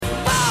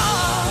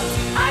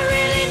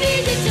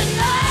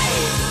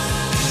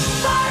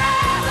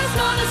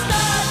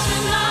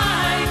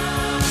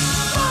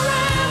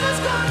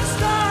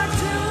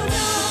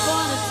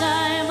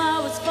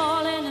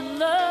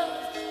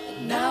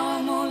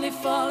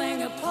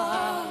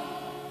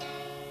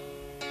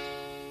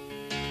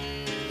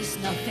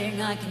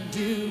nothing I can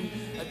do.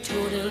 A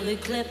total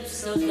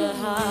eclipse of the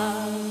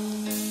heart.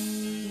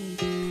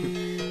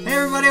 Hey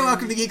everybody,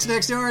 welcome to Geeks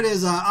Next Door. It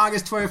is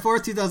August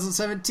 24th,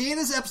 2017.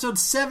 This is episode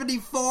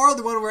 74,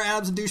 the one where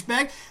Adam's a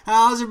douchebag.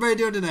 How's everybody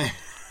doing today?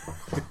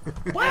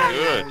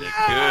 Good.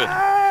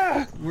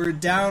 We're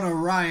down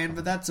Orion,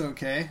 but that's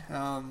okay.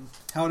 How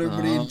did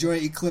everybody enjoy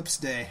Eclipse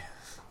Day?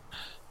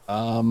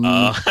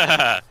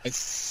 I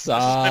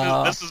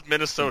saw... This is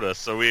Minnesota,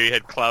 so we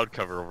had cloud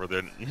cover over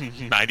the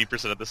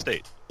 90% of the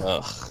state.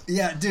 Ugh.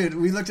 Yeah, dude,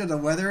 we looked at the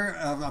weather,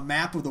 a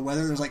map of the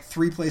weather. There's like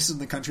 3 places in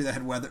the country that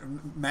had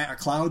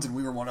clouds, and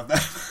we were one of them.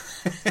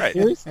 Right.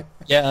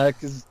 Yeah,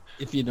 because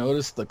if you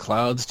notice, the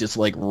clouds just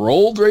like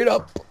rolled right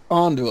up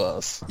onto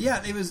us. Yeah,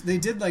 they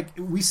did like,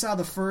 we saw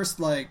the first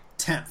like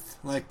 10th.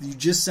 Like, you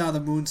just saw the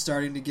moon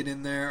starting to get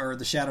in there, or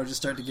the shadow just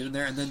starting to get in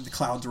there, and then the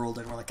clouds rolled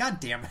in. We're like, God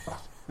damn it.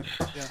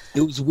 Yeah.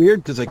 It was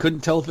weird because I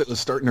couldn't tell if it was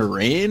starting to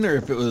rain or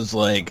if it was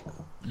like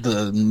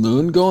the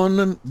moon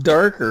going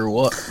dark or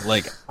what.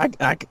 Like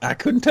I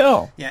couldn't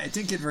tell. Yeah, it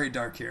didn't get very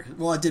dark here.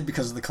 Well, it did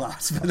because of the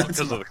clouds, but that's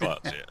because of the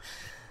clouds. Yeah.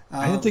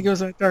 I didn't think it was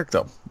that dark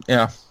though.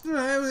 Yeah.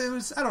 It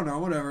was. I don't know.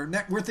 Whatever.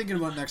 We're thinking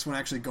about next one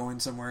actually going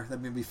somewhere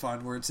that may be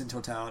fun, where it's in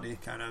totality,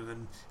 kind of,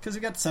 and because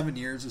we got 7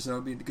 years or so,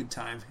 it'd be a good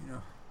time, you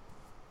know.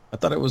 I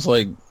thought it was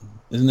like,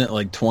 isn't it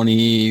like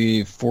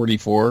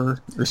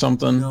 2044 or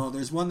something? No,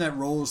 there's one that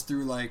rolls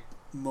through like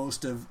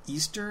most of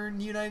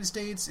eastern United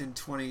States in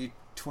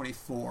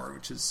 2024,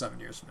 which is 7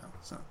 years from now.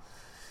 So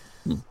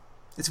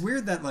It's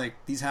weird that like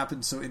these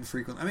happen so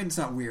infrequently. I mean, it's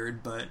not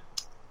weird, but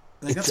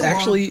like,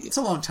 it's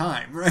a long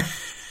time, right?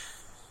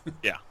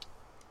 Yeah.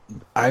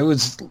 I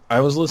was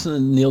listening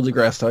to Neil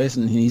deGrasse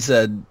Tyson, and he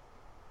said,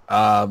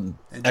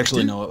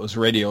 actually no, it was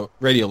Radio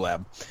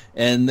Lab,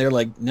 and they're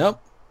like, nope.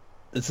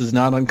 This is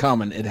not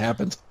uncommon. It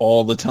happens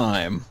all the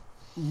time.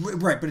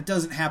 Right, but it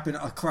doesn't happen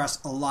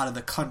across a lot of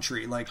the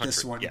country like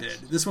this one did.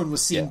 This one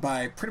was seen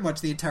by pretty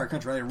much the entire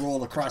country. Right? It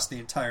rolled across the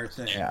entire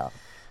thing.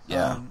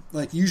 Yeah.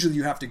 Like, usually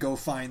you have to go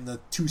find the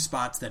 2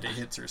 spots that it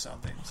hits or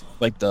something. So.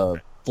 Like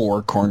the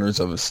 4 corners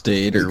of a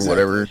state or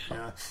whatever.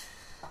 Yeah.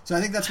 So I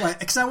think that's why...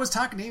 Because I was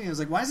talking to Amy, I was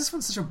like, why is this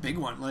one such a big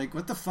one? Like,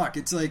 what the fuck?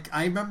 It's like,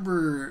 I don't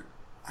remember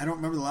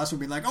the last one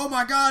being like, oh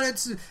my god,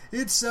 it's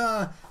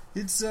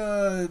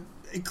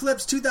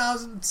Eclipse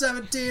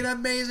 2017,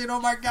 amazing! Oh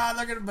my god,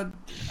 look at it! But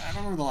I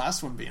don't remember the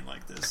last one being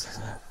like this.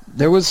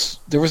 There was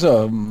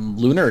a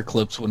lunar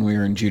eclipse when we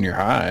were in junior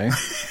high.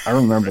 I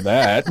remember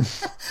that.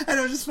 I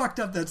know, it's just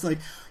fucked up. That's like,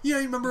 you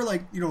remember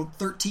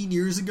 13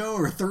 years ago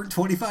or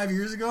 25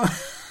 years ago.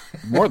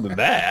 More than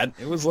that,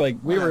 it was like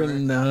we were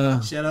in.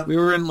 Shut up. We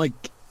were in like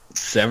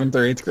 7th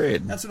or 8th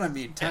grade. That's what I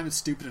mean. Time is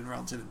stupid and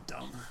relative and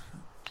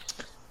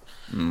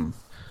dumb.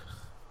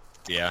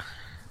 Yeah.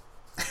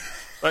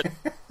 But.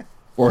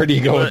 Where do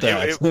you go with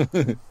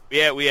that?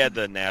 We had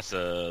the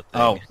NASA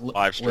thing,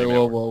 live stream.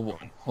 Whoa.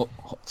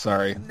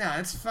 Sorry. No,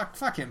 it's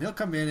fuck him. He'll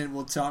come in and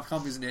we'll tell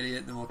him he's an idiot,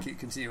 and then we'll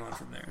continue on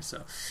from there.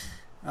 So,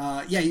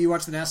 you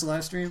watched the NASA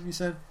live stream, you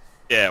said?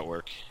 Yeah, at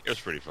work. It was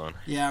pretty fun.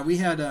 Yeah, I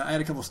had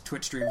a couple of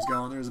Twitch streams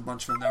going. There was a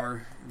bunch of them that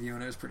were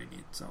viewing. It was pretty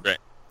neat. So. Right.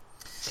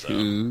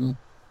 So,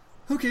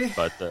 okay.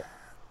 But,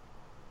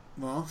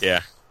 well.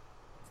 Yeah.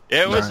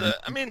 Yeah, it was,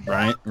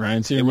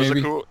 Ryan's here,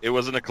 maybe? It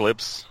was an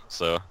eclipse,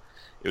 so...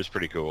 It was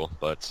pretty cool,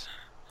 but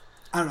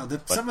I don't know.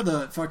 Some of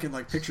the fucking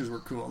pictures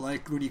were cool.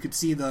 Like when you could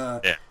see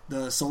the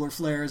solar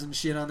flares and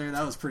shit on there.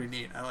 That was pretty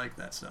neat. I like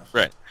that stuff.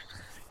 Right.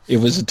 It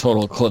was a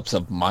total eclipse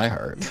of my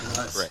heart. It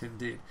was,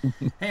 indeed.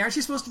 Hey, aren't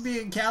you supposed to be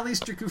in Cali,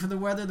 strictly for the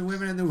weather, the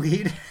women, and the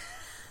weed?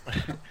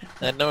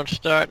 That don't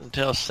start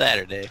until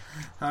Saturday.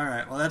 All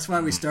right. Well, that's why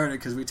we started,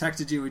 because we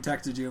texted you,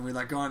 and we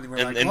go on, and we're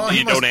like, and he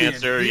you don't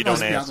answer. He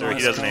doesn't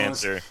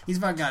answer. He's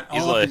about got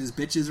all of his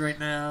bitches right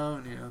now,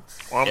 and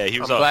Well,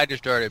 I'm glad you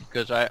started,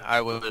 because I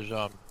was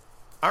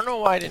I don't know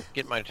why I didn't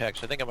get my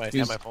text. I think I might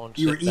have my phone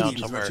you were sitting down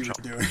eating somewhere. Is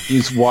what you were doing.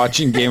 He's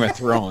watching Game of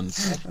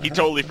Thrones. He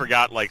totally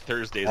forgot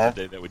Thursday's the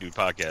day that we do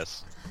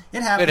podcasts.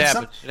 It happens.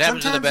 It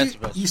happens to the best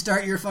of us. You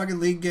start your fucking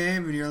league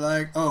game and you're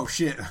like, oh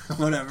shit,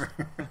 whatever.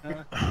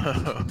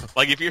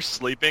 If you're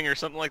sleeping or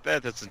something like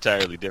that, that's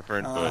entirely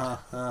different.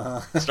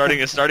 But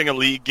starting a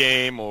league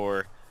game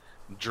or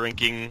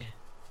drinking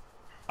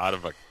out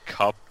of a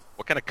cup.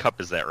 What kind of cup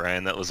is that,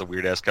 Ryan? That was a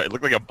weird ass cup. It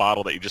looked like a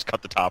bottle that you just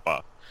cut the top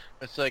off.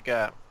 It's like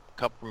a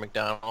cup from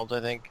McDonald's,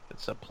 I think.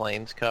 It's a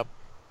Plains cup.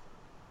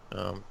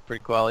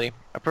 Pretty quality.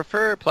 I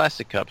prefer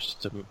plastic cups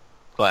to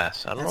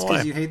glass. I don't know why. That's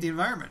because you hate the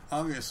environment,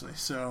 obviously.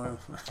 So.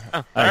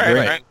 All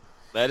right.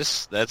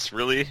 That's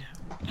really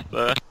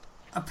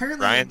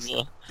apparently. Ryan's.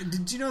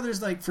 Did you know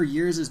there's for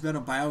years there's been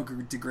a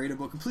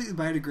completely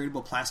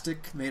biodegradable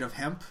plastic made of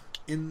hemp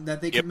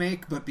that they can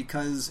make, but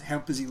because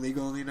hemp is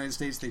illegal in the United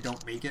States, they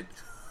don't make it.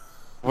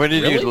 Where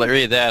did you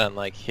read that on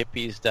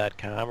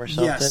hippies.com or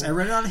something? Yes, I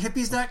read it on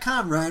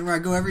hippies.com, Ryan, where I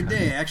go every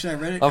day. Actually, I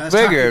read it. I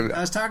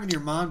was talking to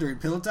your mom during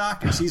Pillow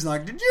Talk, and she's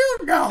like, "Did you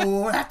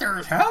know that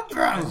there's hemp?"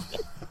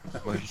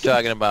 What are you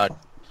talking about?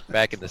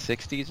 back in the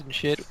 60s and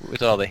shit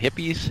with all the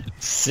hippies.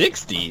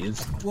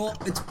 60s? Well,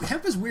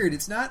 hemp is weird.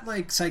 It's not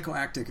like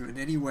psychoactive in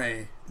any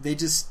way.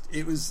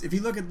 It was, if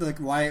you look at like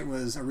why it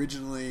was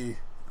originally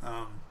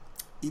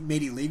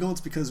made illegal,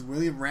 it's because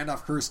William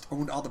Randolph Hearst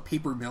owned all the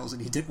paper mills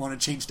and he didn't want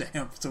to change to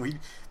hemp, so he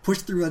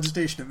pushed through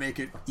legislation to make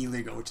it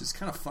illegal, which is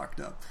kind of fucked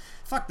up.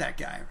 Fuck that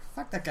guy.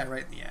 Fuck that guy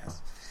right in the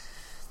ass.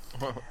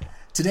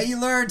 Today you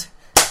learned.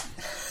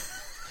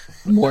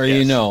 More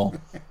you know.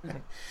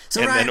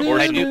 So and Ryan, then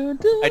Orson, I do and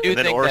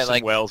then think Orson that,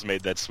 like, Welles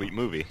made that sweet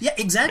movie. yeah,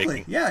 exactly.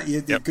 Making- Yeah,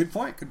 Yep. good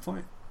point. Good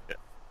point.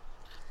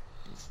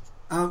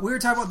 Yeah. We were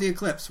talking about the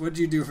eclipse. What did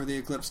you do for the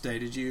eclipse day?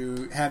 Did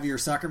you have your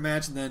soccer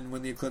match, and then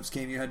when the eclipse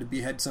came, you had to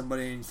behead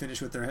somebody and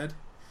finish with their head?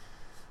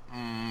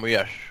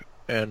 Yes,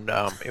 and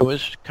it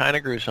was kind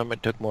of gruesome.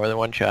 It took more than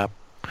one chop,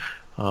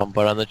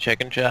 but on the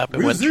chicken chop,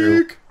 it went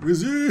through.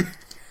 Rizik.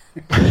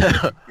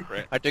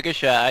 Right. I took a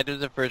shot. I was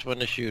the first one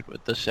to shoot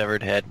with the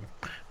severed head,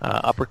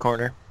 upper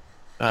corner,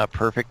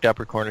 perfect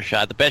upper corner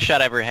shot. The best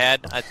shot I ever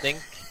had, I think.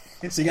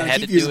 So you got It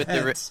had to keep to do using with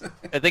heads.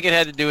 I think it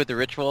had to do with the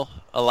ritual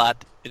a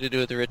lot. To do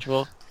with the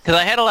ritual because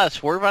I had a lot of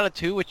swerve on it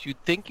too, which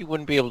you'd think you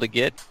wouldn't be able to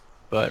get,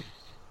 but it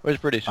was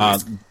pretty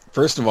sweet.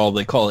 First of all,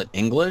 they call it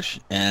English,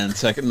 and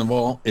second of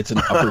all, it's an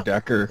upper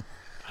decker.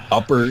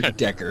 Upper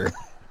decker.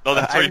 No,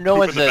 that's I where you know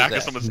poop it in the back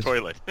says of that. someone's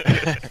toilet.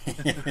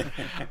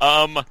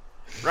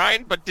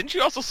 Ryan, but didn't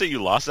you also say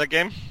you lost that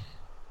game?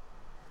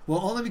 Well,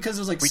 only because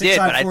it was like We 6 did,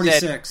 on but I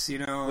 46, you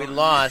know. We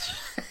lost.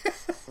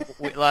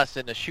 We lost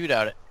in a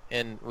shootout,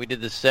 and we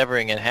did the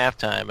severing at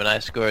halftime, and I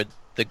scored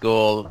the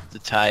goal to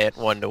tie it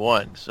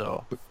 1-1.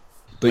 So,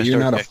 But you're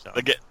not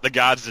a The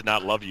gods did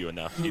not love you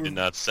enough. You did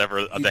not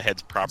sever the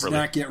heads Does properly.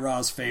 not get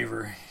Ra's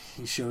favor.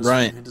 He shows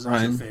Ryan, his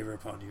Ryan. favor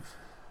upon you.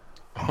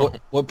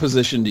 What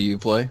position do you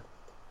play?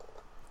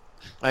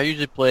 I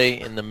usually play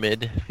in the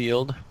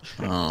midfield.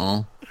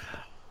 Oh,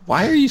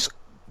 why are you?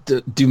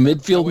 Do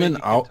midfieldmen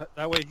out?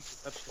 That way he can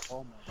touch the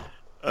ball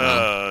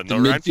more. No,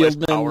 Ryan plays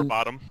midfieldmen- power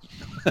bottom.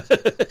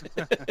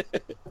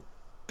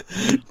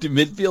 Do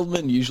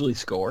midfieldmen usually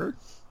score?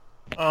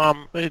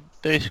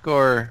 They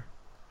score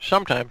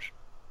sometimes.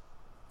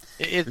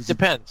 It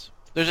depends.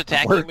 There's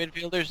attacking Work.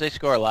 midfielders, they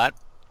score a lot.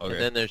 Okay.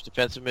 And then there's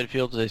defensive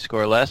midfielders, they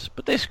score less.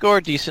 But they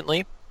score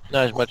decently.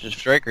 Not as much as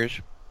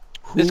strikers.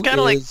 It's Who kind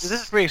of like, is-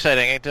 this is pretty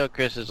exciting. I can tell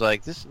Chris is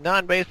like, this is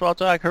non-baseball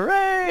talk,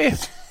 hooray!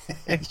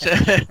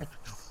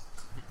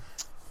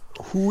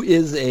 Who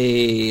is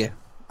a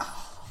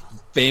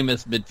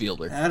famous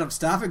midfielder? Adam,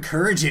 stop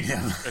encouraging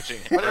him.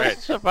 What Right.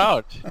 is this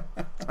about?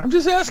 I'm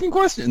just asking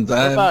questions.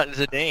 What about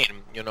Zidane,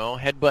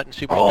 Headbutt and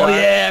superstar? Oh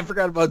yeah, I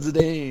forgot about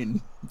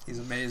Zidane. He's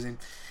amazing.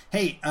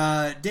 Hey,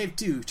 Dave,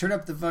 too, turn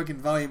up the fucking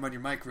volume on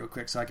your mic real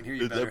quick so I can hear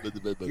you better.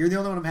 You're the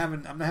only one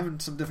I'm having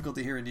some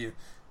difficulty hearing you.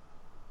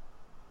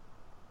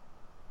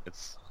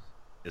 It's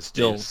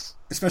Still- just-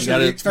 Especially, You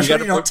gotta- especially you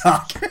when you don't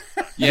gotta talk.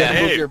 You gotta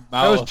Hey, move your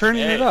I was mouth.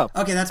 turning Hey. it up.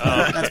 Okay, that's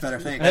better. That's better.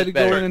 Thank I had to you. go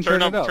better. in and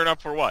turn turn it up. Turn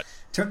up for what?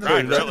 Turn the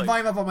Ryan, turn the really?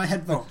 volume up on my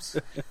headphones.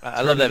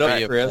 I love that Turn it up,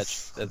 video.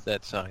 Chris.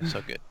 That song is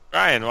so good.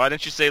 Ryan, why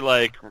didn't you say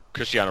like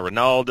Cristiano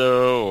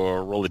Ronaldo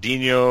or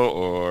Ronaldinho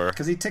or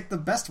Because he took the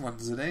best one,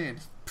 Zidane.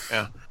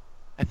 Yeah.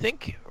 I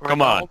think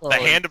come on, Ronaldo the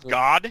hand of is-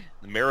 God,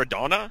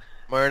 Maradona?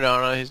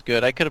 Maradona, he's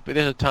good.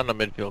 There's a ton of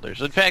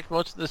midfielders. In fact,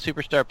 most of the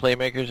superstar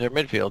playmakers are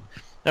midfield.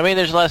 I mean,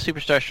 there's a lot of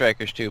superstar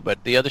strikers too,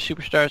 but the other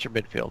superstars are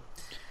midfield.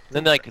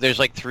 And then there's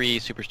 3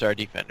 superstar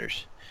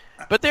defenders.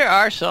 But there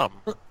are some.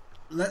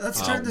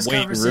 Let's turn this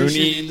Wayne conversation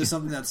Rooney. into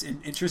something that's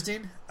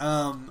interesting.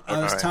 I was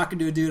Alright. talking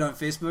to a dude on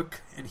Facebook,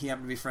 and he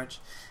happened to be French.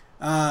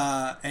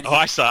 And Oh,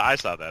 I saw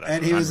that.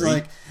 and he was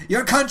like,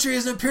 "Your country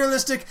is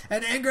imperialistic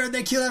and anger, and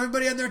they kill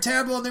everybody on their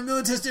table, and they're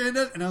militarist."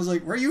 And I was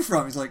like, "Where are you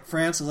from?" He's like,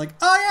 "France." I was like,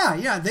 "Oh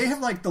yeah, they have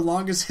like the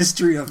longest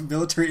history of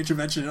military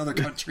intervention in other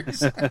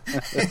countries."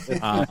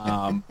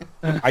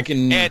 I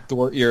can And-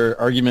 thwart your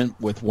argument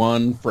with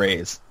one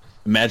phrase.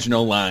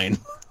 Maginot Line.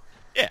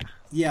 yeah.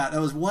 Yeah,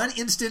 that was one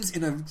instance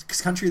in a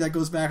country that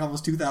goes back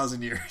almost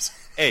 2,000 years.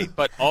 Hey,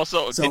 but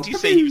also, So- didn't you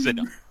say he was in?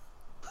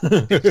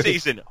 Did you say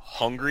he's in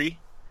Hungary?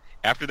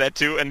 After that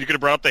too, and you could have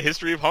brought up the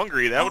history of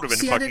Hungary. That would have been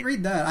See, I didn't fucking.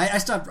 read that. I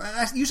stopped.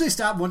 I usually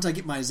stop once I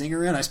get my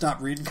zinger in. I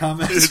stop reading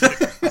comments.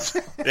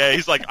 Yeah,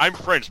 he's like, I'm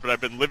French, but I've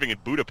been living in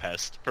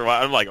Budapest for a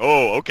while. I'm like,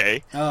 oh,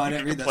 okay. Oh, I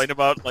didn't read that. Complain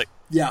about like,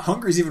 Yeah,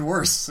 Hungary's even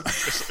worse.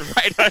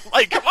 right? I'm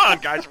like, come on,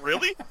 guys,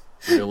 really?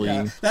 Really?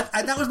 Yeah,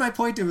 that was my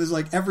point to him, is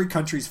like every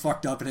country's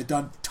fucked up and had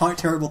done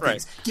terrible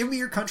things. Right. Give me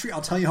your country,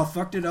 I'll tell you how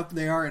fucked it up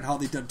they are and how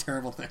they've done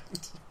terrible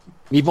things.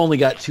 We've only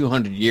got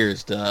 200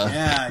 years to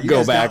Yeah, you go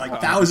guys back. got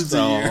like thousands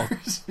so- of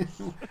years.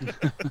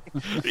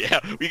 Yeah,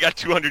 we got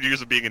 200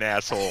 years of being an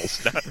asshole.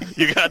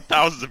 You got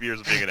thousands of years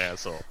of being an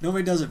asshole.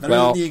 Nobody does it better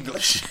Well- than the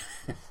English.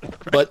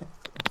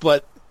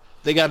 But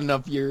they got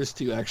enough years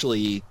to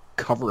actually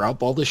cover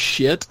up all the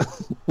shit.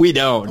 We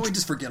don't. Oh, we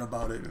just forget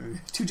about it.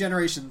 2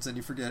 generations and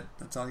you forget.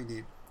 That's all you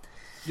need.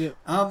 Yeah.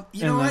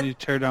 You know And what? then you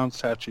tear down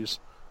statues.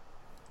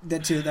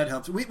 That too. That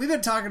helps. We've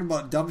been talking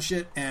about dumb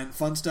shit and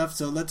fun stuff,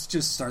 so let's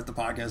just start the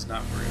podcast.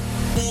 Not worry.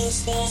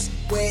 This is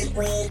when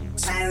we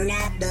turn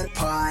up the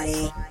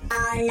party.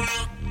 All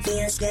night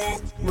feels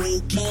good, we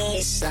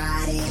get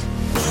started.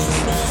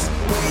 Business,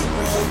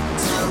 work,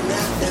 turn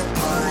up the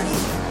party.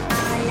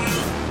 All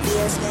night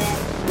feels good,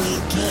 we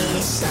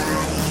get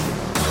started.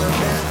 Turn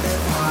up the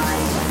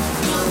party,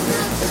 turn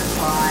up the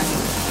party,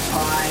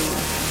 party,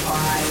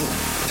 party,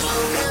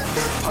 turn up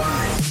the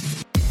party.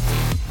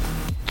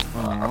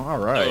 All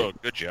right. Oh,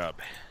 good job.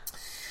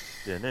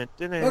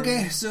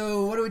 Okay,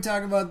 so what are we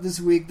talking about this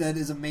week that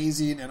is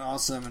amazing and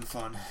awesome and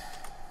fun?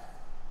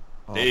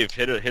 Dave,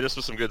 hit us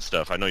with some good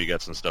stuff. I know you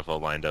got some stuff all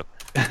lined up.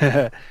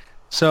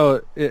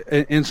 So,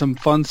 in some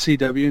fun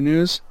CW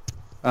news,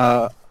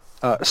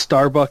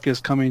 Starbuck is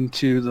coming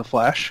to The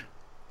Flash.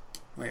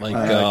 Wait, Like,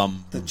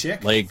 the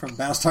chick like from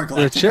Battlestar The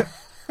Galactica.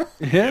 chick,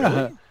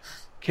 yeah.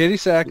 Katie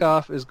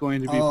Sackhoff is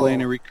going to be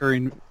playing a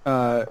recurring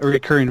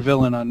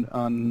villain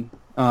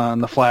on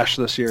The Flash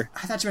this year.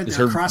 I thought you meant Is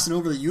they were her- crossing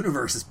over the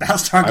universes,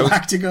 Battlestar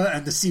Galactica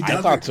and the CW.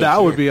 I thought so.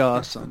 That would be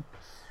awesome.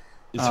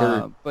 Is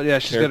her But yeah,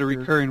 she's got a character-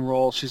 recurring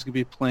role. She's going to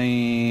be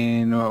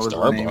playing, what was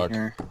her name Starbuck.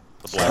 here?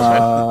 The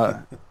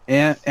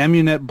Black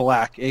Amunet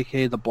Black,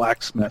 a.k.a. the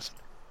Blacksmith.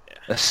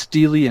 A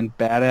steely and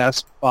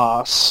badass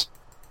boss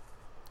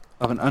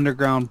of an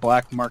underground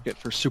black market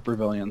for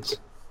supervillains.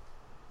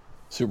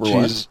 Super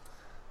She's,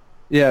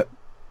 yeah,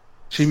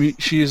 she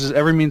uses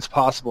every means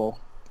possible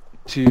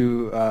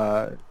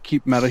to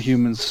keep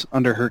metahumans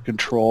under her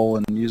control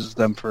and uses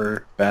them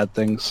for bad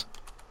things.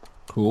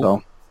 Cool.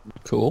 So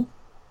Cool.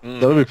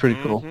 that would be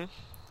pretty cool. Mhm.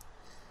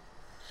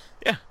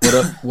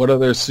 What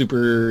other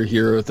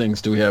superhero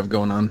things do we have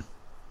going on?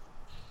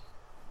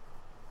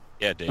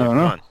 Yeah, Dave, I don't come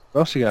know. on.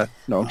 What else you got?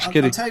 No, I'm just I'll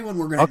kidding. tell you when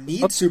we're going to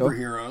need I'll go.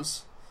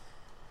 superheroes.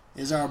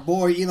 Is our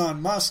boy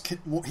Elon Musk.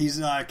 He's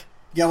like,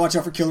 you gotta watch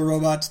out for killer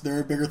robots. They're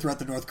a bigger threat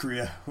than North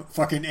Korea.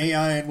 Fucking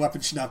AI and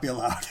weapons should not be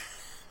allowed.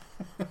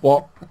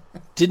 Well,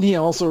 didn't he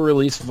also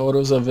release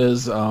photos of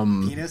his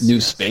Penis? new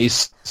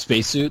Yes.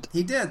 spacesuit?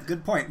 He did.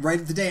 Good point.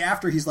 Right the day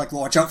after, he's like,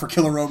 watch out for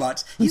killer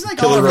robots. He's like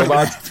Killer all over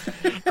robots. the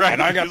map. Right,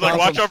 And I got he's like, awesome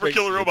watch out for space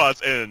killer suit."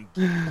 robots, and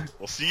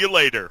we'll see you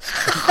later.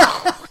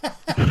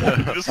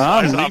 Just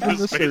flies off leaving his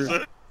this space.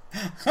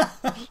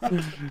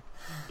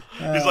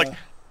 He's like,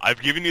 I've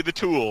given you the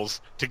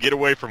tools to get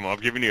away from them.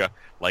 I've given you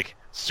like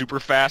super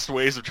fast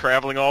ways of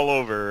traveling all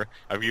over.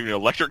 I've given you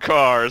electric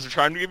cars. I'm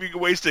trying to give you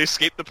ways to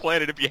escape the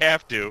planet if you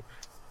have to.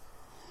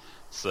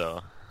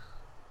 So,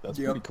 That's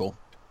Yep. pretty cool.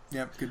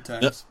 Yep, good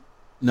times. Yep.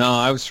 No,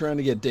 I was trying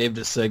to get Dave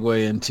to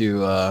segue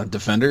into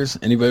Defenders.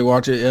 Anybody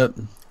watch it yet?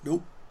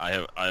 Nope. I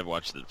have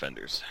watched the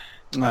Defenders.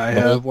 I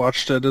have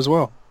watched it as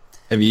well.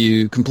 Have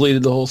you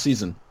completed the whole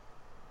season?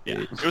 Yeah,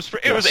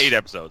 it was 8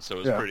 episodes, so it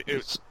was Yeah.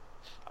 pretty.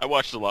 I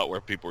watched a lot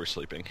where people were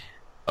sleeping.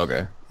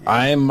 Okay. Yeah.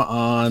 I'm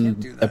Can't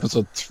do on that.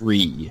 episode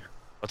 3.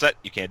 What's that?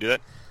 You can't do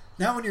that?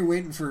 Not when you're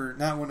waiting for.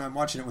 Not when I'm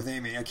watching it with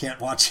Amy. I can't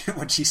watch it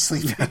when she's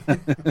sleeping.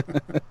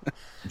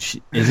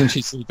 Isn't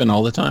she sleeping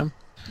all the time?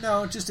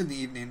 No, just in the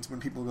evenings when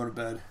people go to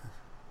bed.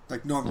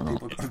 Like normal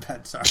people go to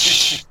bed.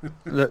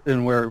 Sorry.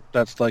 And where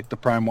that's like the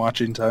prime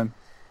watching time.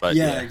 But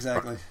yeah,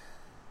 exactly.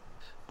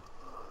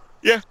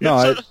 Yeah.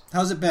 No, so-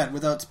 How's it been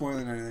without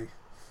spoiling anything?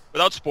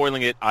 without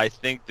spoiling it, I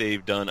think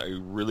they've done a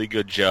really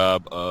good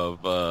job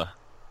of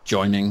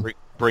Joining.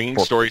 bringing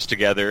stories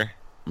together.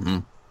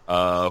 Mhm.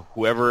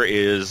 Whoever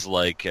is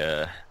like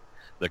the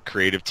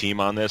creative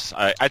team on this,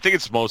 I think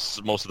it's most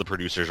of the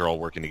producers are all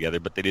working together,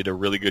 but they did a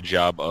really good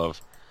job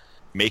of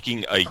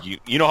making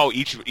you know how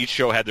each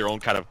show had their own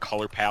kind of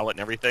color palette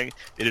and everything.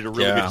 They did a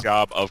really Yeah. good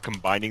job of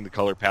combining the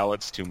color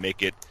palettes to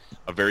make it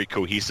a very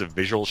cohesive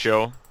visual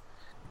show.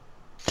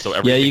 So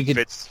everything you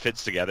could-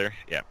 fits together.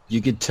 Yeah.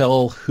 You could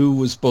tell who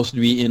was supposed to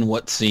be in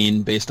what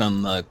scene based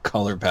on the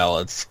color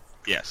palettes.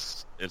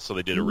 Yes. And so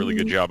they did a really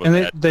good job of And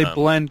that. they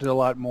blend a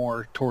lot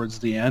more towards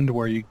the end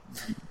where you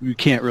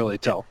can't really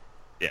tell.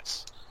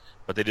 Yes,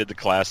 but they did the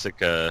classic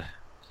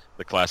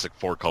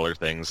 4-color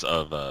things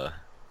of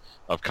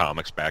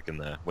comics back in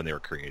when they were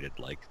created,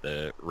 like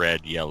the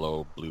red,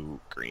 yellow, blue,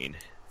 green.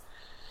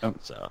 Yep.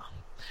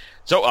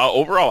 So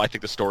overall, I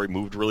think the story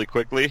moved really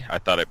quickly. I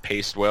thought it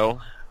paced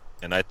well,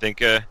 and I think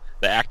the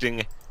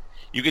acting,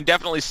 you can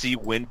definitely see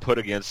when put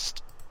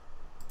against,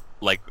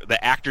 like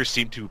the actors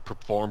seem to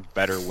perform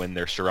better when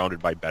they're surrounded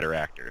by better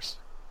actors.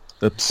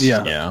 That's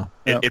Yeah.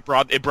 Yep.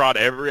 It brought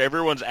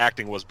everyone's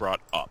acting was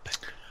brought up.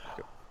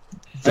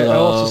 I'll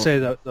also say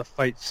that the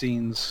fight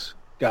scenes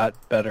got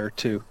better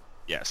too.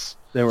 Yes.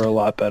 They were a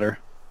lot better.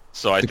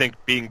 So I think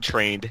being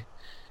trained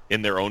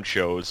in their own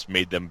shows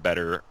made them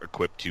better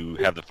equipped to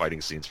have the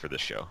fighting scenes for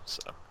this show. So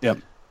Yep.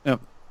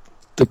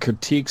 The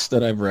critiques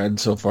that I've read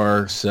so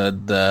far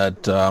said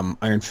that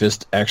Iron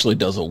Fist actually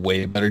does a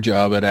way better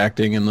job at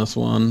acting in this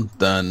one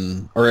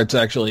or it's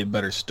actually a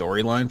better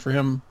storyline for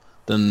him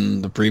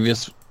than the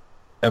previous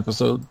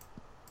episode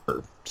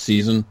or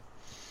season.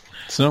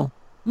 So,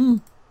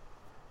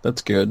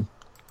 that's good.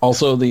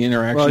 Also, the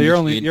interaction. Well, you're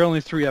between-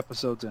 only 3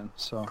 episodes in,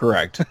 so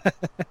correct.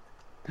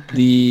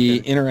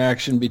 The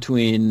interaction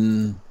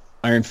between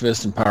Iron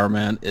Fist and Power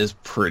Man is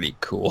pretty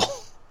cool.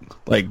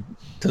 Like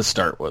to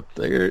start with,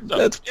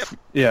 that's Yep.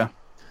 yeah.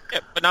 yeah,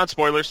 but non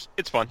spoilers.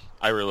 It's fun.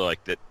 I really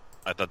liked it.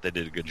 I thought they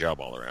did a good job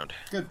all around.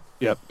 Good.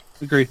 Yep.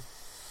 Agree.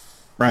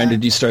 Ryan,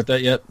 did you start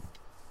that yet?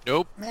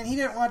 Nope. Man, he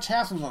didn't watch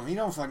half of them. He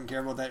don't fucking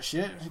care about that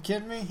shit. Are you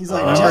kidding me? He's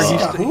like, Remember,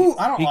 Jessica, he- who?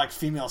 I don't he- like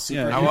female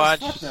superheroes. Yeah, I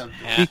watched. Fuck them.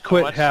 He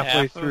quit watched halfway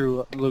half of-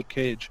 through Luke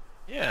Cage.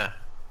 Yeah,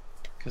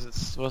 because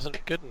it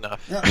wasn't good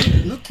enough. Yeah,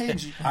 Luke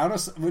Cage, I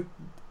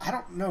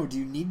don't know. Do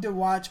you need to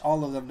watch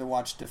all of them to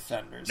watch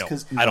Defenders? No,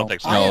 'Cause I don't think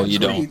so. I No, agree, you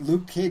don't.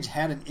 Luke Cage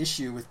had an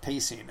issue with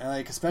pacing,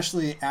 like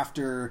especially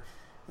after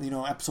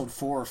episode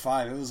 4 or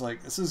 5. It was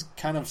like, this is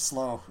kind of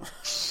slow.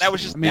 That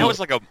was just mean- that was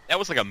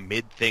like a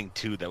mid thing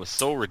too. That was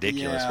so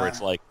ridiculous. Yeah. Where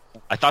it's like,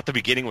 I thought the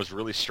beginning was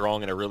really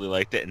strong and I really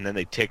liked it, and then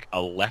they take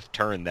a left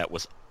turn that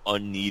was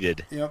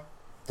unneeded. Yep.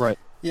 Right.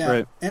 Yeah,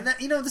 Right. and that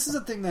this is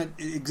a thing that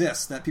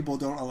exists that people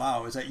don't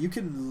allow, is that you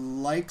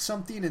can like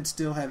something and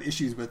still have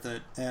issues with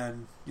it,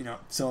 and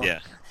so. Yeah.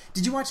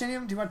 Did you watch any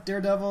of them? Did you watch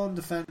Daredevil,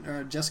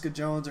 or Jessica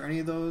Jones, or any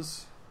of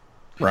those?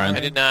 Ryan? I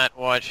did not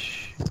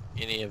watch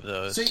any of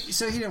those.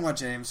 So he didn't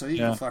watch any of them, so he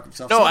Yeah. can fuck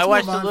himself. No, So I let's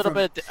watched move a on little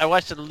from- bit. I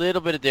watched a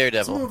little bit of Let's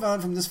Daredevil. move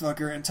on from this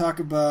fucker and talk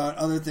about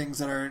other things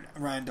that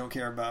Ryan don't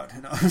care about.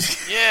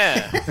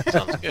 Yeah,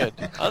 sounds good.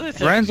 Other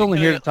things, Ryan's only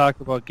you here know, to talk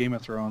about Game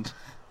of Thrones.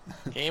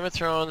 Game of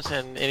Thrones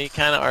and any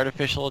kind of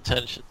artificial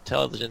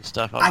intelligence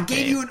stuff. I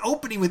gave you an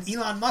opening with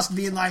Elon Musk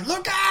being like,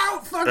 "Look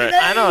out, fucking!" Right.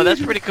 I know, A!"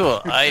 that's pretty cool.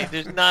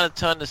 There's not a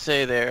ton to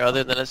say there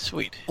other than it's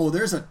sweet. Oh,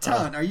 there's a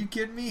ton. Are you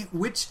kidding me?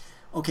 Where does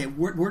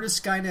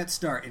Skynet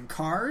start? In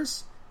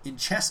cars? In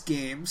chess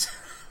games?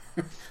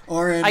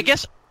 Or in... I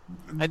guess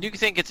I do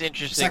think it's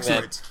interesting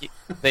Sexoids.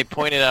 that they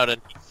pointed out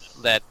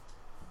that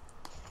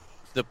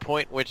the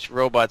point which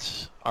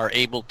robots are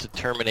able to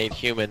terminate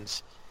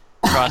humans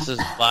crosses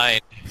a line.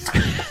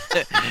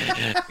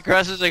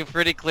 Crosses a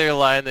pretty clear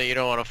line that you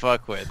don't want to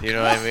fuck with. You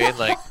know what I mean?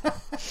 Like,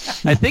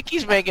 I think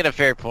he's making a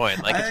fair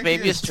point. Like, I it's think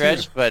maybe he a is,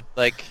 stretch, too. but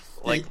like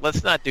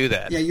let's not do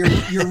that. Yeah, your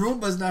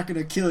Roomba's not going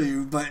to kill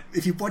you, but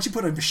once you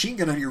put a machine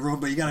gun on your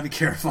Roomba, you got to be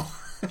careful.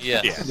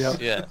 Yes. Yeah.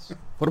 Yes.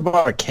 What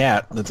about a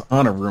cat that's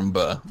on a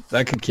Roomba?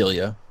 That could kill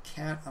you.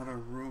 Cat on a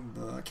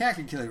Roomba. A cat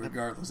can kill you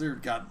regardless. They're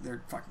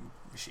fucking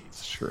machines.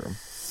 It's true.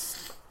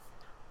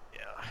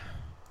 Yeah.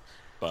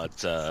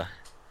 But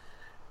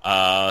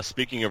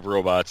speaking of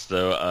robots,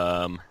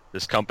 though,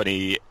 this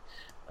company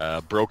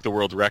broke the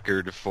world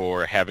record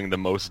for having the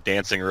most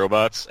dancing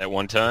robots at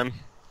one time.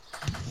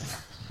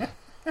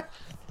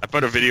 I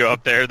put a video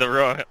up there.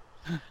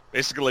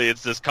 Basically,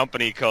 it's this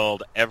company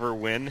called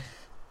Everwin,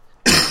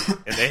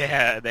 and they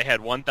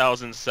had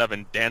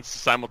 1,007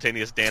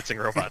 simultaneous dancing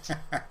robots.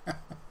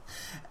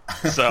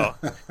 So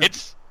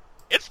it's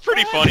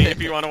pretty funny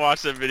if you want to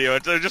watch that video.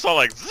 They're just all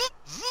like. Zzz,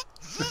 zzz,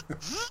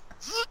 zzz,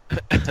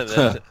 zzz,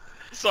 zzz.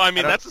 So I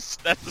mean that's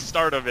the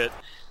start of it.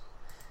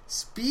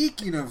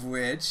 Speaking of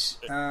which,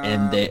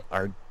 And they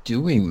are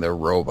doing the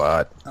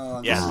robot.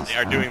 Yes, they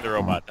are doing the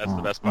robot. That's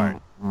the best part.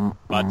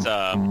 But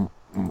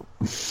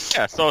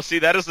yeah, so see,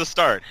 that is the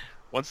start.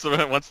 Once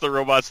the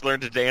robots learn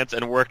to dance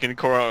and work in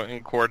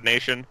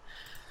coordination,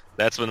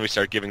 that's when we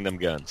start giving them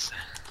guns.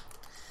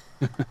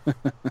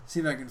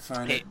 see if I can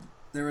find it.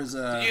 There was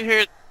a. Did you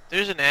hear?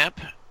 There's an app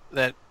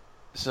that.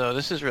 So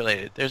this is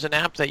related. There's an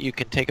app that you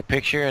can take a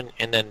picture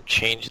and then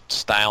change its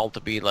style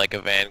to be like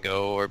a Van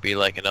Gogh or be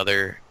like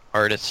another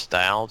artist's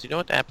style. Do you know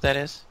what app that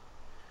is?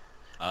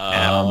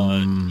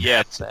 Yeah,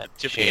 App that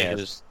Tiffany has.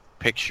 changes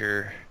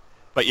picture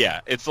But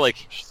yeah, it's like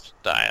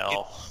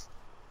style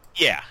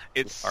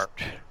it's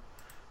art.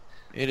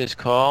 It is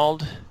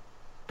called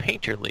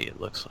Painterly. It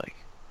looks like.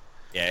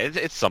 yeah,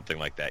 it's something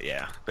like that.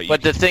 Yeah,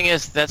 But the thing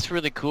is, that's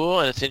really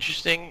cool and it's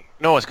interesting.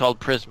 No, it's called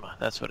Prisma.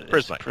 That's what it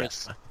is. Prisma,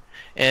 yes.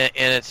 And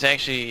it's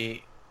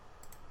actually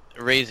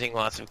raising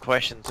lots of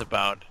questions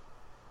about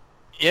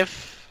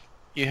if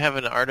you have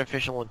an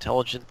artificial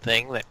intelligent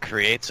thing that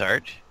creates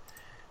art,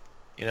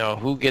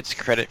 who gets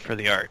credit for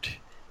the art?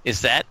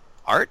 Is that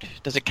art?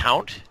 Does it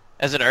count?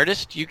 As an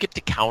artist, you get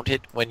to count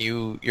it when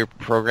your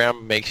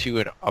program makes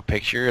you a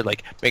picture,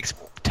 like makes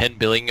 10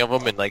 billion of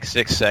them in like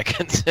 6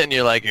 seconds, and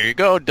you're like, here you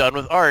go, done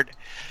with art.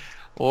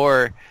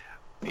 Or,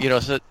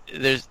 so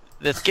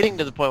that's getting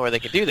to the point where they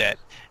can do that.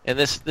 And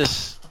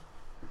this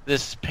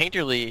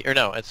Painterly,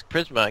 it's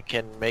Prisma,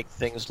 can make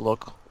things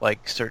look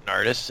like certain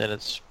artists,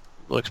 and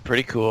looks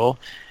pretty cool,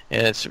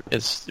 and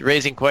it's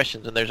raising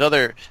questions. And there's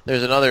another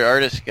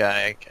artist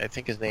guy, I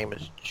think his name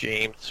is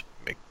James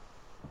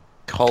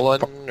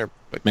McCullen or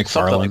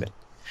something like that.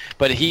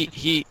 But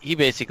he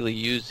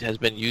basically has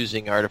been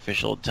using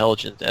artificial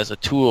intelligence as a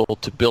tool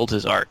to build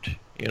his art.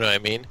 You know what I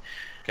mean?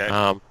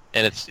 Okay.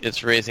 And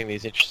it's raising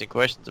these interesting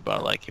questions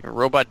about, like, if a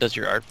robot does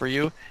your art for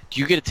you, do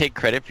you get to take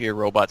credit for your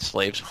robot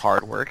slave's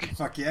hard work?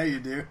 Fuck yeah, you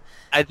do.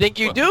 I think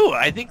you do.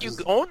 I think you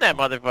own that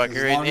motherfucker.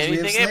 As long as we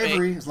have anything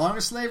slavery, as long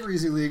as slavery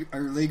is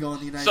illegal in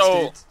the United So,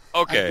 States.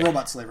 okay.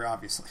 Robot slavery,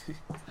 obviously.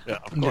 Yeah,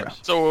 of course.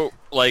 So,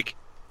 like,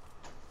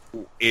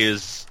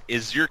 is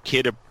your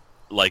kid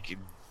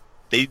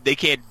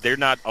they're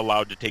not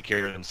allowed to take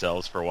care of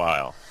themselves for a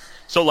while.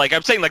 So, like,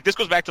 I'm saying, like, this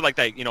goes back to, like,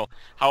 that,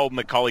 how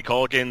Macaulay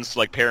Culkin's,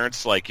 like,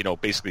 parents, like,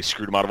 basically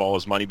screwed him out of all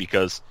his money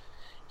because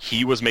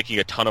he was making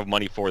a ton of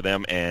money for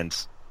them, and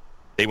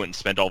they went and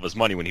spent all of his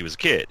money when he was a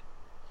kid,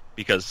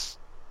 because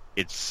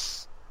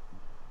it's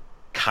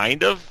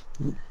kind of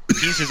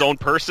he's his own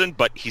person,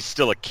 but he's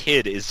still a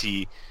kid. Is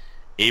he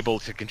able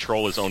to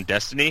control his own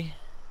destiny?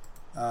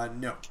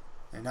 No.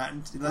 And not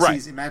unless Right.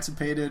 he's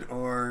emancipated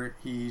or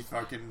he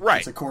fucking Right.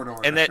 gets a court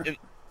order. And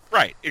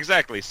right,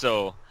 exactly.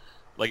 So,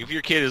 like, if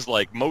your kid is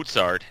like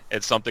Mozart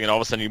at something, and all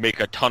of a sudden you make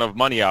a ton of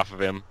money off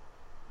of him,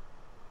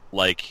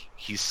 like,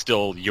 he's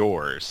still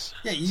yours.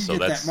 yeah, you So get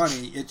that's- that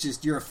money. It's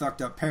just you're a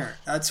fucked up parent.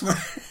 That's what.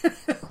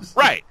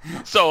 Right.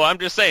 So I'm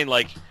just saying,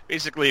 like,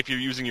 basically, if you're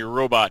using your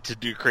robot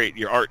to create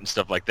your art and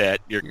stuff like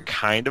that, you're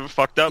kind of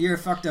fucked up. You're a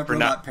fucked up For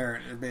robot not-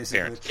 parent, basically.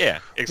 Parent. Yeah,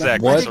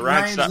 exactly. I What? think So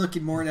Ryan's Ryan's not-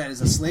 looking more at it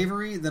as a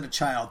slavery than a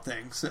child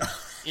thing. So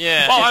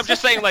Yeah. Well, I'm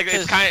just saying, like,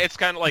 it's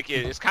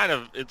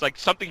like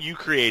something you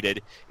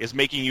created is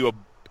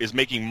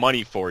making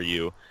money for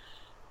you.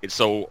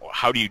 So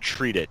how do you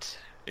treat it?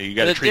 You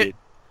got to The treat it.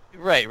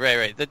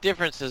 Right. The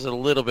difference is a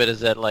little bit is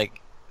that, like,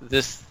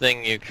 this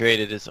thing you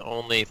created is the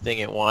only thing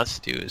it wants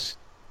to do is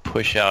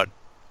push out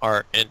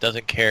art, and it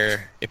doesn't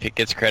care if it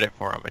gets credit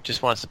for them. It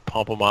just wants to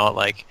pump them out.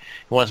 Like,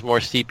 it wants more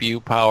CPU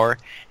power,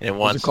 and it What's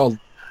wants it called?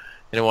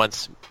 and it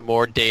wants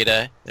more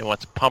data, and it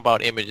wants to pump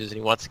out images, and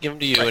he wants to give them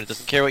to you, and it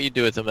doesn't care what you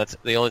do with them. That's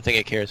the only thing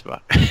it cares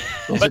about. Those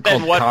are But then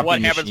called what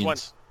copy happens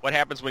machines. what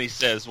happens when he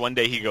says one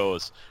day he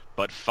goes,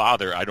 "But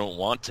Father, I don't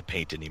want to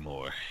paint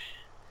anymore."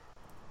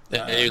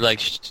 And you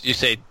you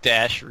say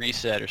dash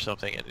reset or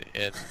something,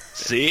 and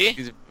See?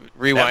 you That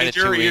rewind means it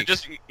 2 you're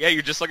weeks.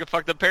 you're just like a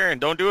fucked up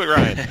parent. Don't do it,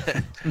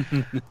 Ryan.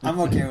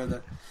 I'm okay with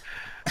it.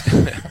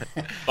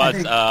 But I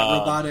think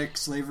robotic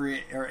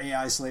slavery or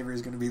AI slavery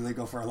is going to be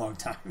legal for a long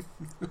time.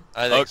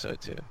 I think so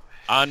too.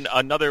 on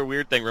another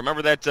weird thing,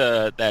 remember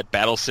that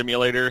battle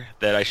simulator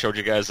that I showed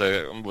you guys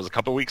was a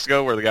couple weeks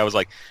ago, where the guy was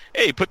like,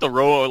 "Hey, put the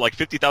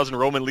 50,000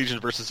 Roman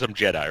legions versus some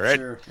Jedi," right?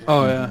 Sure, yeah.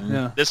 Oh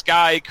yeah. This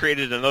guy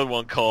created another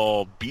one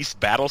called Beast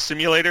Battle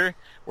Simulator,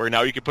 where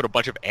now you can put a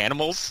bunch of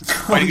animals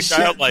fighting Holy each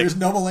other, shit, like there's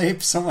noble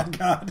apes. Oh my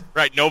god.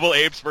 right, noble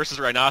apes versus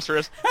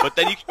rhinoceros. But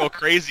then you can go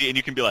crazy and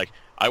you can be like,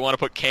 I want to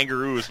put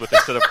kangaroos with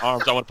instead of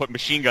arms, I want to put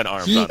machine gun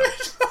arms on them.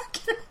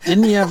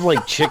 Didn't he have like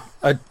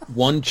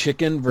one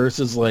chicken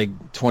versus like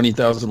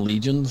 20,000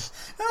 legions?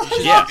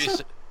 Yeah,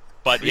 Resend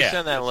but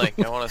yeah, that link.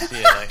 I want to see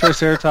it. Like,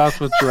 Triceratops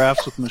with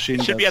giraffes with machine it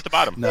guns. should be at the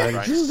bottom. Nice.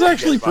 Right? This is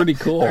actually pretty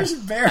cool. There's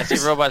bears. I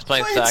see robots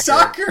playing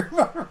soccer.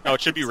 No,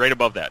 it should be right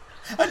above that.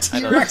 A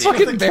T-Rex see with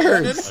a Fucking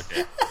bears.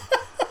 Okay.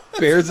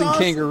 Bears and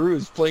awesome.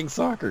 kangaroos playing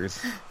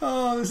soccers.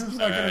 Oh, this is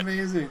fucking Alright.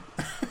 amazing.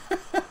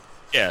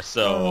 Yeah.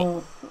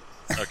 So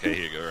Oh, okay,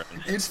 here you go.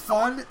 Ryan. it's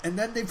fun, and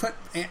then they put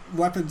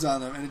weapons on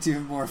them, and it's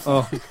even more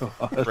fun. Oh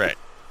god. Right.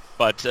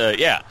 But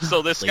yeah,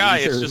 so this guy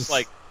is Lasers. just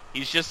like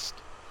he's just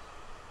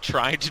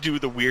trying to do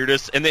the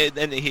weirdest, and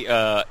then he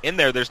in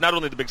there's not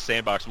only the big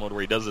sandbox mode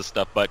where he does this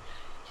stuff, but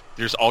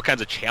there's all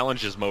kinds of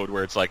challenges mode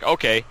where it's like,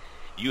 okay,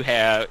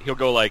 he'll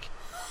go like,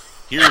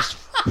 here's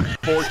 4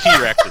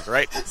 T-Rexes,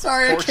 right?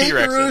 Sorry, 4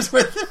 kangaroos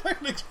with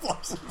fucking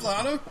explosives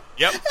on them.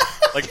 Yep.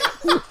 Like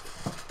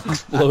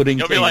Exploding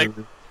You'll be like-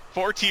 kangaroos.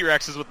 4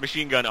 T-Rexes with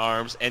machine gun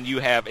arms, and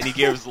he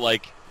gives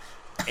like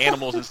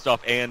animals and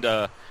stuff and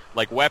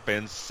like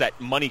weapons set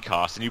money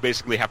costs, and you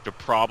basically have to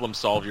problem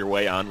solve your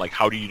way on like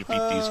how do you defeat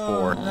these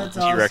 4 that's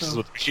T-Rexes awesome.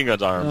 with machine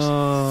guns arms.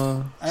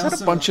 I Is that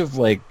also- a bunch of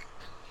like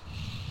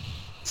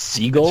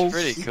seagulls?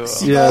 It's pretty cool.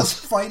 Seagulls Yes.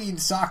 fighting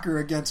soccer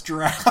against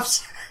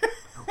giraffes.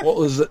 What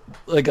was it?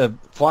 Like a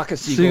flock of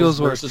seagulls,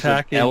 Seagulls were versus an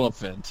attacking-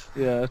 elephant.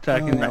 Yeah,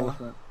 attacking the Oh.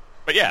 elephant.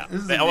 But yeah,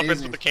 This is the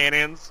elephants amazing. with the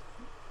cannons.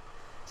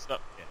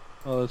 Stuff. Yeah.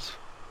 Oh, it's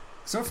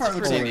So far, it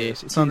looks pretty like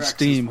neat. It's on T-Rex is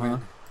Steam, huh?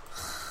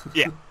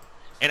 winning.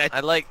 And I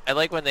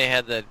like when they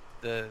had the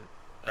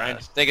Ryan,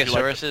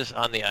 Stegosauruses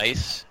on the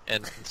ice,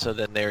 and so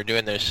then they were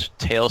doing their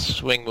tail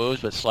swing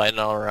moves, but sliding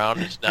all around,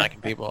 and just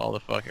knocking people all the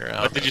fuck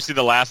around. Did you see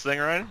the last thing,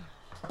 Ryan?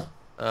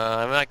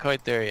 I'm not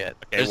quite there yet.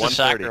 Okay, There's a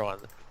 130. soccer one.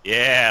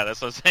 Yeah,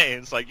 that's what I'm saying.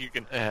 It's like you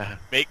can Yeah.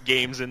 make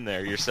games in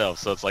there yourself.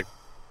 So it's like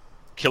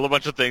kill a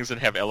bunch of things and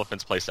have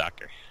elephants play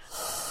soccer.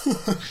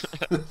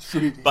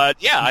 But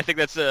yeah, I think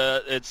that's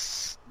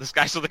it's this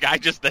guy. So the guy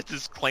that's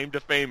his claim to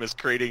fame is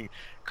creating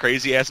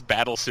crazy ass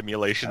battle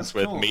simulations That's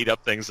with cool. made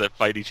up things that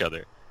fight each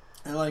other.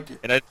 I like it.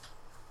 And I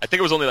think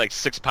it was only like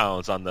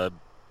 £6 on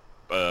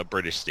the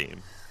British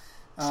Steam.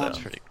 That's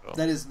pretty cool.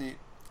 That is neat.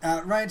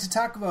 Ryan, to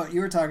talk about,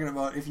 you were talking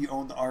about if you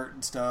own the art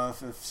and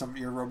stuff, if some of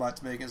your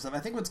robots make and stuff. I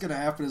think what's going to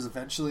happen is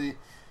eventually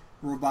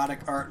robotic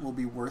art will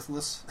be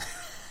worthless,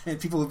 and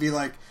people will be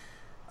like,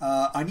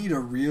 "I need a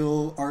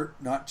real art,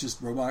 not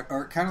just robot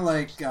art." Kind of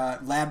like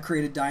lab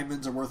created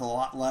diamonds are worth a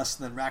lot less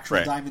than actual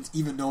Right. diamonds,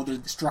 even though they're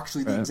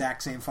structurally the Right.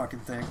 exact same fucking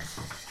thing.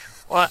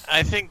 Well,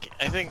 I think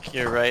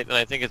you're right, and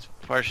I think it's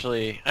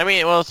partially. I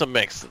mean, well, it's a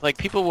mix. Like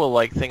people will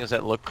like things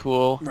that look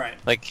cool, Right.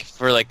 like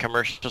for like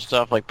commercial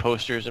stuff, like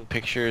posters and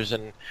pictures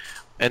and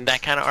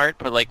that kind of art.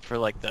 But like for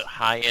like the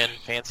high end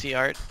fancy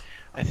art,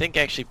 I think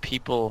actually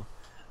people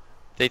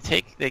you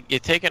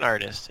take an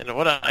artist, and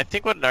I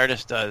think what an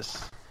artist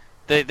does,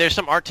 there's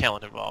some art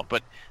talent involved,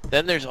 but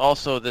then there's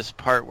also this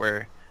part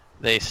where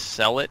they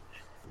sell it,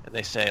 and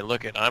they say,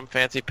 "Look it, I'm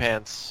Fancy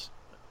Pants,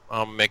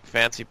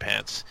 McFancy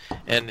Pants,"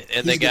 and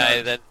He's the a good guy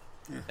artist. then,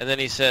 and then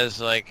he says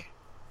like,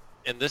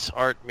 and this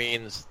art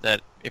means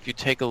that if you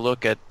take a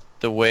look at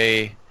the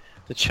way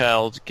the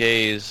child's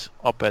gaze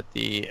up at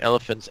the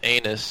elephant's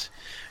anus,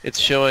 it's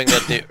showing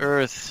that the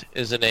earth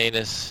is an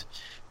anus,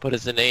 but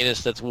it's an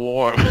anus that's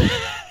warm.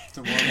 It's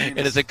a warm anus. And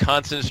it's a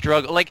constant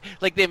struggle. Like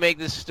they make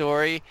this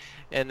story,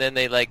 and then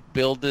they like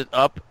build it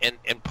up,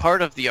 and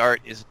part of the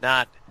art is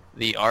not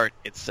the art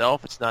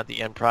itself. It's not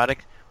the end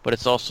product, but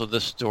it's also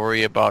the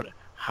story about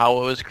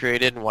how it was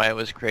created and why it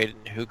was created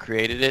and who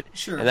created it.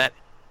 Sure. And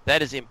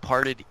that is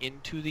imparted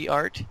into the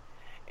art.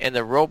 And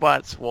the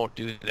robots won't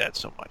do that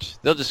so much.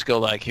 They'll just go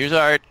like, here's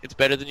art, it's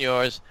better than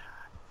yours.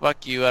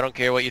 Fuck you, I don't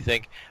care what you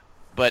think.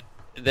 But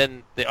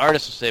then the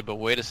artist will say, but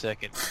wait a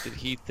second, did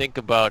he think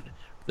about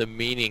the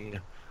meaning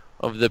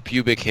of the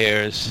pubic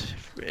hairs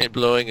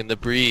blowing in the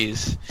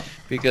breeze?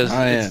 Because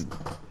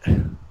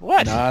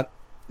what?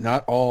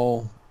 Not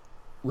all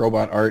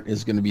robot art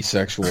is going to be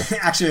sexual.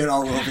 Actually, it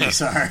all will be.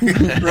 Sorry,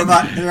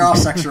 robot. They're all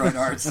sexual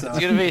arts. So. It's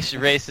going to be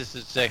racist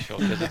and sexual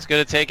because it's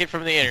going to take it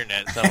from the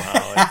internet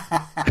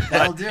somehow.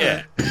 That'll do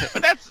it.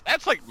 But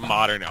that's like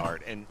modern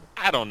art, and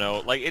I don't know.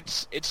 Like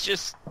it's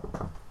just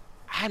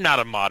I'm not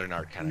a modern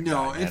art kind of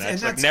guy. Man.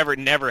 It's like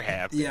never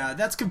have. Yeah,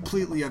 that's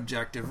completely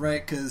objective,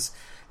 right? Because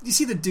you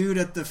see the dude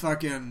at the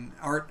fucking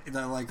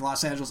the like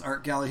Los Angeles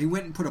art gallery. He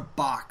went and put a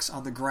box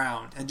on the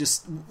ground and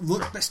just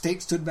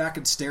stood back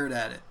and stared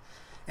at it.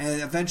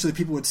 And eventually,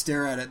 people would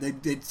stare at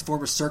it. They'd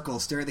form a circle,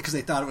 staring because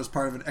they thought it was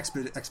part of an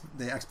exhibition.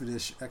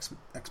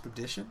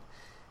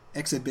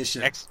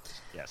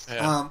 Yes.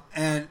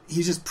 And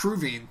he's just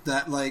proving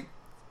that like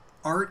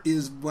art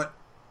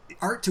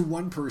to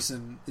one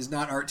person is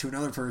not art to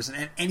another person,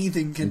 and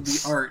anything can be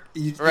art.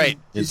 Right.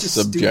 It's just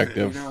just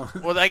subjective. Stupid,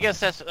 you know? Well, I guess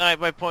that's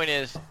my point.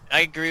 Is I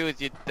agree with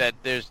you that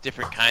there's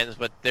different kinds,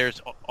 but there's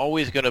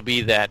always going to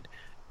be that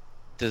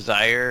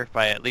desire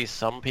by at least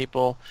some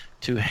people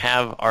to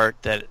have art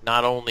that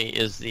not only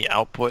is the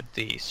output,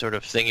 the sort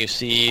of thing you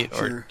see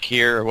or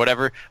hear or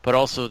whatever, but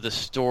also the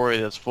story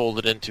that's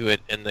folded into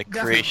it and the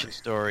creation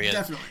story.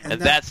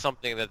 And that's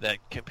something that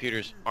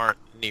computers aren't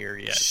near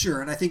yet. Sure,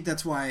 and I think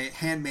that's why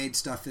handmade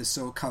stuff is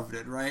so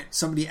coveted, right?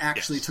 Somebody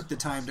actually took the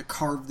time to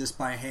carve this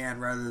by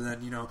hand rather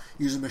than,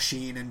 use a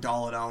machine and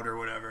doll it out or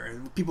whatever.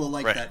 And people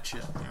like that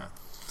shit. Yeah.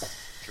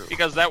 True.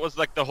 Because that was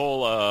like the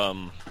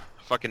whole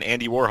fucking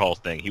Andy Warhol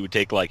thing. He would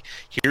take like,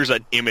 here's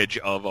an image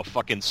of a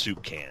fucking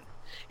soup can,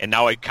 and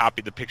now I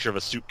copied the picture of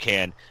a soup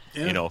can,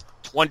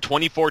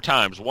 24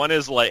 times. One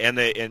is like,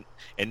 and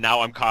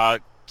now I'm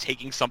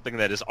taking something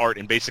that is art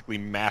and basically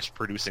mass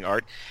producing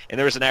art. And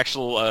there was an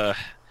actual, I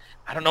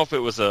don't know if it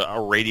was a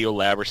Radio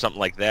Lab or something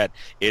like that.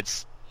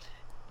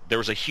 There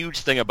was a huge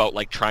thing about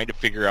like trying to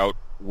figure out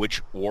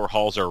which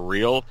Warhols are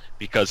real,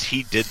 because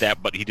he did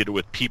that, but he did it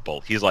with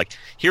people. He's like,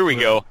 here we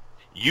go.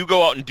 You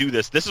go out and do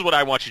this. This is what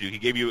I want you to do. He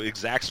gave you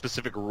exact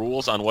specific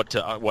rules on what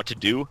to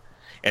do,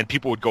 and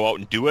people would go out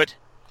and do it,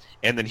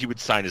 and then he would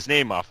sign his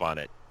name off on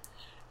it.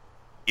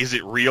 Is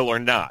it real or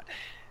not?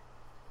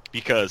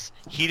 Because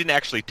he didn't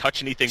actually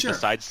touch anything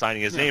besides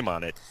signing his name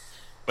on it,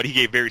 but he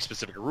gave very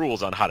specific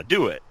rules on how to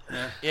do it.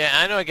 Yeah,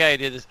 I know a guy who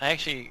did this. I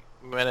actually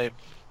met a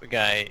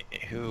guy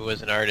who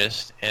was an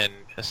artist, and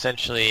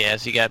essentially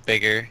as he got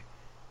bigger,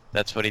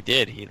 that's what he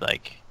did. He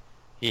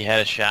had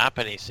a shop,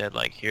 and he said,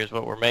 like, here's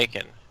what we're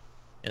making.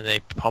 And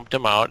they pumped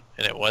him out,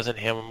 and it wasn't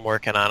him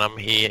working on them.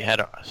 He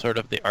had sort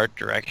of the art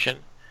direction.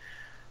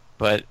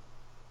 But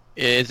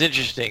it's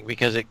interesting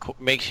because it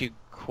makes you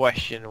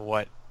question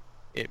what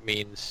it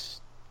means,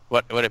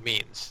 what it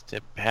means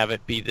to have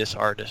it be this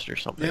artist or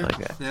something like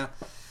that.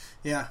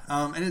 Yeah.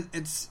 And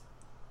it's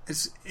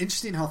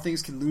interesting how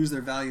things can lose their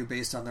value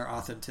based on their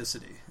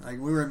authenticity. Like,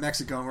 we were in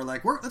Mexico, and we're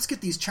like, let's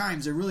get these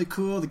chimes. They're really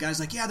cool. The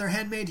guy's like, yeah, they're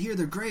handmade here.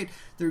 They're great.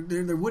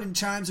 They're wooden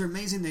chimes. They're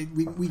amazing.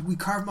 We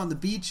carve them on the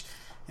beach.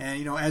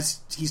 And,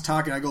 as he's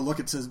talking, I go look,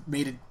 it says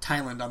made in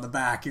Thailand on the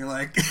back. You're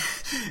like,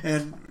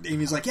 and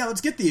Amy's like, yeah, let's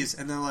get these.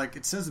 And they're like,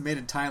 it says made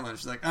in Thailand.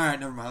 She's like, all right,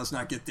 never mind, let's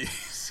not get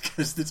these.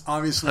 Because it's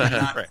obviously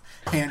not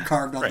hand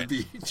carved on the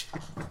beach.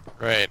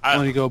 Right.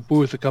 When you go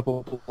booth a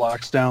couple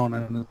blocks down,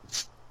 and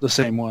it's the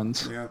same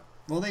ones. Yeah.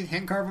 Well, they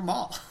hand carve them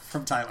all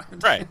from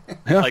Thailand. Right.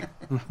 Like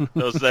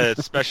those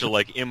special,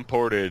 like,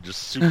 imported,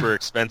 just super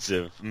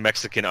expensive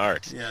Mexican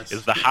art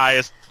is the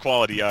highest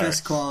quality art.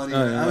 Best quality.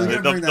 I was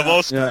going to bring that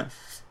most. Yeah.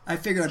 I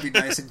figured I'd be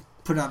nice and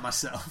put it on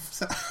myself.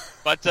 So.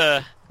 But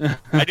I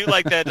do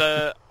like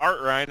that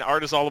art, Ryan.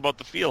 Art is all about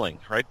the feeling,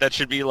 right? That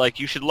should be like,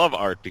 you should love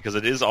art because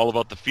it is all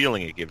about the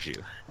feeling it gives you.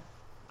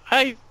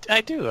 I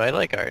do. I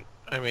like art.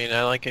 I mean,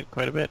 I like it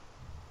quite a bit.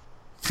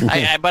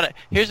 But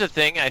here's the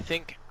thing. I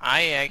think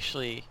I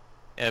actually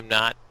am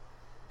not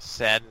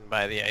saddened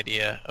by the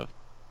idea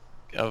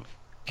of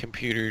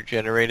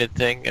computer-generated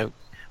thing.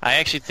 I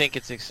actually think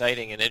it's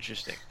exciting and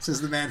interesting.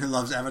 Says the man who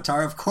loves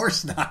Avatar. Of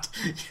course not.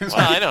 Well,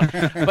 I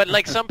know. But,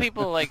 like, some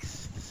people, like,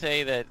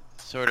 say that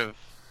sort of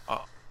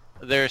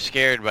they're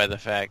scared by the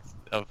fact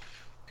of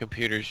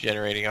computers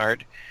generating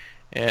art.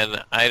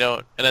 And I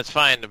don't... And that's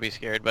fine to be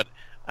scared, but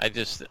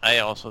I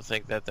also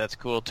think that that's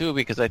cool too,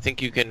 because I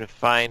think you can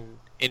find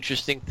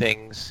interesting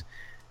things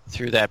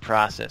through that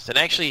process. And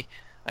actually,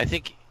 I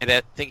think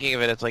thinking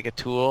of it as like a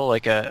tool,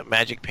 like a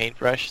magic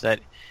paintbrush that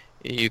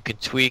you can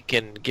tweak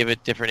and give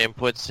it different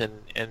inputs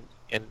and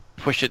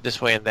push it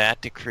this way and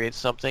that to create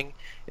something.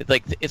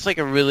 It's like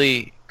a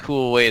really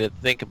cool way to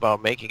think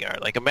about making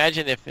art. Like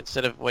imagine if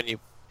instead of when you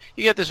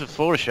get this with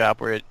Photoshop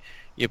where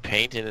you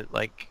paint and it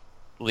like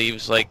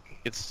leaves like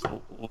it's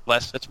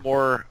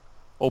more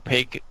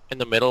opaque in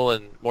the middle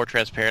and more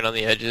transparent on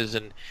the edges,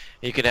 and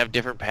you can have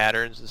different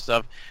patterns and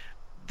stuff.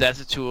 That's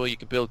a tool. You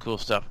can build cool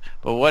stuff.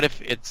 But what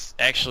if it's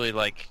actually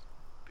like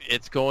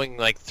it's going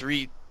like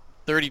 30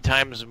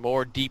 times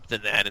more deep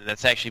than that, and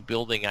that's actually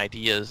building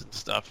ideas and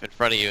stuff in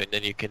front of you, and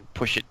then you can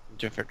push it in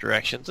different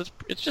directions.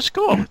 It's just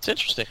cool. It's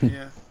interesting.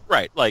 Yeah.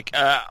 Right. Like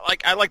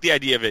I like the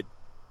idea of it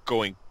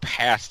going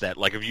past that.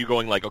 Like if you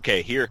going like,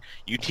 okay, here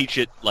you teach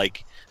it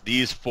like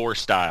these 4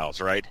 styles,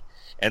 right?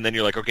 And then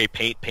you're like, okay,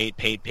 paint.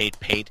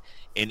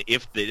 And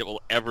if it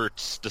will ever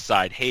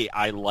decide, hey,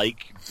 I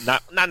like,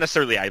 not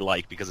necessarily I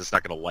like, because it's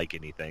not going to like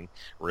anything,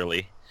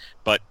 really.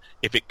 But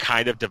if it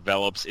kind of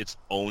develops its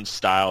own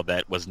style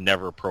that was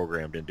never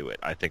programmed into it,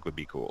 I think would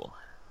be cool.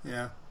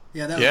 Yeah.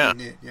 Yeah, that would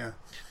be neat, yeah.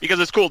 Because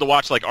it's cool to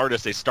watch, like,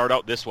 artists, they start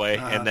out this way,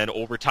 and then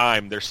over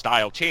time their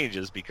style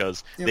changes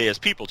because they as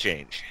people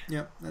change.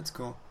 Yep, that's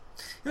cool.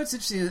 You know what's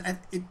interesting?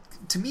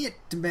 To me,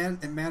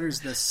 it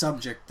matters the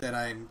subject that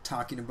I'm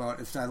talking about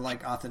if I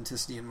like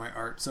authenticity in my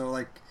art. So,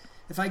 like,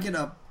 if I get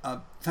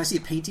if I see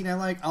a painting I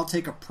like, I'll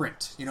take a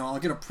print. You know, I'll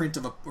get a print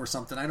of or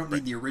something. I don't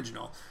need the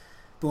original.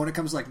 But when it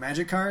comes to like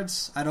magic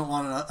cards, I don't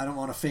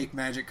want a fake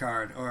magic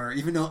card. Or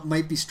even though it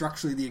might be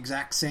structurally the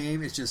exact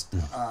same, it's just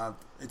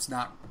it's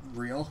not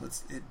real.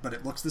 But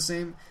it looks the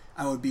same.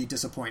 I would be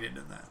disappointed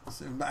in that.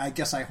 So I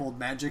guess I hold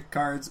magic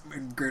cards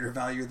in greater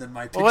value than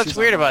my pictures. Well, what's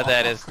weird about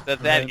that is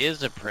that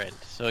is a print.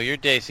 So you're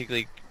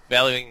basically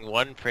valuing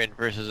one print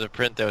versus a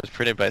print that was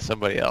printed by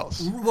somebody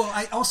else.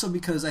 Well,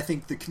 because I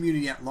think the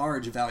community at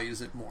large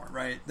values it more,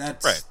 right?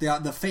 That's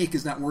right. The fake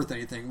is not worth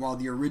anything, while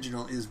the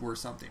original is worth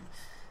something.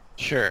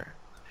 Sure.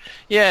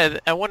 Yeah,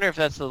 I wonder if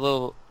that's a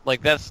little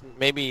like that's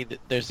maybe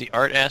there's the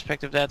art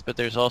aspect of that, but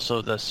there's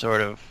also the sort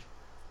of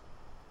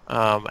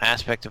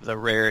aspect of the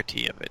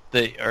rarity of it,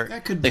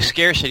 the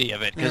scarcity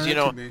of it, because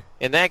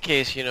in that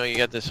case, you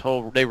got this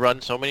whole they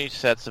run so many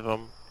sets of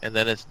them, and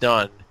then it's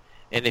done.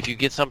 And if you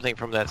get something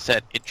from that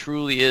set, it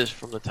truly is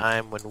from the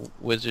time when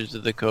Wizards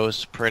of the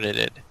Coast printed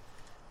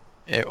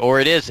it, or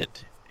it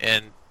isn't.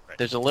 And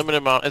there's a limited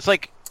amount. It's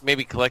like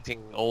maybe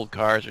collecting old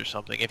cars or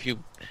something. If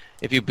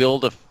you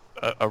build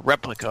a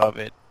replica of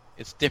it,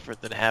 it's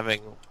different than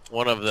having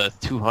one of the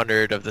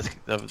 200 of the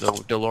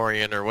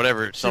DeLorean or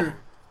whatever. Sure.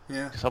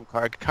 Some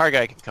car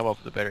guy can come up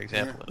with a better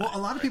example. Yeah. Well,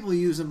 a lot of people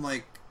use them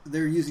like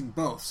they're using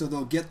both, so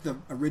they'll get the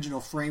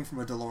original frame from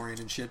a DeLorean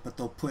and shit, but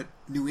they'll put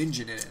new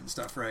engine in it and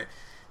stuff, right?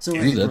 So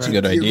that's a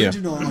good idea.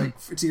 Original,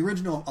 it's the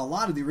original, a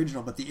lot of the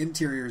original, but the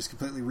interior is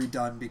completely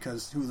redone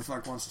because who the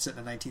fuck wants to sit in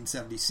a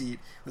 1970 seat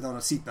without a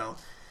seatbelt?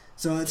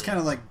 So it's kind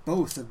of like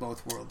both of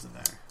both worlds in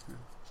there.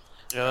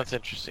 Yeah, that's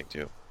interesting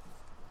too.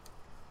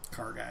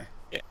 Car guy.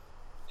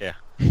 Yeah.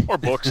 Or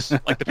books.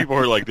 Like the people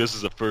who are like, this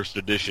is a first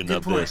edition Good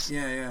of point. this.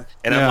 Yeah.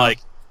 And I'm like,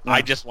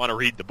 I just want to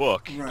read the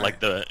book. Right.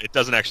 Like it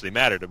doesn't actually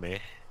matter to me.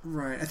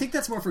 Right. I think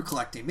that's more for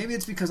collecting. Maybe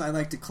it's because I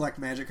like to collect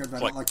magic cards, but I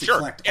don't like to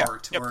collect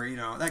art. Yep.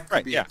 Or, that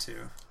could be it too.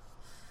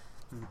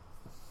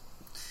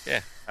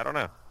 Yeah, I don't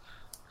know.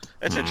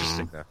 That's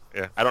interesting, though.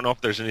 Yeah, I don't know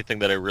if there's anything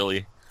that I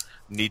really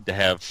need to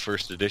have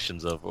first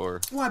editions of,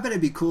 or... Well, I bet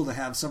it'd be cool to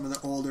have some of the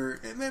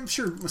older... I'm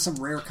sure with some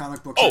rare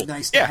comic books are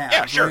nice to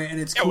have, sure. Right? And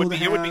it's cool to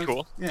have. It would be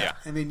cool. Yeah.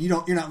 I mean,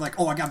 you're not like,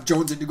 I got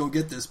Jonesing to go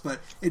get this, but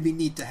it'd be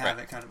neat to have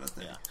it kind of a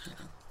thing.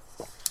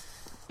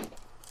 Yeah.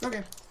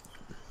 Okay.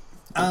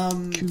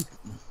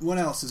 What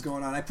else is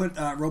going on? I put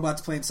robots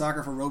playing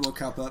soccer for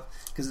RoboCup up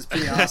because it's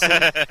pretty awesome.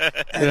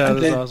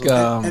 That's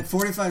awesome. At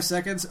 45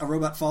 seconds, a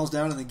robot falls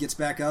down and then gets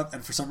back up,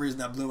 and for some reason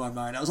that blew my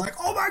mind. I was like,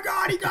 "Oh my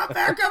god, he got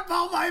back up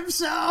all by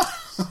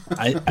himself!"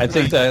 I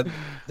think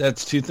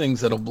that's two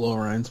things that'll blow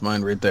Ryan's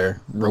mind right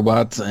there: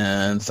 robots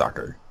and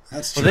soccer.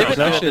 That's true. Well, they've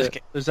been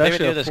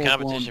doing this full-blown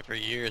competition for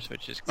years,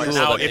 which is cool. But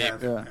now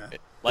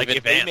Like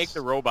if they make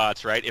the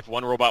robots, right, if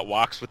one robot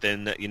walks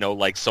within,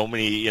 like so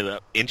many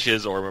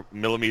inches or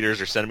millimeters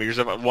or centimeters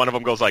of one of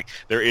them goes like,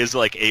 there is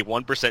like a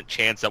 1%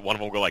 chance that one of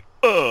them will go like,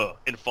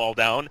 and fall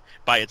down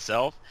by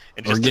itself.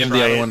 And just or give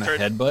the other one a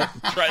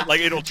headbutt.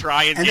 It'll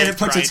try and then it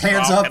puts its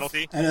hands up.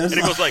 Penalty, and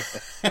it goes like...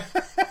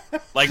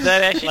 Is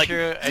that actually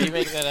true? Are you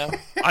making that up?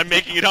 I'm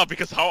making it up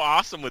because how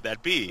awesome would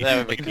that be? That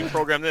would be cool. You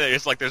program that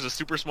it's like there's a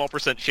super small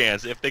 %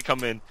 chance if they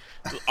come in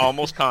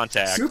almost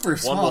contact. Super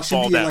small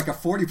should be like a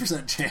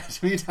 40%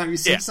 chance anytime you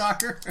see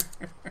soccer.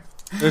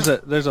 There's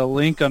a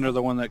link under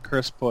the one that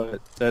Chris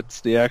put.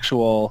 That's the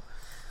actual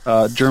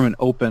German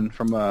Open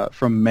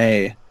from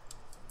May,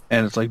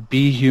 and it's like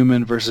Be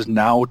Human versus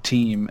Now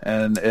Team,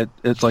 and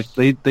it's like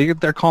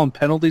they're calling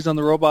penalties on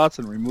the robots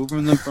and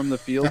removing them from the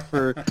field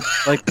for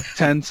like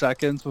 10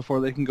 seconds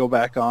before they can go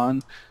back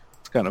on.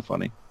 It's kind of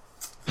funny.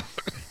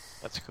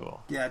 That's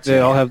cool. Yeah,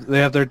 They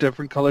have their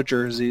different color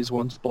jerseys.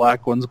 One's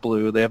black, one's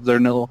blue. They have their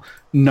little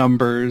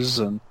numbers,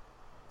 and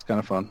it's kind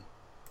of fun.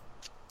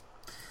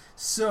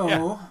 So,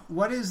 Yeah.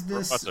 what is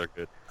this? Robots are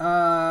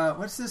good.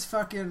 What's this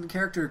fucking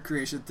character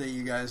creation thing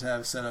you guys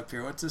have set up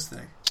here? What's this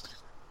thing?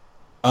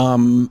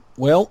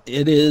 Well,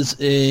 it is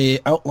a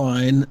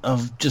outline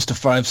of just a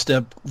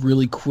 5-step,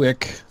 really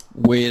quick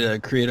way to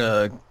create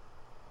a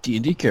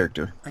D&D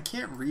character. I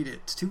can't read it.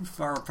 It's too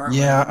far apart.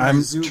 Yeah, When I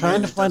I'm zoom trying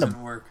in, to it find a-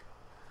 doesn't work.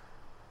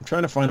 I'm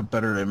trying to find a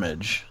better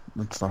image.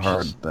 That's the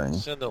hard thing.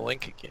 Send the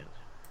link again.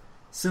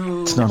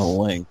 So It's not a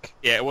link.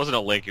 Yeah, it wasn't a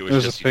link. It was It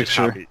was a just you just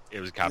picture. copied- It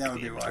was a copy. that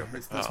would be the image why. over.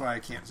 That's why I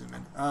can't zoom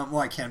in. Well,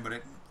 I can, but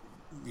it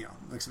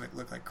makes it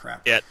look like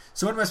crap. Yeah.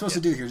 So what am I supposed to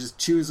do here? Just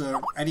choose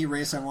any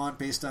race I want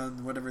based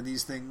on whatever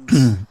these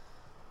things.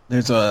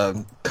 There's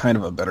a kind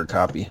of a better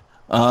copy.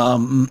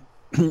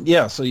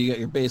 Yeah, so you got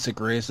your basic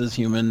races: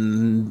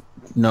 human,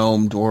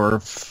 gnome,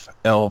 dwarf,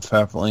 elf,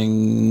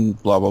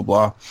 halfling, blah blah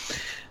blah,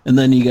 and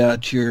then you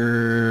got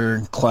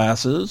your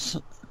classes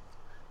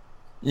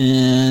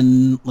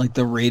and like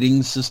the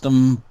rating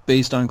system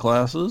based on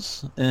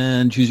classes,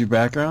 and choose your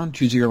background,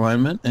 choose your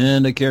alignment,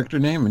 and a character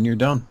name, and you're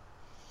done.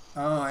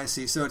 Oh, I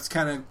see. So it's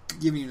kind of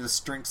giving you the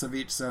strengths of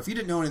each. So if you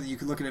didn't know anything, you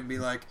could look at it and be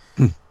like,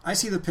 I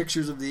see the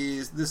pictures of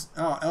these.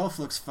 Elf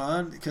looks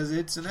fun because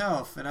it's an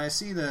elf, and I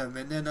see them.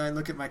 And then I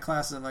look at my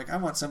class and I'm like, I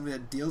want somebody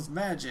that deals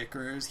magic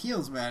or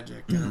heals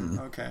magic. And,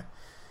 okay.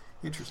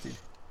 Interesting.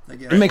 I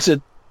get It makes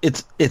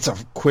it's a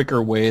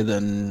quicker way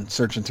than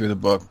searching through the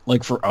book.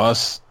 Like for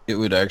us, it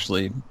would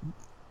actually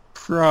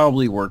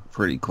probably work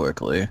pretty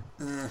quickly.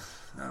 I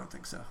don't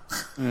think so.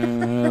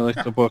 I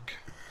like the book.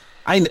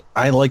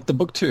 I like the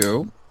book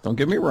too. Don't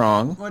get me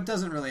wrong. Well, it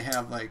doesn't really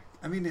have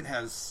it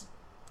has.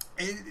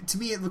 To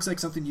me, it looks like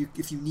something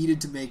if you needed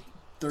to make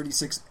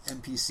 36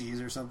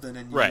 NPCs or something,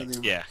 and you Right,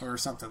 really, yeah. or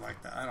something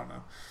like that. I don't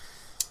know,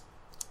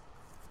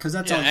 because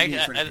that's Yeah, all you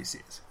need for I-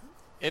 NPCs.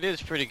 It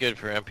is pretty good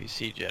for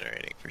NPC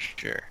generating for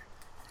sure.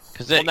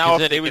 Because Well, now if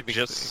then they it would could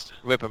just-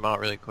 whip them out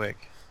really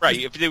quick. Right,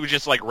 if they would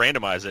just like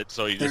randomize it,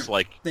 so you just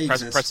like they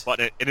press exist.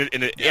 button, and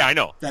it yeah, I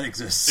know. That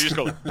exists. So you just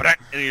go,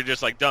 and you're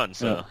just like done.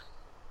 So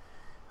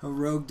A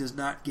rogue is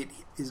not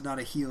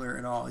a healer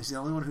at all. He's the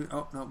only one who.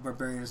 Oh no,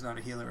 barbarian is not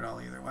a healer at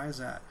all either. Why is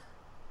that?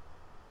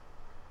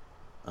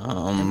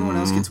 Everyone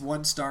else gets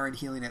 1 star in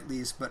healing at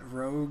least, but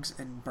rogues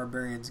and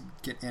barbarians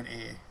get an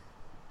A.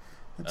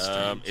 That's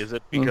strange. is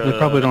it Well, because they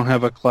probably don't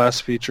have a class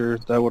feature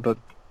that would.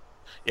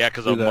 Yeah,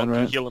 because do a that, monk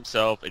can right? heal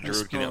himself, a A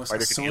druid can, a sorcerer?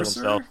 fighter can heal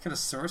himself. Can a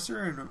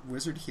sorcerer and a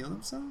wizard heal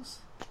themselves?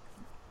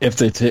 If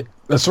they take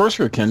a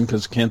sorcerer can,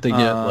 because can't they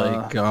get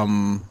like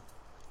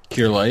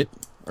cure light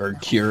or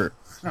cure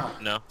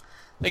No,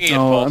 they can get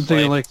No, false I'm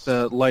thinking light. like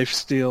the life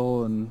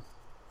steal and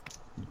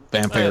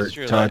vampire That's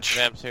true, touch?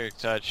 Like vampiric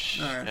touch.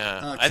 All right, Yeah.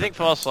 I'll I accept think that.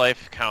 false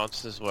life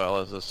counts as well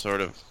as a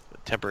sort of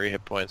temporary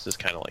hit points. Is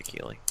kind of like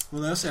healing.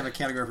 Well, they also have a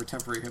category for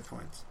temporary hit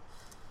points.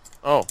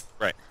 Oh,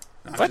 right.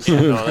 No, I'm What? just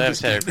kidding. No, I'm they have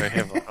just kidding.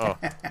 temporary hit.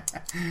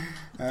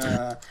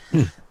 Oh.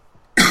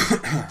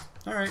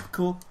 All right,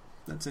 cool.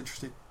 That's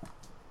interesting.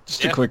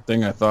 Just Yeah. a quick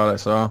thing I thought I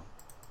saw.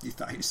 You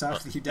thought you saw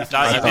it? You You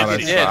definitely thought thought I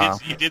you saw.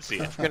 did, you did see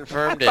it.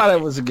 Confirmed I it. thought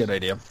it was a good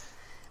idea.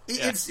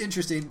 It's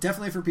interesting,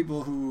 definitely for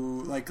people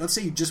who like. Let's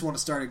say you just want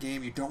to start a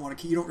game, you don't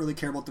really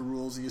care about the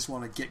rules, you just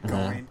want to get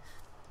going.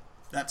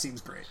 That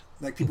seems great.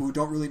 Like people who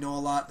don't really know a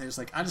lot, they're just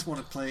like, I just want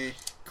to play.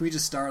 Can we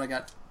just start? I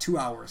got 2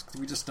 hours. Can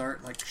we just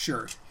start? Like,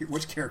 sure.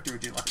 Which character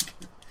would you like?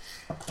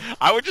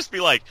 I would just be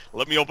like,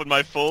 let me open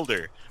my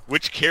folder.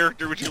 Which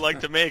character would you like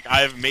to make? I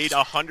have made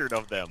 100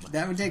 of them.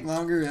 That would take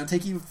longer. It'll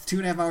take you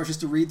 2.5 hours just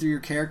to read through your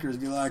characters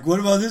and be like, what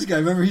about this guy?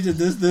 Remember he did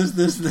this.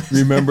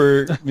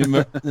 Remember, and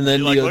then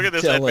You're like, you look at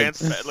this tell, like,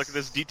 advanced, look at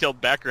this detailed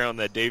background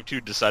that Dave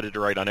 2 decided to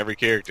write on every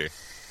character.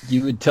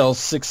 you would tell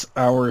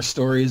 6-hour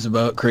stories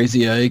about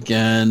Crazy Ike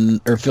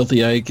or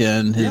Filthy Ike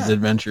and his Yeah.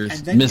 adventures,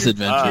 And then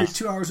misadventures.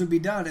 your 2 hours would be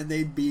done, and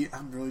they'd be,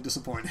 I'm really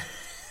disappointed.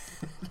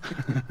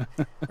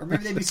 Or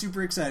maybe they'd be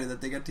super excited that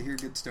they got to hear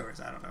good stories.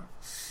 I don't know.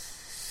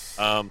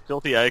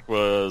 Filthy Ike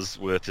was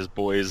with his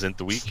boys in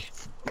the week.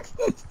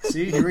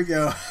 See, here we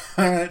go.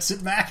 All right,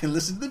 sit back and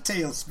listen to the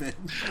Tailspin.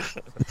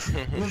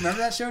 Remember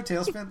that show,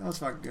 Tailspin? That was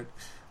fucking good.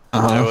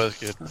 That was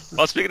good.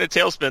 Well, speaking of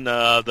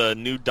Tailspin, the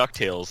new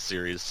DuckTales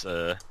series.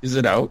 Is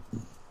it out?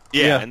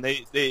 Yeah, Yeah. and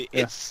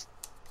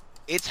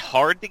it's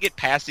hard to get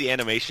past the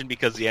animation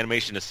because the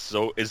animation is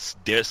so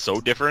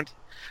different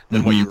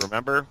than what you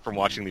remember from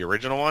watching the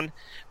original one.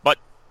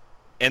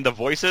 And the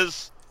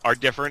voices are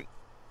different,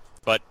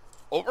 but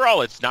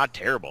overall it's not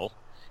terrible.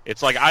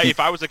 It's like if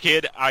I was a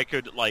kid, I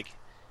could like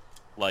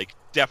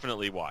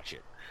definitely watch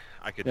it.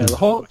 I could Yeah, the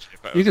whole watch it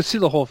if I you was- can see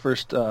the whole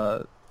first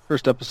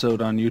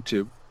episode on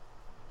YouTube.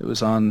 It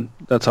was on.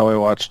 That's how I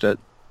watched it.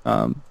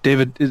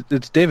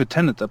 It's David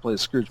Tennant that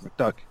plays Scrooge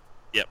McDuck.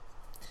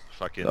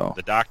 fucking So.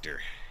 the doctor,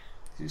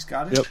 You just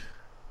got it? Yep.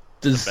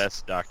 Does,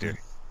 best doctor.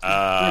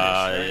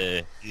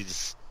 right?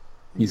 He's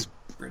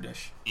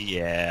British.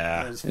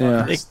 yeah. Those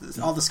Yeah.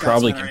 fuckers. All the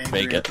probably Scotsmen are can angry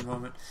fake at it. the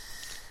moment.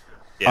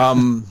 Yeah.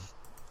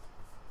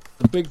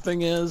 The big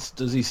thing is,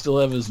 does he still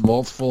have his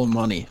vault full of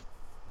money?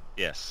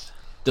 Yes.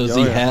 Does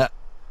he have,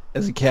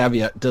 as a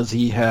caveat, does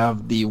he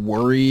have the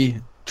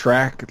worry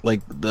track,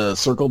 like the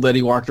circle that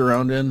he walked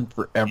around in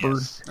forever?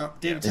 Yes. Oh,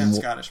 David sounds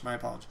Scottish. My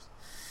apologies.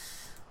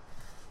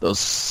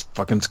 Those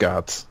fucking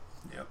Scots.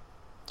 Yep.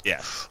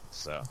 Yes.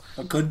 So.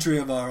 A country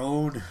of our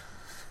own.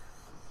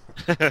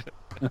 Okay,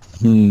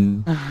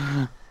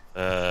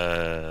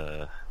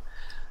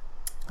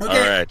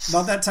 all right.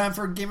 about that time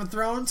for Game of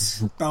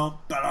Thrones. Bum,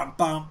 ba-dum,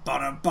 bum,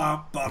 ba-dum,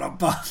 bum, ba-dum,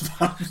 bum,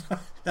 bum.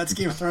 That's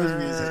Game of Thrones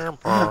music.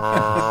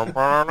 I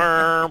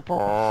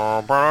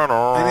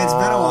mean, it's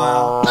been a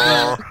while,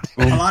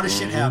 but a lot of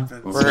shit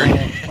happened. So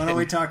why don't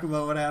we talk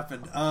about what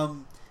happened?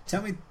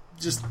 Tell me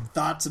just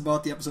thoughts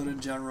about the episode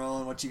in general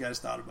and what you guys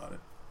thought about it.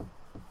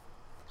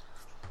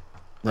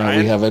 Now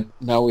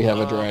we have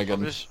a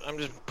dragon. I'm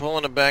just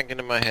pulling it back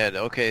into my head.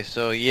 Okay,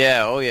 so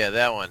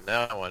that one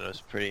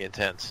was pretty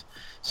intense.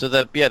 So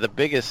the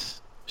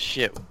biggest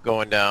shit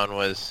going down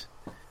was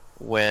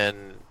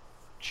when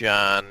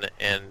Jon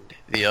and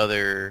the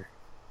other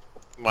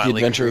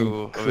motley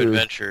crew of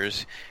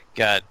adventurers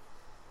got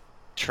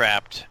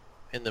trapped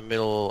in the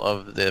middle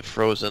of the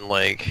frozen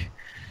lake,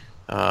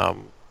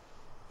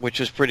 which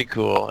was pretty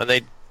cool.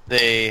 And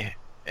they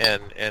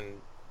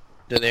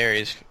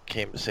Daenerys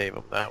came to save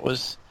them. That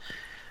was,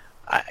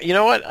 you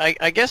know what?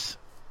 I guess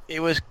it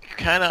was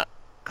kind of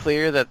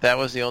clear that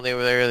was the only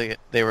way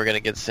they were going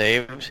to get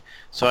saved.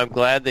 So I'm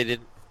glad they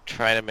didn't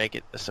try to make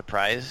it a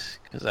surprise,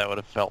 because that would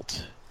have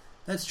felt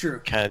That's true.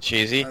 kind of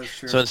cheesy. That's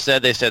true. So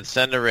instead they said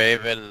send a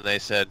Raven, and then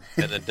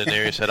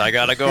Daenerys said, I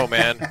gotta go,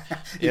 man.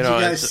 Did you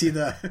guys see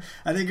the?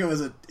 I think it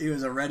was a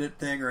Reddit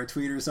thing or a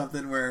tweet or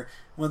something where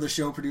one of the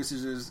show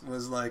producers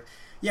was like,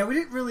 "Yeah, we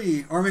didn't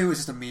really, or maybe it was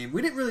just a meme.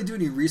 We didn't really do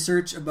any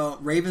research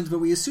about ravens, but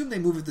we assumed they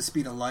move at the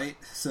speed of light."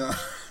 So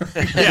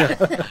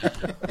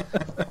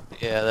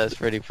yeah, that's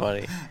pretty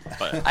funny.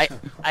 But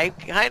I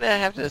kind of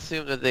have to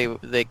assume that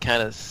they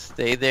kind of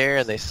stayed there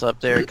and they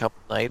slept there a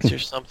couple nights or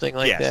something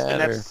like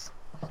that.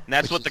 And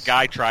that's what the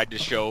guy tried to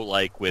show,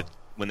 like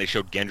when they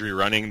showed Gendry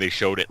running, they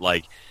showed it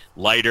like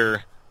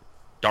lighter,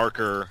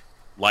 darker,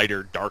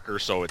 lighter, darker,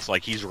 so it's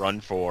like he's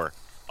run for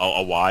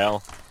a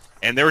while.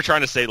 And they were trying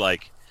to say,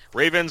 like,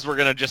 ravens, we're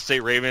going to just say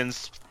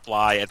ravens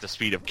fly at the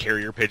speed of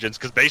carrier pigeons,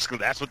 because basically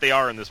that's what they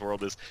are in this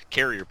world, is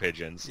carrier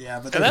pigeons. Yeah,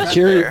 but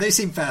they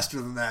seem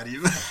faster than that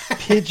even.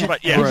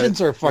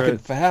 Pigeons are fucking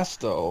fast,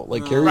 though.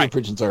 Like, carrier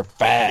pigeons are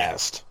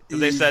fast.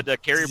 They said a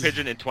carrier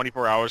pigeon in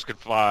 24 hours could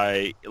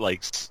fly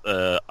like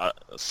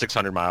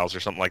 600 miles or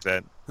something like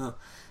that. Huh.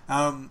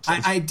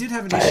 I did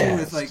have an issue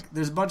with, like,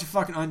 there's a bunch of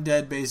fucking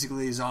undead,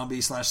 basically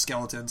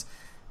zombies/skeletons.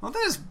 Why don't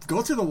they just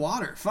go through the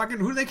water? Fucking,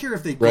 who do they care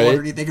if they go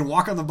underneath? They can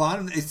walk on the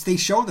bottom. They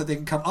show that they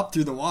can come up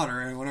through the water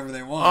and whenever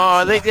they want.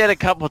 Oh, they did a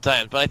couple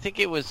times, but I think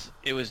it was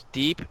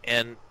deep.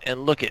 And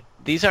look,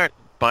 these aren't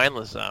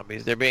mindless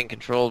zombies. They're being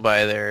controlled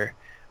by their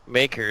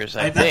makers.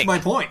 I think that's my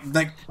point.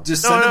 Like,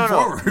 just send them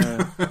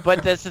forward.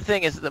 But that's the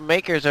thing, is the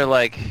makers are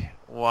like,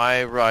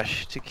 why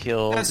rush to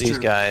kill these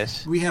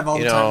guys? We have all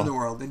the time in the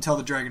world until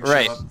the dragon show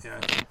up.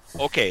 Yeah.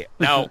 Okay,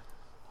 now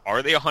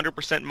are they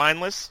 100%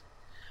 mindless?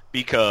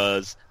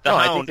 Because the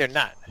Hound, I think they're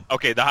not.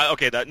 Okay,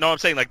 I'm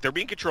saying, like, they're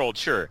being controlled,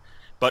 sure,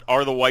 but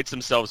are the whites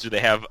themselves? Do they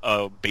have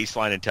a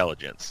baseline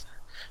intelligence?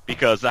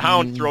 Because the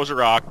Hound throws a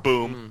rock,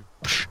 boom,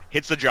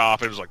 hits the jaw,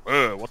 and it was like,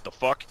 what the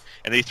fuck?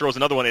 And then he throws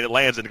another one, and it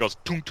lands, and it goes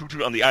toom toom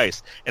toom on the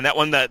ice. And that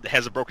one that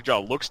has a broken jaw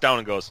looks down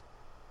and goes,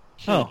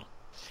 I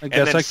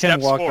guess I can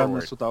walk on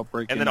this without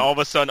breaking. And then all of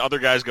a sudden, other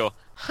guys go,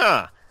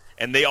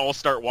 and they all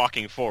start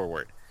walking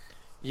forward.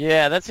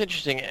 Yeah, that's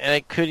interesting. And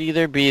it could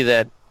either be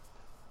that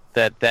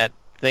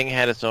thing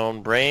had its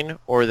own brain,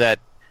 or that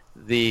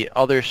the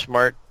other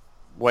smart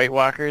White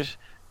Walkers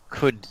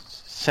could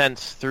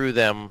sense through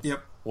them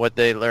what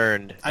they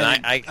learned.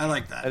 And I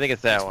like that. I think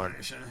it's that one.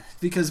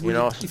 Because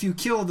if you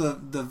kill the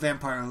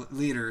vampire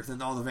leader,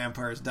 then all the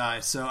vampires die.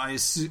 So I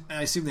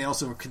assume they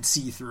also can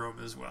see through them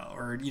as well,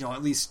 or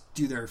at least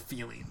do their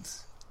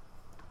feelings.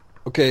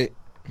 Okay,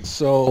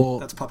 so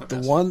that's puppet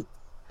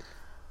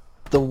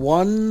the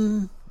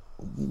one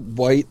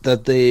white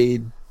that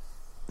they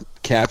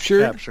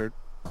captured.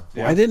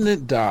 Why didn't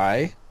it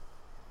die?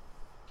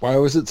 Why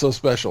was it so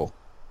special?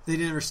 They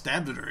never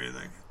stabbed it or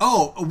anything.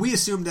 Oh, we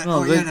assumed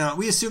that.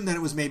 We assumed that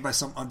it was made by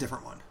a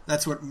different one.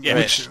 That's what we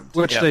assumed.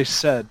 Which they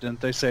said, didn't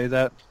they say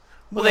that?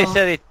 Well, they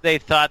said they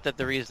thought that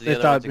the reason the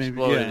other ones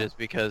exploded is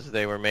because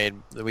they were made.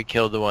 We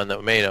killed the one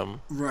that made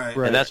them. Right.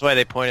 And that's why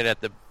they pointed at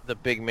the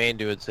big main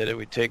dude and said, if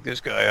we take this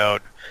guy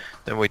out,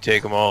 then we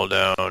take them all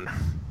down.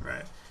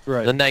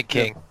 Right. The Night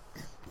King.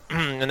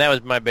 And that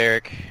was my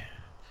barrack.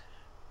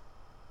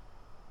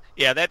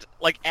 Yeah, that's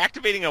like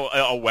activating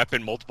a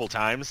weapon multiple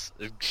times.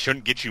 It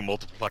shouldn't get you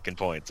multiple fucking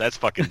points. That's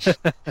fucking.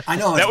 I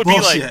know, that would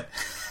bullshit. Be like,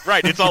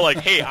 right? It's all like,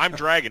 hey, I'm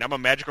dragon. I'm a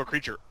magical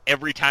creature.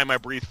 Every time I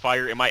breathe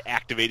fire, am I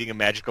activating a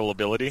magical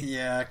ability?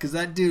 Yeah, because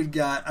that dude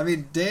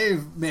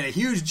Dave made a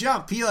huge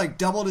jump. He like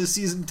doubled his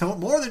season total,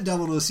 more than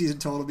doubled his season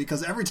total,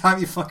 because every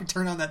time you fucking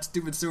turn on that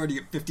stupid sword,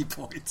 you get 50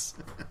 points.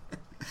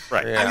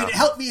 Right. Yeah. I mean, it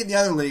helped me in the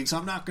other league, so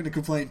I'm not going to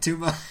complain too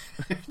much.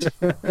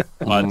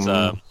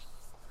 But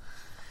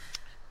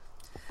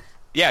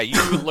Yeah, you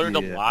learned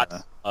a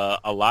lot.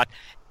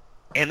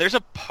 And there's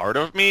a part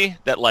of me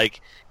that,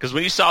 like, because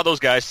when you saw those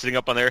guys sitting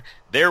up on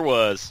there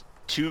was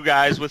 2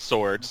 guys with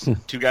swords,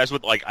 2 guys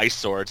with, like, ice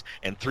swords,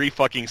 and 3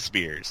 fucking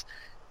spears.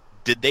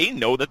 Did they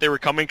know that they were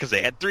coming because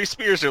they had 3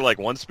 spears? They're like,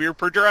 1 spear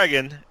per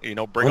dragon.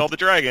 Bring all the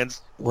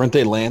dragons. Weren't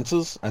they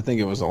lances? I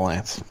think it was a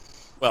lance.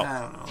 Well,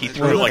 I don't know. he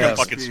threw like a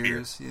fucking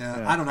spears. spear.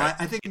 Yeah, I don't know.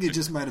 I think it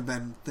just might have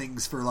been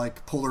things for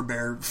like polar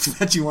bear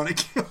that you want to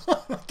kill.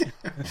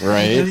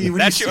 Right.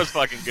 That shit was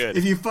fucking good.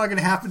 If you fucking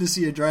happen to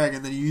see a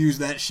dragon, then you use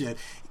that shit.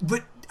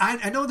 But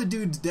I know the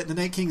dude's the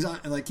Night King's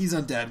like he's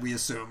undead. We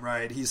assume,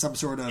 right? He's some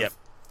sort of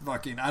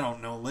fucking I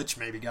don't know lich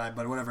maybe guy,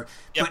 but whatever.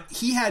 Yep. But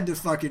he had to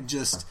fucking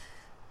just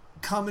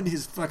come in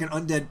his fucking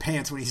undead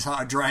pants when he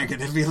saw a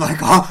dragon and be like,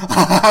 "Oh,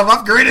 I'm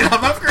upgraded."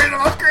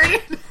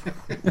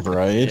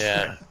 Right.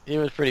 Yeah, he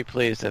was pretty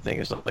pleased. I think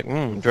it's like,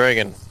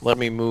 dragon, let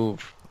me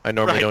move. I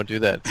normally don't do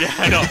that. Yeah,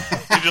 I know.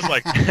 He's just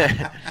like,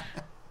 yeah.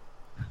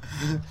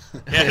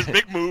 His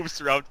big moves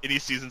throughout any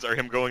seasons are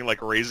him going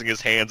like raising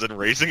his hands and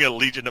raising a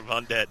legion of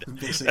undead.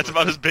 Basically. That's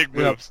about his big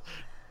moves.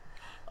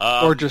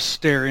 Or just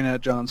staring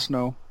at Jon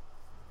Snow.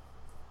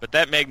 But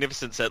that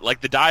magnificent set,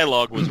 like the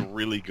dialogue was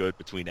really good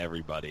between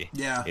everybody.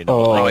 Yeah.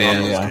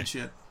 Yeah.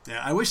 Shit.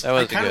 Yeah, I wish. That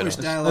was I kind of wish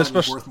dialogue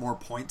was worth more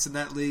points in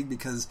that league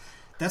because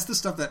that's the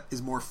stuff that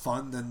is more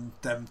fun than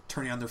them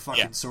turning on their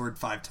fucking sword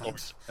 5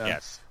 times.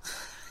 Yes.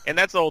 And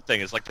that's the whole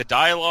thing. Is like the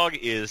dialogue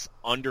is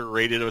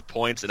underrated with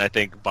points, and I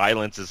think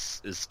violence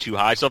is too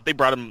high. So if they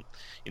brought him,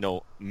 a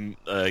little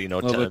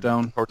bit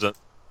down,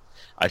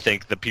 I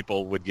think the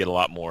people would get a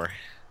lot more.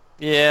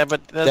 Yeah,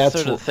 but that's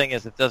sort of the thing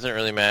is, it doesn't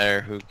really matter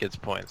who gets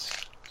points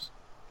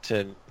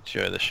to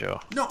enjoy the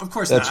show. No, of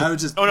course not. I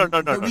was just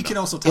no. We can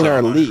also talk in our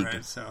about league. It,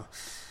 right? So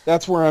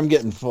that's where I'm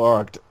getting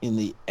fucked in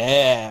the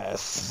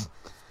ass.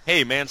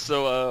 Hey man,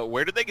 so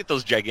where did they get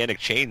those gigantic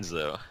chains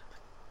though?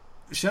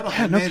 Shut up!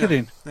 Yeah, no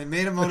kidding. They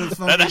made them out of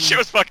fucking. That shit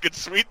was fucking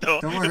sweet though.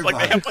 Don't worry about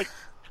they have like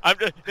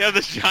they have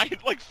this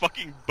giant like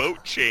fucking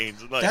boat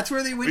chains. And, like, that's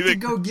where they went to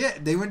go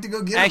get. They went to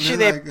go get.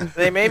 Actually, them.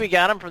 they maybe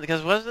got them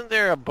because wasn't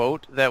there a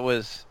boat that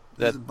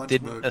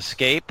didn't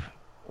escape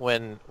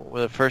when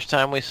the first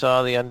time we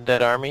saw the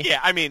undead army?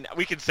 Yeah, I mean,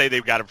 we could say they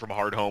got them from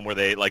Hardhome, where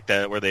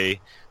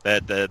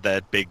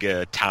that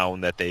big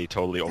town that they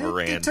totally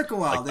overran. It took a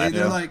while.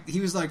 They're like, he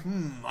was like,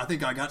 I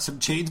think I got some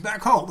chains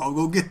back home. I'll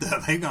go get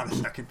them. Hang on a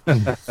second.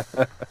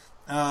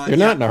 They're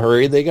not in a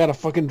hurry. They got a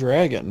fucking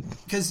dragon.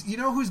 Because you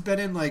know who's been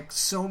in like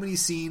so many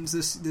scenes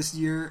this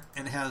year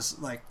and has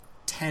like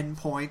 10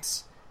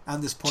 points on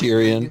this point?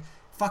 Tyrion.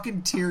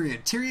 Fucking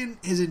Tyrion. Tyrion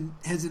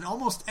is in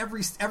almost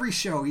every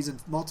show. He's in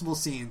multiple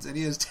scenes, and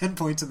he has 10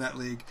 points in that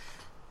league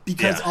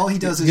because all he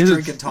does is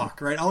drink and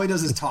talk. Right? All he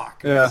does is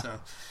talk. Yeah. So,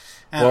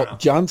 I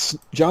don't know.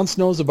 Jon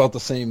Snow's about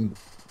the same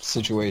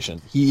situation.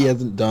 He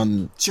hasn't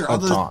done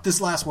talk. This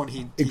last one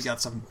he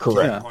got some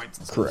points.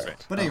 And stuff.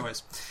 Correct. But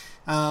anyways,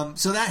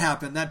 so that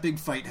happened. That big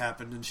fight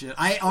happened and shit.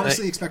 I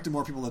honestly expected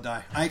more people to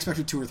die. I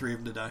expected 2 or 3 of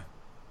them to die.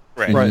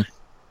 Right.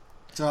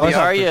 So the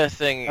Arya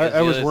thing.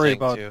 I was worried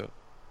about.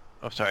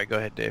 Oh, sorry. Go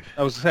ahead, Dave.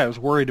 I was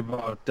worried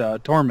about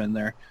Tormund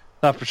there.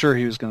 Thought for sure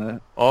he was gonna.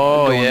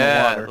 Oh go in the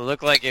yeah, water. it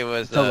looked like it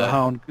was. Until the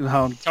hound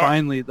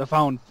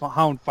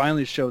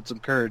finally showed some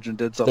courage and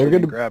did something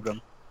and grabbed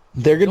him.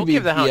 They're gonna Don't be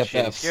give the hound BFFs.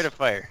 shit. He's scared of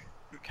fire.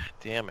 God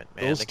damn it,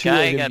 man! Those The two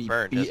guy are got gonna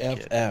burned. be as a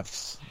kid.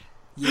 BFFs.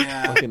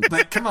 yeah,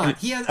 but come on,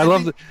 he had.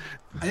 I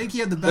think he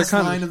had the best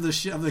line of the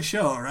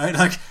show, right?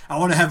 Like, I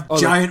want to have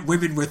giant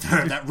women with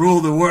her that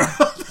rule the world.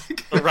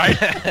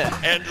 Right?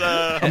 And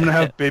I'm gonna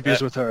have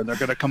babies with her, and they're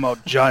gonna come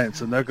out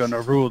giants, and they're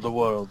gonna rule the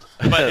world.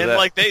 But and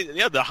like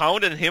the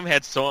Hound and him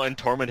and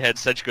Tormund had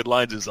such good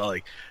lines. It's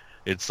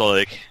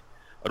like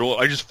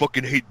I just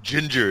fucking hate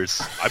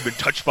gingers. I've been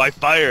touched by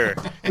fire,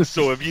 and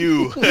so have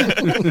you.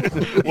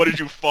 What, did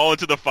you fall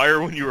into the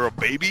fire when you were a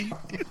baby?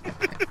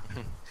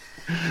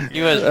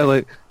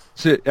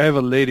 I have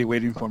a lady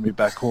waiting for me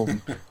back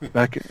home,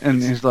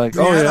 and he's like,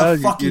 Brianna, "Oh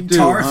yeah, fucking you do,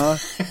 Tarth. huh?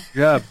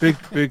 Yeah,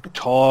 big,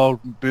 tall,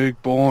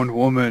 big boned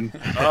woman.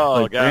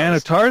 Oh, like, God.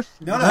 Brianna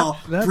Tarth? No,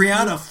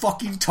 Brianna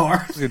fucking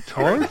Tarth.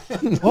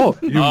 Tarth? Oh,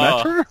 you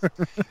met her?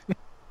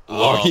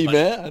 Lucky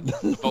man.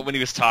 But when he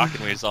was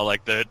talking, when he's all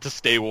like, to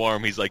stay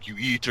warm, he's like, you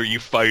eat or you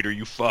fight or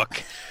you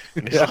fuck.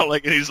 And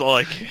he's all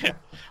like,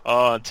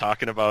 oh, and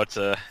talking about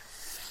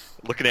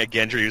looking at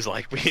Gendry, he's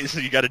like,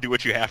 you got to do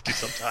what you have to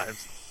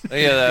sometimes.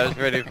 Yeah, that was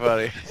pretty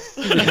funny.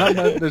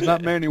 There's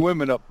not many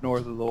women up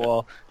north of the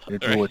wall. You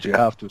do what you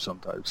have to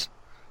sometimes.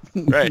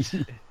 Right.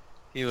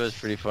 He was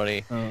pretty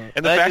funny. And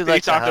the fact that he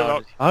talked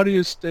about... How do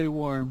you stay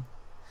warm?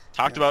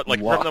 Talked about,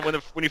 like,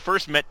 when he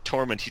first met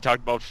Tormund, he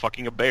talked about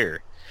fucking a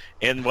bear.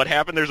 And what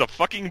happened? There's a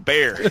fucking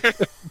bear.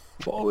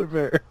 Polar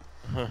bear.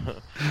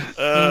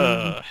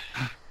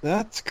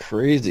 That's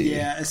crazy.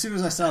 Yeah, as soon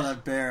as I saw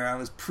that bear, I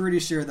was pretty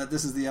sure that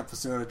this is the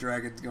episode of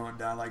Dragons going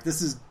down. Like,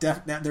 this is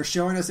they're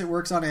showing us it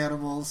works on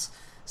animals,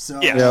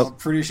 so I'm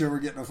pretty sure we're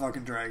getting a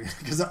fucking dragon.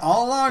 Because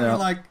all along we're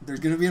like, there's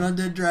going to be an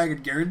undead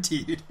dragon,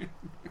 guaranteed.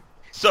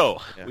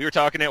 So, we were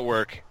talking at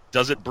work.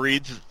 Does it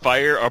breathe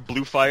fire or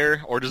blue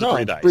fire, or does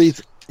it breathe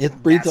ice?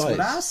 It breathes That's ice.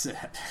 what I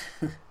said.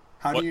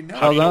 How do you know?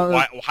 How do you know,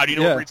 How how do you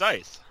know yeah. it breathes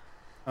ice?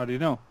 How do you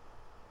know?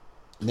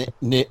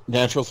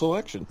 Natural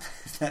selection.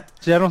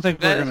 See, I don't think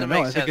That we're going to doesn't know.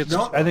 make I think sense. it's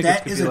No, I think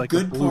that it's is going to be a like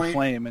good a blue point.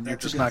 flame, and That's you're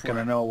a just good not going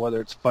to point. know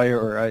whether it's fire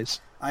or ice.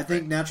 I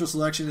think natural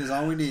selection is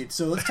all we need.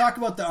 So let's talk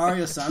about the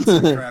Arya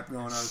Sansa crap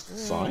going on.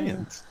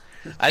 Science.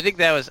 I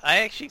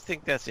actually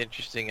think that's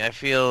interesting. I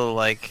feel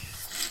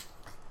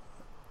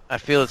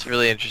it's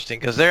really interesting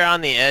because they're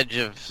on the edge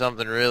of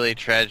something really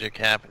tragic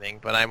happening,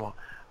 but I'm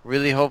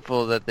really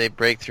hopeful that they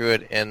break through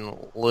it and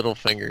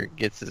Littlefinger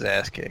gets his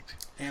ass kicked.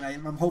 And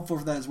I'm hopeful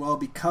for that as well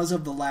because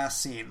of the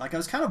last scene. Like, I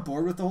was kind of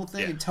bored with the whole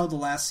thing until the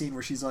last scene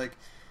where she's like,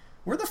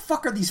 where the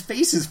fuck are these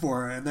faces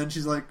for? And then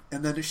she's like,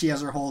 and then she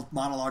has her whole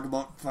monologue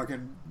about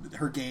fucking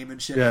her game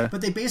and shit. Yeah.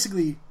 But they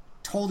basically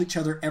told each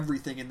other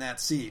everything in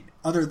that scene,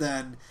 other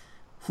than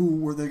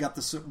where they got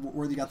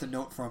the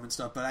note from and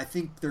stuff. But I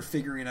think they're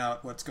figuring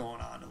out what's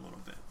going on a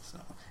little bit. So,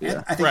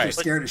 and I think they're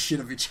scared as shit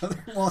of each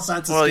other. Well,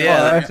 Sansa's Well, scared.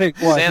 yeah, of I think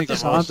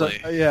Sansa mostly.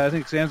 Sansa. Yeah, I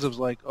think Sansa's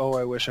like, oh,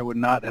 I wish I would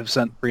not have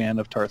sent Brienne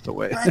of Tarth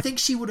away. But I think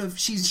she would have.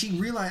 She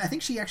realized. I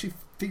think she actually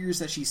figures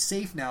that she's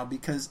safe now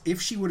because if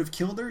she would have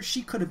killed her,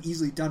 she could have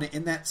easily done it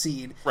in that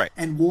scene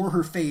and wore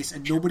her face,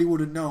 and nobody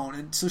would have known.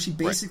 And so she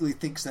basically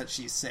thinks that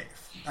she's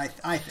safe. I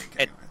think.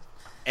 Anyway.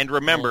 And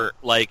remember,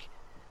 like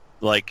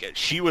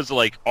she was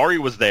like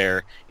Arya was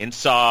there and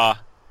saw,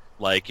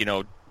 like, you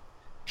know,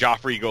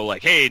 Joffrey go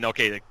like, hey,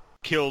 okay, like,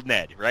 kill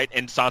Ned, right?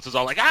 And Sansa's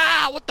all like,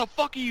 what the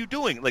fuck are you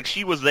doing? Like,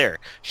 she was there.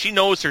 She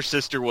knows her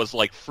sister was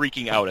like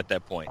freaking out at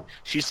that point.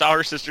 She saw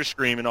her sister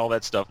scream and all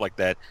that stuff like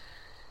that.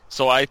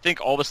 So I think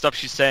all the stuff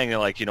she's saying,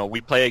 like, you know,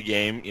 we play a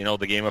game, you know,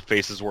 the game of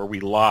faces where we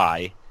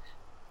lie.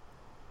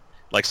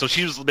 Like, so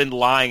she's been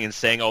lying and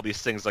saying all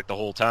these things like the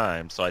whole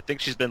time. So I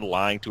think she's been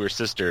lying to her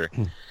sister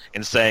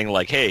and saying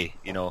like, hey,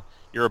 you know,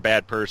 you're a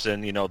bad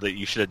person, you know, that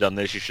you should have done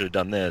this, you should have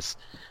done this,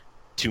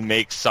 to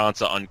make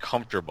Sansa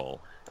uncomfortable.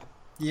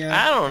 Yeah,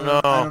 I don't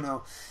know. I don't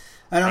know.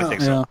 I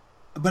think so.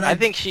 But I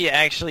think she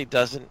actually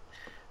doesn't.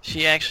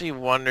 She actually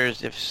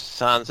wonders if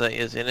Sansa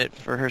is in it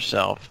for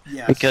herself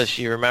because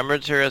she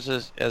remembers her as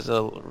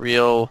a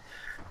real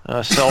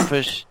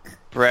selfish,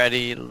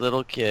 bratty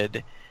little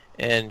kid,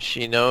 and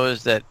she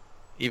knows that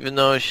even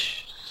though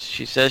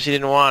she says she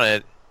didn't want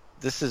it,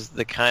 this is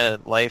the kind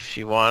of life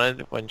she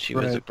wanted when she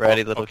was a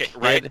bratty little kid.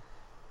 Right.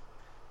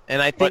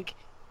 And I think,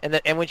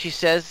 and when she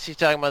says she's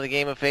talking about the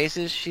Game of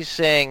Faces, she's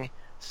saying,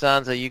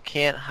 Sansa, you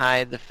can't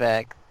hide the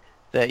fact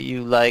that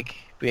you like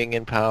being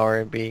in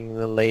power and being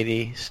the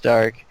Lady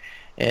Stark.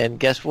 And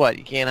guess what?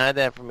 You can't hide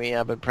that from me.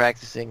 I've been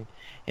practicing.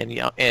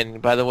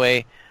 And by the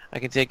way, I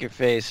can take your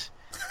face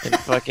and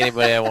fuck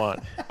anybody I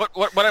want. But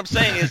what I'm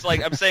saying is,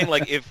 like,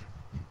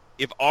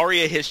 if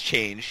Arya has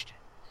changed,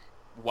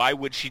 why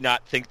would she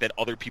not think that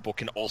other people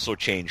can also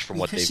change from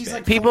what Because they've she's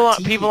been?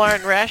 like People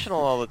aren't rational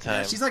all the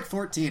time. Yeah, she's like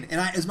 14,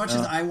 and as much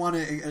as I want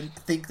to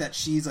think that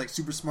she's like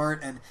super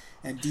smart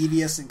and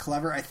devious and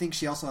clever, I think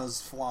she also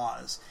has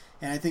flaws.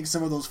 And I think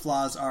some of those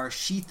flaws are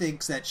she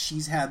thinks that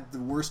she's had the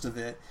worst of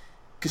it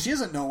because she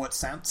doesn't know what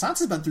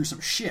Sansa's been through some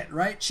shit,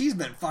 right? She's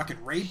been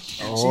fucking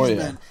raped,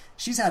 and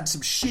she's had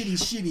some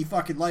shitty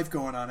fucking life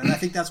going on, and I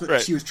think that's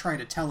what she was trying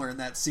to tell her in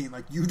that scene.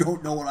 Like, you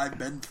don't know what I've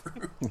been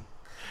through.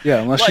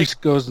 Yeah, unless she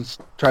goes and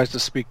tries to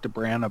speak to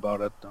Bran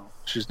about it, though.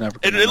 She's never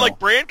going to know. And like,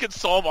 Bran could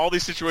solve all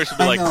these situations.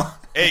 Be like,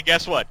 hey,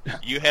 guess what?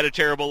 You had a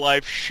terrible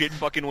life. Shit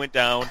fucking went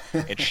down,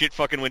 and shit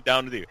fucking went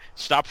down to you.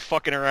 Stop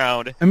fucking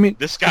around. I mean,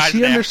 this guy's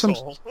an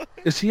asshole.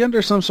 Is he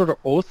under some sort of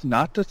oath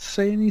not to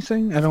say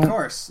anything? Of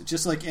course,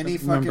 just like any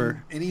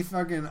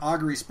fucking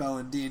augury spell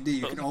in D&D,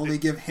 you can only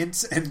give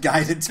hints and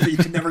guidance, but you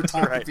can never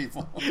talk to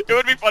people. It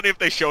would be funny if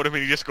they showed him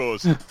and he just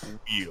goes,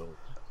 "Wheel,"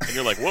 and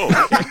you're like, "Whoa."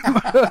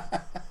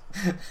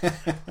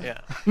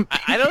 Yeah,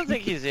 I don't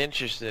think he's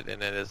interested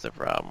in it. Is the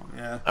problem?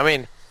 Yeah. I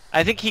mean,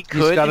 I think he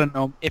could.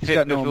 He's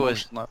got no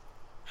was left.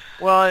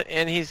 Well,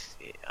 and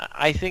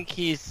I think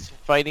he's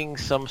fighting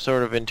some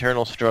sort of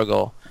internal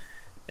struggle,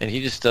 and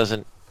he just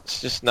doesn't. It's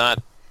just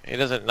not. He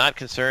doesn't not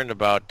concerned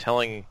about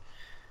telling,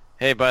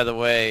 hey, by the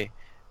way,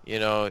 you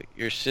know,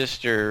 your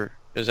sister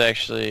is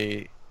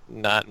actually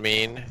not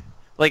mean.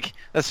 Like,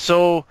 that's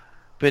so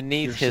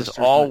beneath his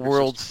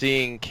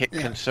all-world-seeing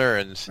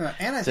concerns.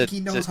 And I think he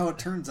knows how it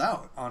turns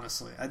out,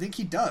 honestly. I think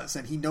he does,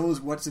 and he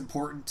knows what's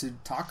important to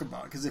talk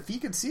about. Because if he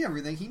can see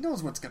everything, he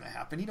knows what's going to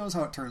happen. He knows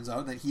how it turns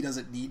out, that he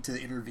doesn't need to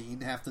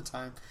intervene half the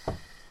time.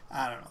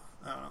 I don't know.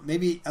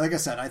 Maybe, like I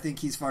said, I think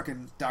he's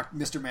fucking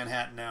Mr.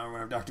 Manhattan now, or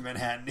whatever, Dr.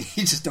 Manhattan.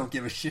 He just don't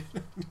give a shit.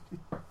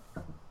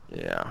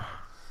 Yeah.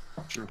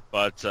 True.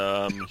 But,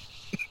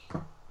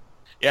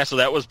 yeah, so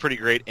that was pretty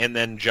great. And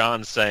then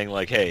Jon saying,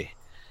 like, hey,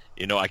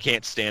 you know, I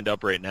can't stand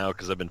up right now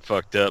because I've been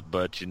fucked up,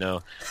 but, you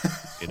know,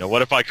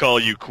 what if I call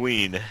you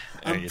queen?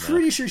 I'm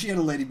pretty sure she had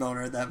a lady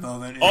boner at that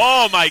moment.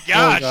 Oh, my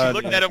gosh. She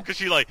looked at him because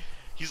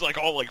he's like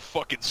all like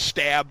fucking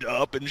stabbed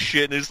up and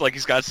shit, and it's like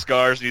he's got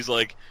scars, and he's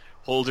like,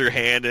 holds her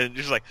hand, and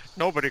just like,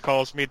 nobody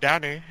calls me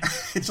Danny.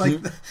 It's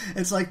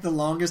like the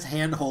longest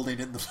hand holding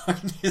in the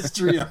fucking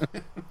history of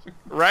it.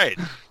 Right.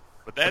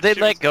 But they'd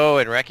let go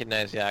and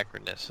recognize the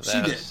awkwardness. So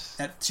She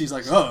did. She's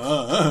like,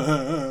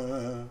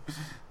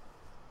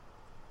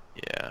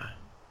 Yeah.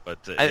 But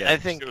I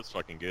think it was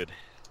fucking good.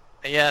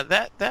 Yeah,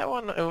 that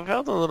one it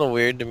felt a little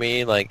weird to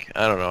me. Like,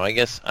 I don't know. I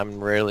guess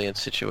I'm rarely in a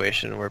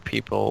situation where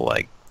people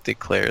like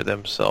declare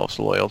themselves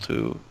loyal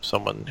to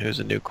someone who's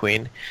a new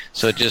queen.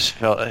 So it just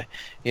felt, But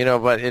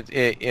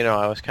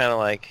I was kind of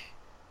like,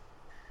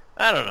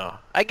 I don't know.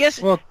 I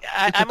guess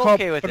I'm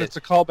okay with it. But it's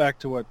a callback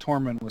to what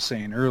Tormund was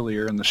saying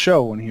earlier in the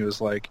show when he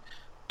was like,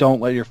 "Don't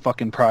let your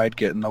fucking pride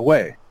get in the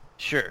way."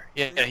 Sure.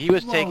 Yeah, he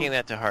was taking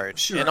that to heart.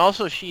 Sure. And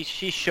also, she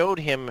showed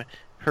him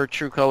her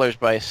true colors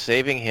by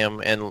saving him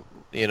and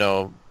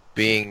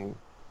being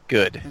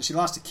good. And she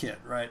lost a kid,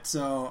 right?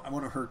 So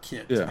one of her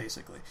kids, Yeah.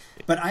 basically.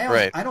 But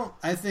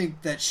I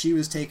think that she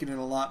was taking it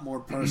a lot more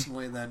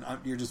personally than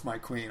 "you're just my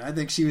queen." I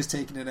think she was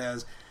taking it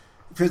as,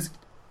 because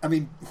I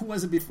mean, who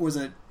was it before? Was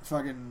it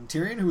fucking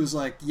Tyrion who was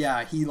like,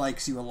 "Yeah, he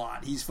likes you a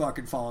lot. He's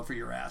fucking falling for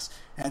your ass."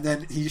 And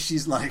then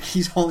she's like,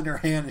 he's holding her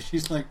hand, and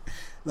she's like,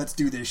 "Let's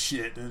do this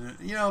shit." And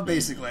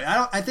basically,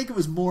 I think it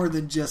was more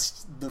than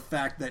just the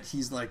fact that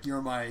he's like,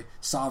 "You're my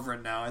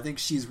sovereign now." I think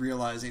she's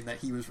realizing that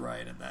he was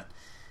right, and that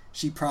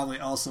she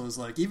probably also was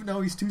like, even though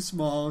he's too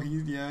small,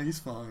 he's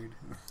fine.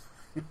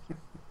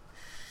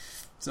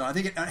 So I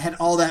think it had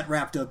all that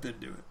wrapped up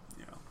into it.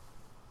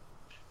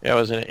 Yeah, it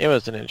was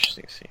an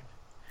interesting scene.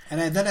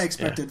 And then I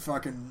expected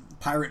fucking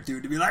pirate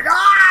dude to be like,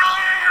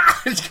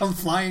 "Ah!" and come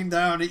flying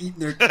down and eat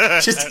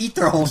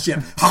their whole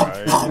ship.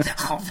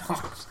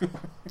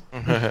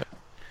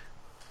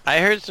 I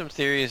heard some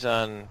theories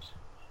on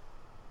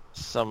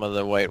some of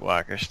the White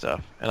Walker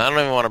stuff, and I don't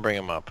even want to bring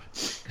them up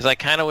because I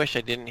kind of wish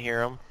I didn't hear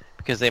them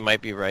because they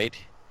might be right.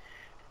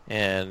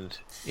 And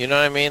you know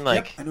what I mean?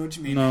 Like, yep, I know what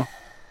you mean. No.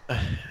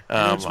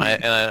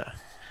 I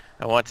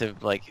want to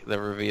like the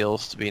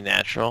reveals to be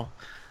natural.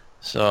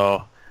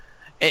 So,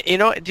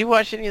 do you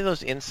watch any of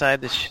those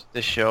inside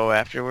the show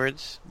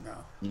afterwards?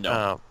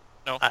 No.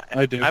 No.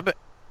 I do.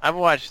 I've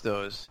watched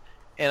those,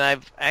 and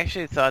I've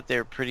actually thought they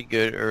were pretty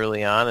good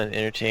early on and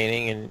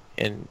entertaining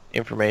and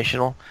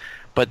informational.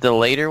 But the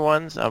later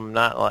ones, I'm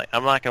not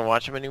going to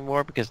watch them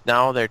anymore because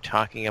now they're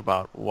talking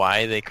about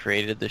why they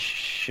created the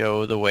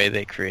show the way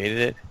they created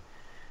it.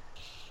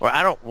 Or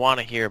I don't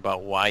want to hear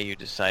about why you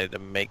decided to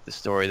make the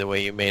story the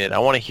way you made it. I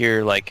want to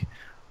hear like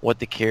what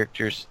the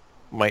characters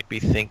might be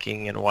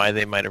thinking and why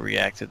they might have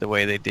reacted the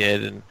way they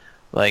did and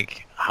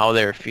like how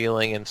they're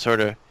feeling and sort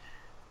of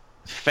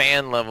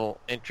fan level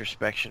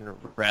introspection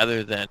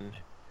rather than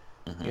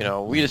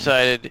we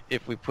decided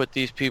if we put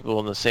these people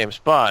in the same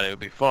spot it would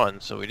be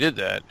fun, so we did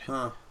that.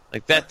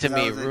 Like that to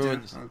me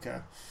ruins. Okay.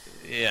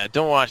 Yeah,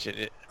 don't watch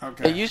it.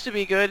 Okay. It used to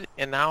be good,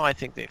 and now I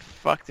think they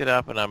fucked it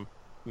up, and I'm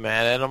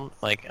mad at them.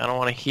 Like I don't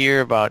want to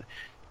hear about.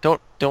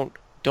 Don't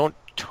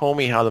tell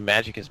me how the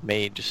magic is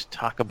made. Just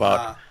talk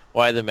about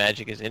why the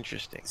magic is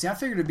interesting. See, I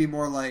figured it'd be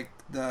more like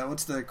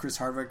what's the Chris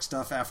Hardwick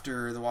stuff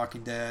after The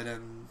Walking Dead,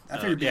 and I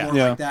figured it'd be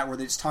more like that, where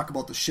they just talk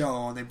about the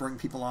show and they bring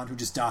people on who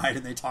just died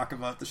and they talk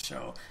about the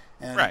show.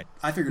 And right.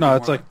 I figured no,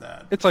 it'd be more like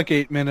that. It's like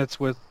 8 minutes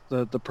with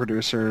the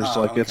producers.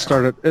 Okay. It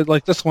started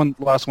like this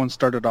last one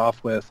started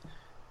off with,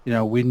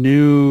 we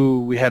knew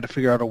we had to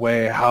figure out a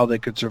way how they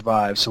could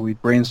survive, so we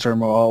brainstormed.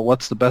 Well,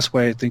 what's the best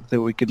way I think that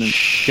we can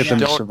get them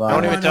to survive?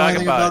 Don't even talk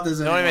about it.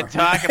 Don't even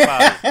talk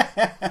about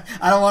it.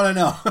 I don't want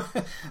to know.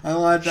 I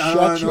don't want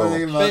to know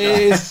anything about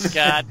that.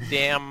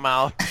 Goddamn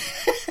mouth.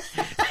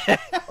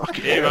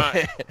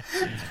 Okay.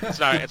 It's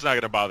not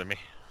going to bother me.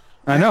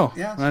 I know.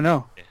 Yeah. I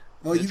know.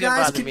 Well, you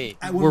guys can.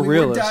 When we're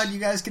we're done, you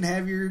guys can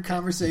have your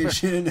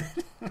conversation.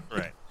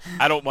 Right.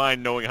 I don't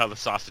mind knowing how the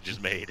sausage is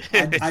made.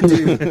 I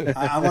do.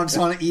 I just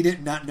want to eat it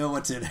and not know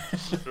what's in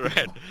it.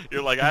 Right.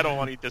 You're like, I don't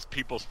want to eat this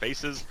people's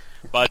faces.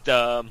 But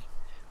the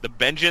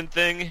Benjen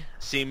thing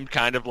seemed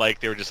kind of like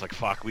they were just like,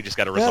 fuck, we just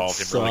got to resolve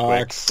him really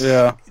quick.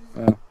 Yeah.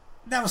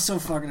 That was so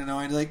fucking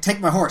annoying. Like,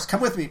 take my horse.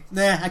 Come with me.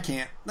 Nah, I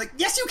can't. Like,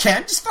 yes, you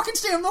can. Just fucking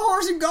stay on the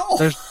horse and go.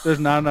 There's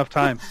not enough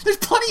time. There's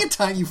plenty of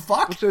time, you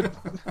fuck.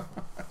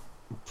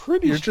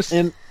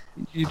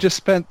 You just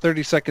spent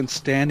 30 seconds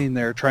standing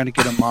there trying to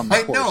get him on the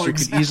horse. know, You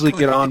could easily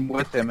get on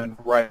with him and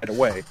ride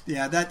away.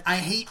 Yeah, I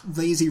hate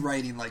lazy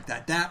writing like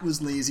that. That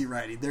was lazy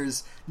writing.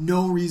 There's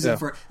no reason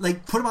for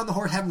like put him on the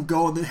horse, have him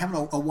go, and then have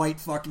a white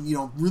fucking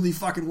really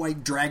fucking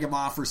white drag him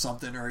off or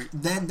something, or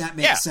then that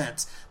makes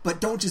sense.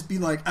 But don't just be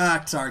like,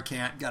 sorry,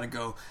 can't, gotta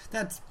go.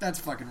 That's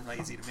fucking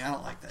lazy to me. I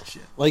don't like that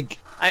shit. Like,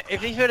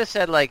 if he should have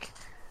said like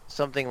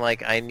something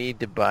like, "I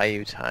need to buy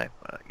you time,"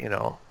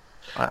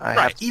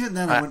 Right. Even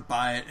then, I wouldn't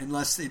buy it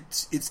unless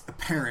it's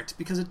apparent,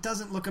 because it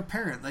doesn't look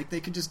apparent. Like, they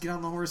could just get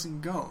on the horse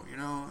and go.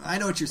 I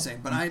know what you're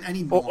saying, but I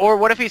need more. Or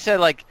what if he said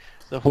like,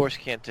 "The horse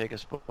can't take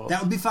us both"?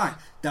 That would be fine.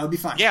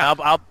 Yeah,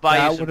 I'll buy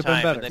that you some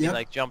time. And then he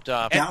like jumped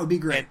off. That would be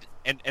great.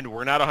 And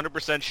we're not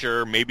 100%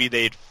 sure. Maybe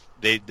they'd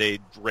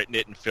written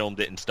it and filmed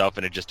it and stuff,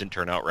 and it just didn't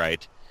turn out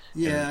right.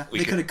 Yeah,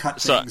 they could have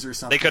cut things or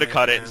something. They could have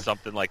cut it and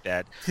something like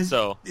that.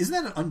 So isn't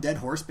that an undead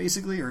horse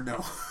basically, or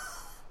no?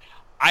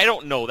 I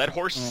don't know. That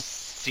horse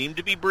seemed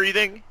to be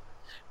breathing,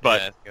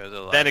 But it goes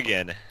a lot. then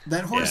again,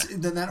 That horse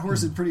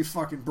is pretty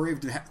fucking brave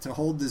to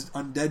hold this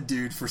undead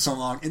dude for so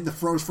long in the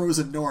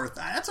frozen north.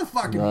 That's a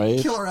fucking Right.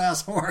 killer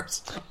ass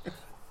horse.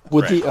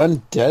 Would Right. the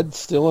undead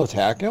still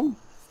attack him?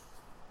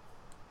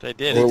 They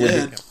did. Or It would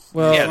did. Did.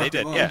 Well, Yeah, they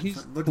did, Well, yeah.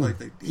 it looked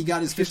like he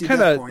got his He's 50 kind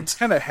death of points.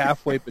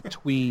 halfway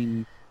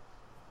between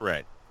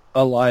right.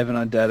 alive and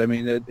undead. I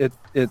mean,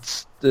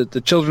 it's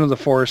the Children of the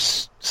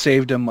Force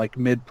saved him like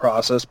mid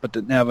process, but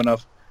didn't have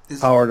enough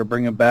power to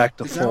bring him back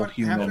to Is that full what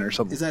human happened? or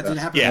something. Is that like did it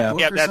happen Yeah, in the book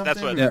yeah, or that's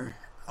something? what- or-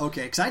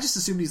 Okay, because I just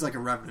assumed he's like a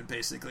revenant.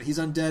 Basically, he's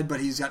undead,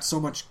 but he's got so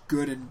much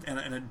good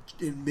and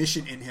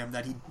mission in him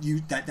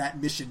that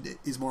that mission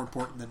is more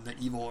important than the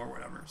evil or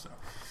whatever. So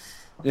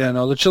Yeah,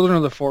 no, the Children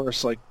of the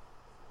Force like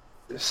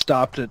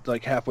stopped it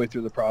like halfway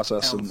through the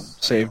process and Elves.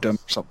 saved him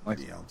or something like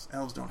that. the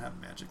elves don't have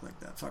magic like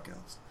that. Fuck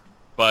elves.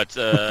 But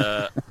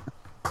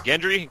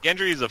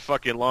Gendry is a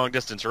fucking long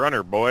distance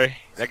runner, boy.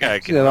 That guy He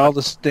can had all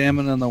the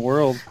stamina in the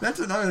world. That's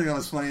another thing that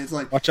was funny. It's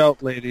like Watch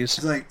out, ladies.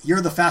 it's like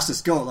you're the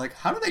fastest. Go. Like,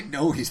 how do they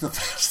know he's the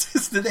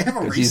fastest? Did they have a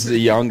Because race? he's the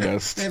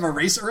youngest. They have a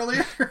race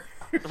earlier.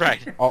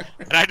 right. Oh,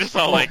 And I just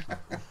felt like,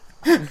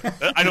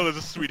 I know there's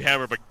a sweet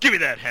hammer, but give me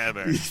that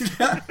hammer.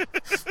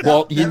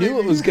 well, you that knew made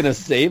it me- was going to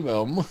save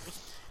him.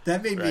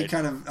 That made me Right.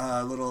 kind of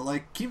a little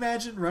like. Can you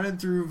imagine running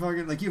through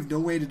fucking like you have no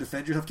way to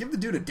defend yourself? Give the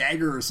dude a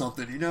dagger or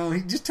something. You know,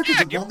 he just took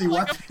his give only him,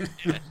 like, weapon.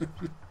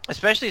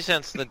 Especially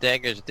since the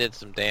daggers did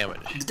some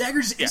damage. The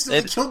dagger just instantly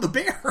they- killed the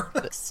bear.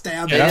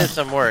 Stabbed They him. did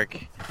some work.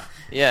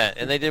 Yeah,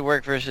 and they did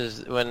work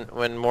versus when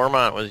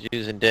Mormont was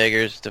using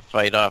daggers to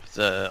fight off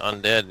the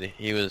undead.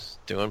 He was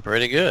doing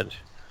pretty good.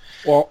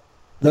 Well,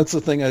 that's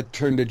the thing. I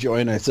turned to Joy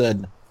and I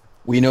said,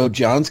 we know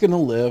John's going to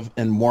live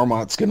and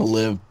Mormont's going to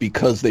live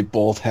because they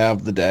both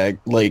have the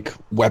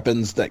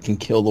weapons that can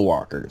kill the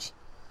walkers.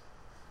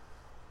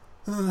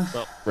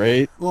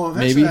 Right? Well,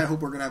 eventually, Maybe. I hope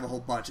we're gonna have a whole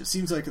bunch. It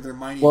seems like they're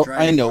mining Well, I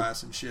dragon know.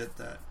 glass and shit.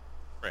 That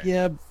Right.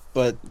 Yeah,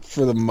 but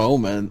for the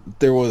moment,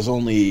 there was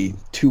only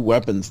 2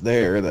 weapons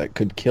there that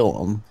could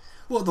kill him.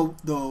 well, the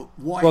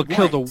white Well,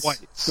 kill the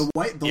whites.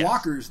 whites. The Yes.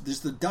 walkers.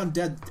 There's the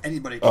undead.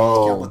 Anybody can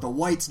Oh. kill, but the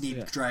whites need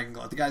Yeah. dragon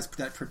glass. The guys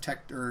that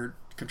protect or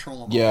control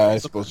them. Yeah, I all.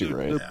 suppose you're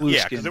right. The blue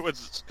Yeah, skin.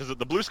 because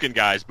the blue skin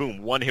guys,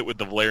 boom, one hit with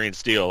the Valerian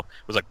steel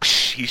was like,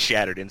 psh, he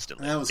shattered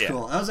instantly. That was Yeah.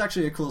 cool. That was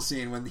actually a cool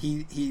scene when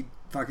he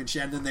fucking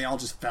shit, and then they all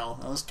just fell.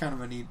 That was kind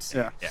of a neat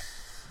scene. Yeah.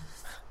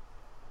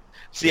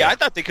 See, I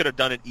thought they could have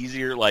done it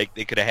easier. Like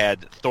they could have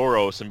had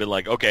Thoros and been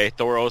like, okay,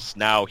 Thoros,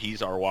 now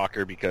he's our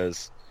walker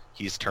because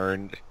he's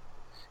turned.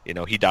 You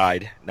know, he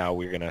died. Now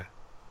we're gonna.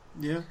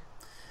 Yeah.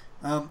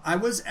 I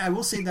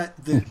will say that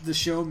the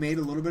show made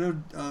a little bit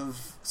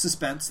of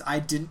suspense. I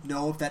didn't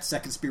know if that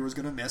second spear was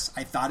going to miss.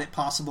 I thought it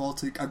possible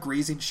to a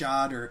grazing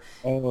shot or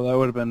Oh, that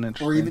would have been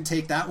interesting. even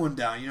take that one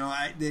down. You know,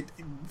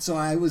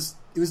 it was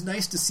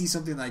nice to see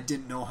something that I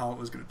didn't know how it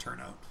was going to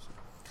turn out.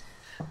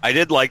 I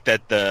did like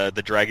that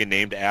the dragon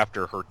named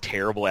after her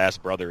terrible ass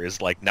brother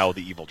is like now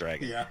the evil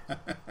dragon. Yeah.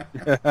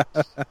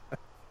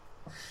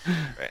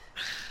 Right.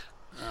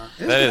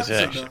 It was That a good is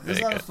episode, actually though. It was a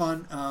very lot good. of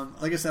fun.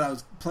 Like I said, I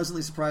was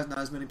pleasantly surprised not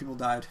as many people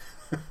died.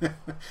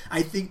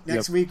 I think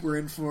next Yep. week we're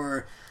in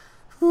for.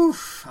 Whew,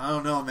 I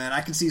don't know, man. I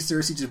can see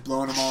Cersei just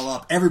blowing them all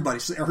up. Everybody,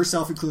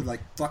 herself included,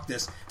 like, fuck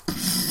this.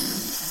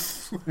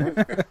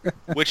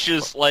 Which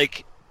is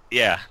like,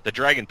 yeah, the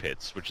dragon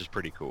pits, which is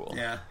pretty cool.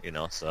 Yeah. You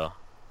know, so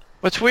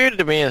What's weird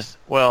to me is,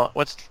 well,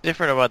 what's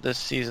different about this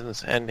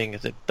season's ending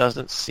is it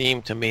doesn't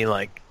seem to me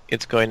like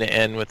it's going to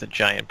end with a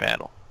giant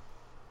battle.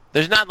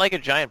 There's not like a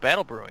giant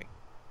battle brewing.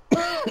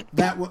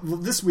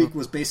 This week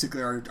was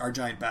basically our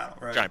giant battle,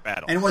 right? Giant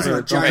battle. And it wasn't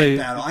Right. a giant Okay.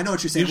 battle. I know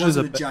what you're saying. It Usually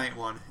wasn't the a giant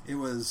one. It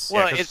was.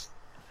 Well, 'cause-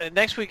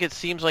 next week it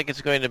seems like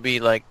it's going to be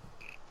like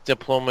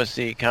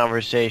diplomacy,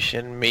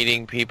 conversation,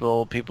 meeting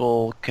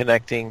people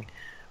connecting,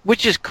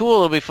 which is cool.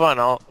 It'll be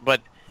fun.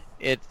 But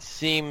it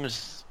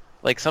seems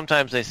like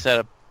sometimes they set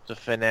up the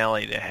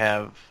finale to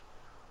have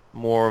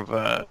more of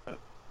a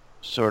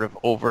sort of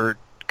overt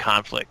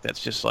conflict. That's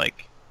just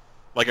like,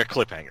 like a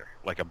cliffhanger,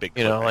 like a big.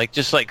 you know, cliffhanger. like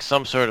just like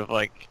some sort of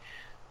like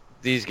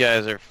these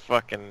guys are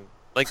fucking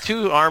like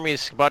two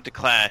armies about to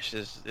clash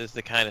is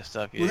the kind of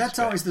stuff you Well, that's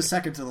expect. always the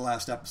second to the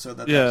last episode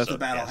that Yeah. the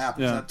battle Yes.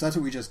 happens. Yeah. That's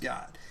what we just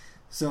got.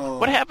 So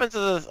What happens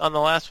on the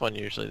last one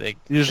usually?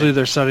 Usually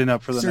th're setting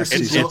up for the next Cersei,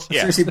 season. blows,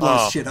 yeah. Cersei blows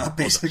Oh. shit up,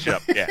 basically. Shut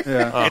up, yeah.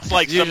 Yeah. Oh, It's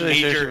like some usually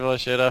Cersei major.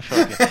 blows shit up.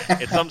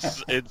 Okay.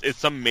 It's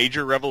some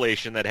major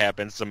revelation that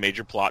happens, some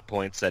major plot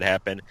points that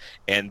happen,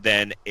 and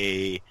then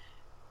a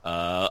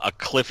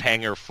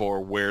cliffhanger for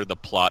where the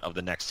plot of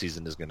the next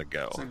season is going to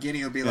go. So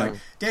Guinea will be like,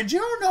 "Did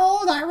you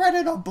know that I read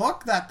in a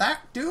book that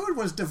dude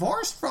was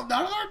divorced from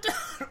another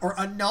dude or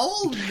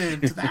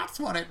annulment? That's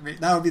what it means."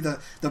 That would be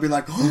they'll be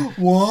like,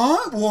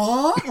 what?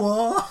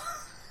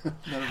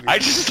 I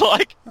just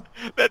like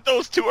that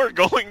those two are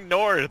going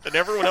north and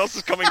everyone else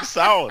is coming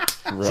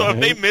south. So if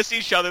they miss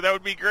each other, that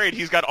would be great.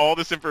 He's got all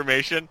this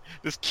information,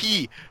 this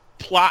key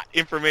plot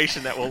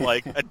information that will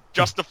like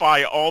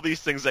justify all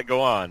these things that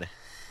go on.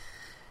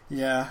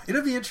 Yeah,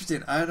 it'll be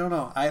interesting. I don't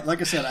know.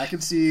 Like I said, I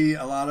can see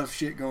a lot of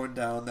shit going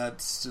down.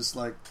 That's just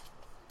like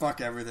fuck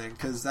everything,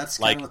 because that's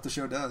kind Like- of what the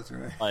show does,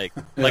 right? Like,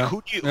 Yeah. like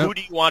who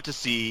do you want to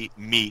see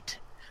meet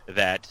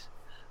that?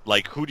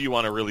 Like, who do you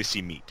want to really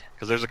see meet?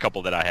 Because there's a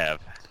couple that I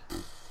have.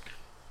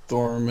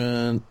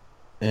 Thorman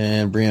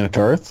and Brianna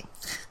Tarth.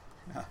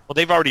 Well,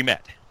 they've already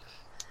met.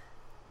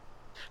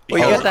 Well,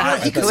 you Oh, got I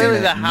the could clearly say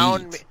the that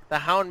hound. meat. The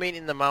hound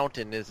meeting the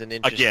mountain is an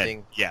interesting.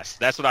 Again, yes,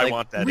 that's what I Like,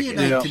 want. That Reunite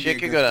again. Yeah. could be Shit a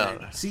could good go thing.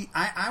 down. See,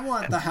 I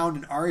want the Hound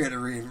and Arya to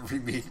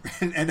re-meet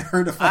and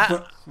her to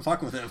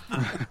fuck with him.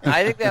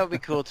 I think that would be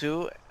cool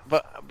too.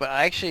 But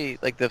I actually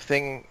like the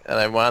thing that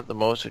I want the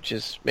most, which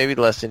is maybe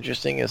less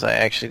interesting, is I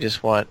actually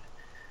just want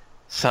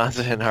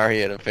Sansa and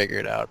Arya to figure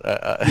it out.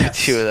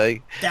 Yes. Too.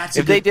 Like, That's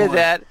a if they good did point.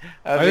 that,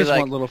 I'd I be just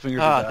like, want Littlefinger to oh,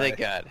 die. thank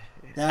God.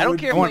 That I don't would-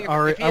 care I want if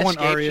Arya- he I want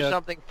escapes Arya- or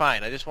something.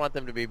 Fine. I just want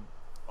them to be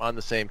on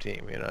the same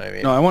team. You know what I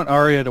mean? No, I want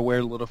Arya to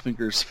wear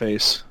Littlefinger's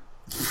face.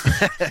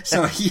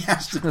 So he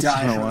has to That's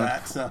die what I for want.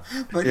 that. So,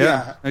 but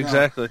Yeah, no.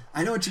 exactly.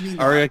 I know what you mean.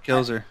 Arya I-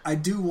 kills her. I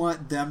do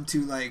want them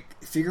to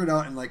like figure it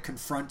out and like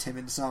confront him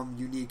in some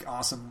unique,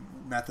 awesome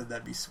method.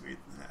 That'd be sweet.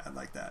 Yeah, I'd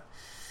like that.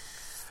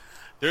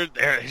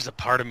 There's a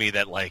part of me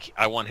that like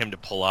I want him to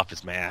pull off his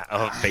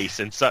face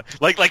and stuff.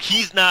 Like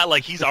he's not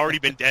like he's already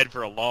been dead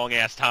for a long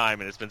ass time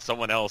and it's been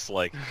someone else.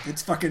 Like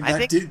It's fucking I that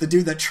think- dude, the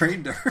dude that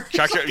trained her.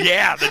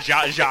 yeah, the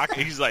Jacques.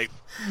 He's like,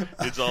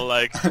 it's all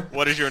like,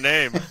 what is your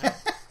name?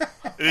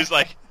 And he's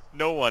like,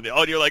 no one. Oh,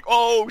 and you're like,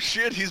 oh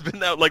shit, he's been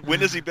there. Like, when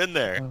has he been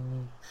there?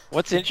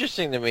 What's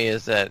interesting to me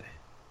is that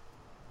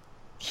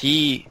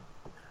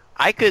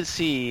I could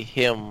see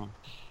him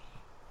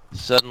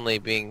suddenly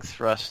being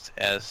thrust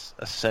as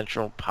a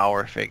central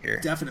power figure.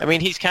 Definitely. I mean,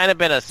 he's kind of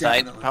been a side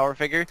Definitely. power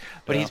figure,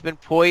 but Yeah. he's been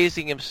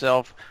poising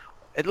himself.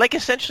 Like,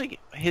 essentially,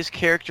 his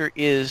character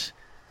is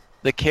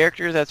the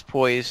character that's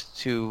poised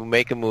to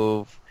make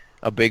a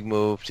big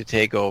move, to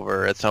take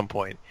over at some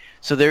point.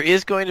 So there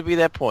is going to be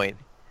that point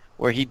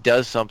where he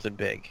does something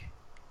big.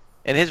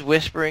 And his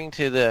whispering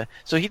to the...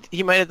 So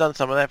he might have done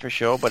some of that for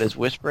show, but his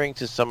whispering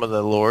to some of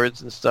the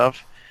lords and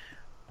stuff,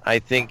 I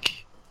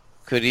think,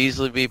 could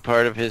easily be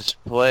part of his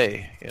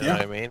play. You know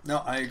what I mean? No,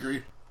 I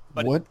agree.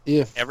 But What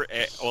if?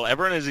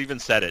 Everyone has even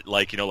said it.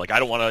 Like, like I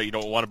don't want to,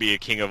 want to be a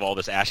king of all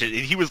this ashes.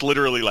 He was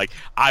literally like,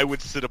 I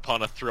would sit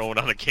upon a throne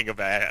on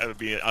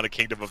a on a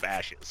kingdom of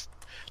ashes.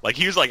 Like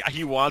he was like,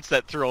 he wants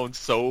that throne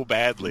so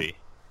badly.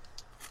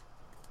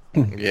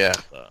 Yeah.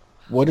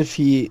 What if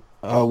he?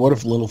 What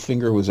if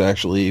Littlefinger was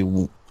actually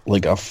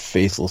like a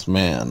faithless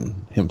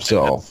man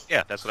himself?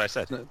 Yeah, that's what I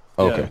said.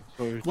 Okay. Yeah,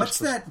 so it's What's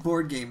just that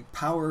board game?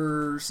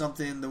 Power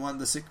something? The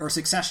one or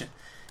Succession?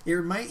 He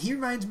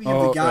reminds me of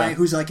Oh, the guy yeah.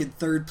 who's like in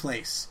third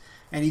place,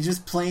 and he's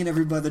just playing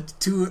everybody.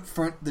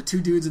 The two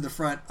dudes in the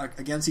front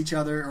against each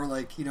other, or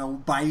like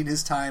biding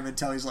his time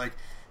until he's like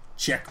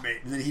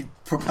checkmate, and then he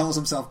propels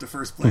himself to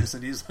first place,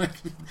 and he's like,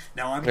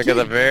 "Now I'm Look king. at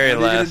the very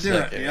When are you gonna last do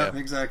it?" second, Yep, yeah.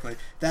 exactly.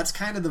 That's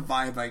kind of the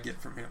vibe I get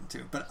from him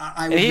too. But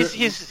I And would,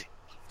 he's...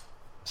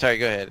 Sorry,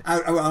 go ahead.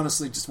 I would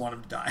honestly just want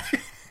him to die.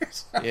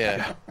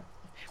 Yeah.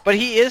 But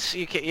he is...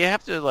 You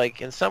have to,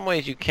 like, in some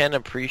ways you can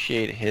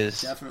appreciate his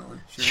Definitely.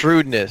 Sure.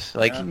 shrewdness.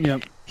 Like, Yeah.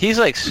 Yep. he's,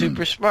 like,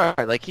 super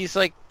smart. Like, he's,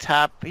 like,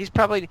 top...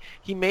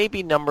 He may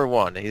be number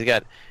one. He's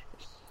got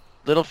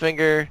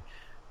Littlefinger,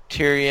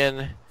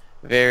 Tyrion,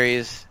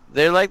 Varys.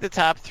 They're, like, the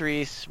top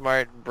three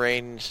smart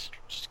brain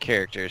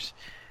characters.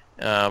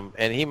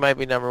 And he might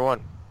be number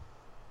one.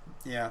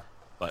 Yeah.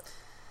 But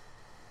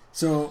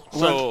So,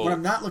 So- what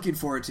I'm not looking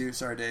forward to,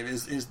 sorry, Dave,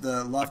 is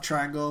the love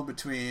triangle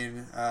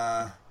between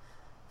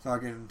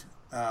fucking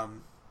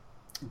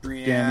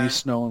Brienne, Dany,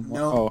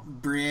 Snow,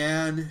 and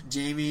Brienne,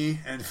 Jamie,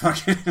 and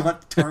fucking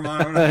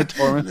Tormund.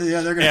 Tormund.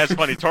 Yeah, they're gonna. yeah, it's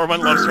funny. Tormund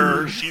loves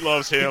her. She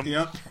loves him.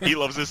 Yep. He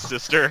loves his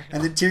sister.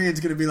 And then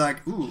Tyrion's gonna be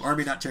like, "Ooh," or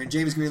maybe not Tyrion.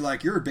 Jamie's gonna be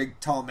like, "You're a big,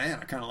 tall man.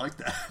 I kind of like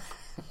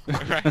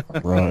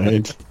that."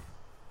 Right.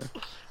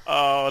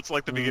 Oh, it's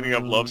like the beginning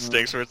of Love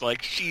Stinks, where it's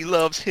like she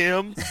loves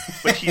him,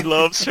 but he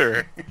loves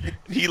her.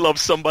 He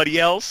loves somebody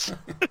else.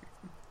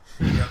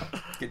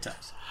 Good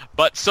times.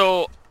 But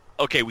so,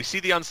 okay, we see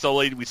the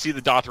Unsullied, we see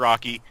the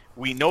Dothraki.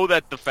 We know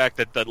that the fact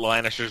that the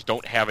Lannisters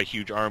don't have a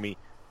huge army.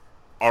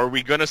 Are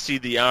we going to see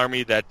the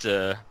army that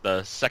the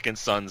Second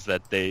Sons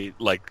that they,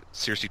 like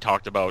Cersei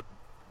talked about,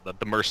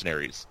 the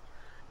mercenaries,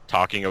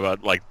 talking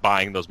about like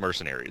buying those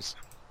mercenaries?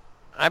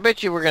 I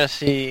bet you we're going to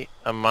see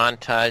a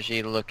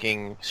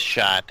montage-looking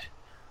shot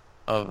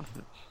of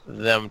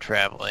them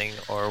traveling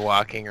or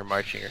walking or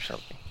marching or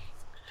something.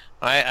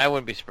 I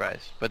wouldn't be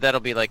surprised. But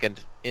that'll be like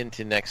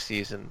into next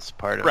season's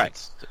part of Right.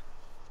 its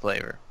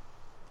flavor.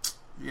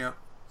 Yep.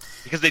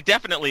 Because they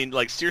definitely,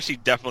 like,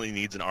 Cersei definitely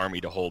needs an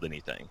army to hold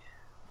anything.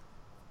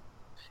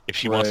 If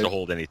she wants to Right.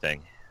 hold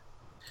anything.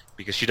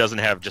 Because she doesn't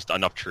have just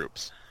enough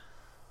troops.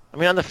 I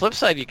mean, on the flip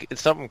side,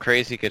 something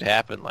crazy could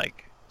happen.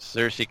 Like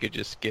Cersei could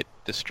just get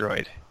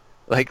destroyed.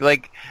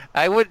 Like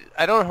I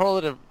don't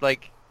hold it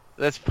like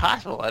that's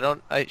possible.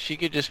 She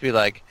could just be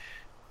like,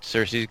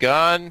 Cersei's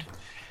gone.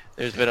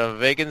 There's been a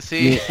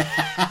vacancy.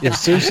 If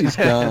Cersei's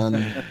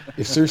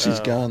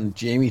gone,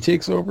 Jamie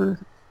takes over.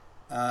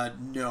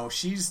 No,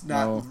 she's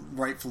not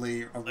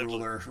rightfully a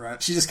ruler,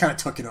 right? She just kind of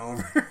took it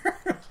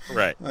over.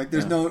 Right. Like,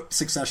 there's no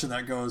succession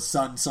that goes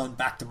son, son,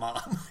 back to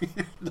mom.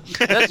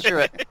 That's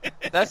true.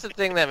 That's the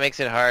thing that makes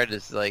it hard.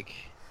 Is like,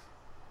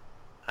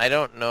 I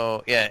don't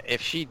know. Yeah,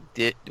 if she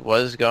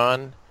was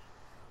gone,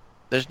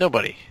 there's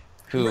nobody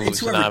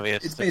who's an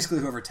obvious. It's basically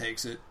whoever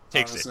takes it.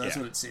 Honestly, that's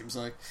what it seems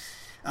like.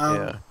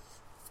 Yeah,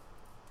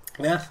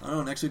 I don't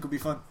know. Next week will be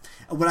fun.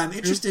 What I'm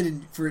interested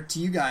in to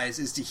you guys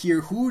is to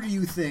hear who do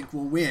you think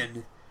will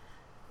win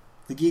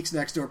the Geeks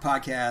Next Door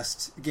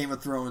podcast Game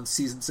of Thrones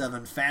Season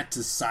 7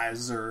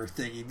 Fantasizer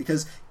thingy,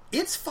 because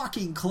it's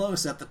fucking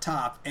close at the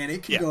top, and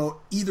it can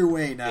go either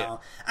way now. Yeah.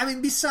 I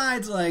mean,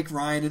 besides like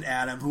Ryan and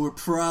Adam, who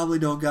probably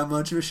don't got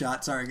much of a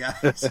shot. Sorry,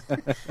 guys.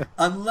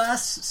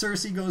 Unless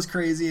Cersei goes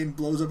crazy and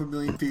blows up 1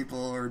 million people,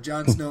 or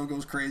Jon Snow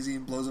goes crazy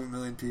and blows up 1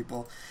 million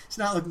people, it's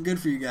not looking good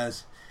for you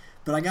guys.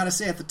 But I gotta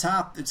say, at the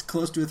top, it's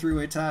close to a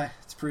 3-way tie.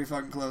 It's pretty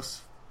fucking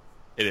close.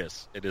 It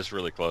is. It is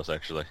really close,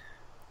 actually.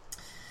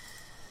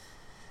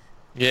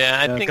 Yeah,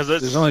 I think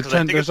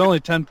there's only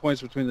 10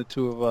 points between the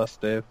two of us,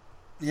 Dave.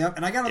 Yep,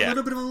 and I got a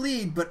little bit of a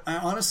lead, but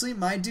honestly,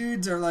 my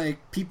dudes are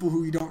like people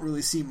who you don't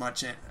really see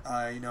much in.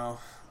 And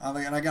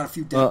I got a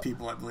few dead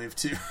people, I believe,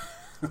 too.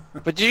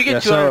 But did you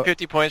get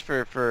 250 points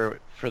for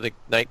the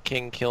Night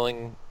King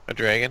killing a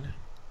dragon?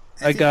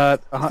 I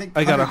got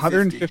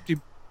 150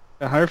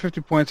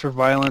 points for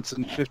violence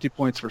and 50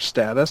 points for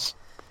status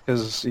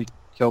because he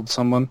killed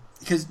someone.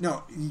 Because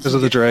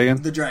of the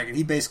dragon. The dragon.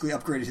 He basically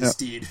upgraded his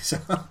steed. So.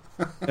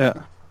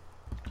 Yeah.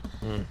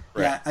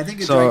 Yeah, I think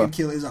a dragon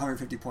kill is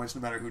 150 points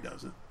no matter who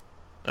does it.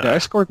 Yeah, I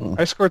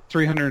scored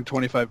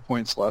 325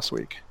 points last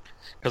week.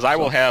 Because I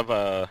will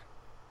have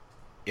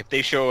if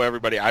they show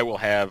everybody, I will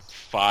have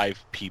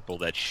 5 people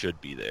that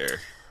should be there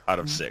out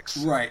of 6.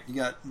 Right. You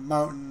got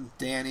Mountain,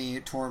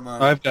 Danny,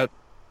 Tormund. I've got.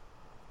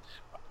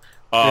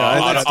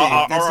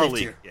 Our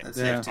league.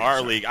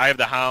 Our league. I have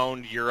the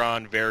Hound,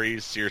 Euron, Varys,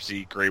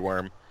 Cersei, Grey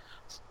Worm.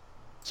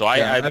 So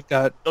I've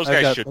got those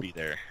guys should be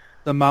there.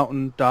 The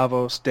Mountain,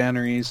 Davos,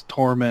 Daenerys,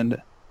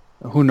 Tormund.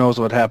 Who knows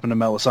what happened to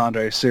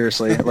Melisandre?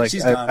 Seriously, like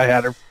I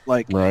had her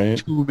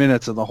 2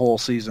 minutes of the whole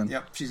season.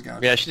 Yep, she's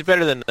gone. Yeah, she's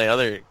better than the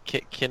other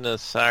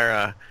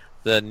Kinnasara,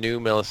 the new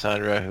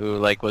Melisandre, who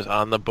was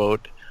on the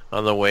boat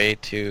on the way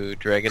to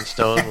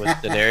Dragonstone with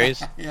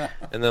Daenerys. Yeah,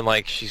 and then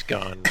she's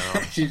gone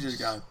now. She's just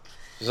gone.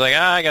 She's like,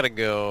 I gotta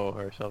go,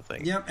 or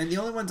something. Yep, and the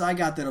only ones I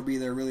got that'll be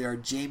there really are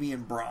Jaime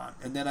and Bronn,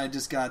 and then I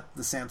just got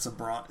the Sansa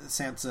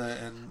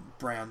and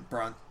Bran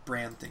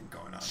thing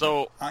going on.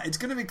 So it's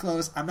going to be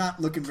close. I'm not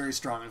looking very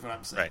strong, is what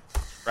I'm saying.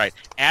 Right.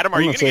 Adam,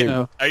 are you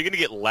going to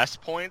get less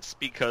points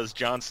because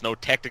Jon Snow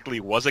technically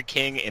was a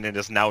king and it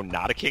is now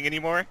not a king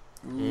anymore?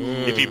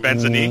 If he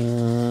bends a knee.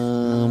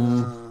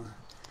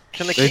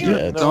 Can the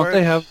king don't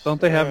they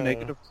have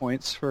negative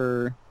points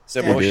for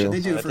demotion? They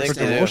do for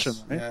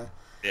demotion, right?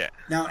 Yeah.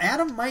 Now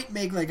Adam might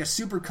make a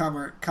super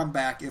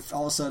comeback if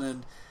all of a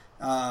sudden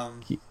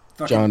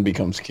John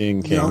becomes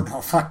king. No,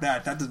 fuck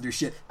that. That doesn't do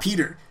shit.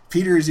 Peter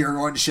is your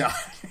one shot.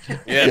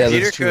 Yeah,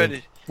 Peter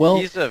could. Well,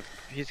 he's got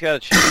a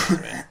chance.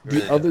 Man.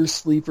 The other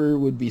sleeper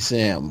would be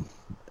Sam.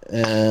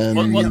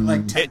 And you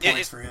get 10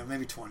 points for him,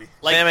 maybe 20.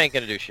 Sam ain't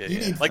gonna do shit.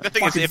 The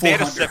thing is, if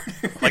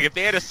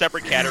they had a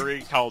separate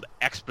category called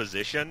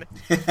exposition,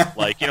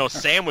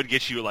 Sam would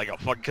get you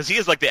because he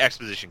is the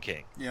exposition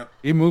king. Yep.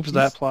 He moves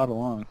that plot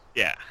along.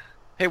 Yeah.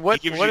 Hey,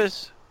 what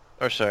is?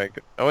 Oh, sorry.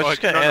 I was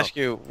just gonna ask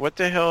you, what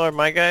the hell are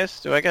my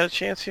guys? Do I got a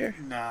chance here?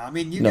 Nah, I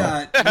mean you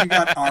got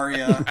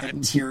Arya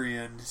and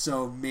Tyrion,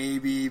 so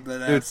maybe, but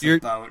that's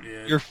about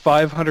it. You're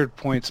 500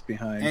 points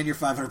behind, and you're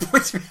 500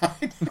 points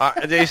behind.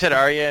 You said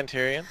Arya and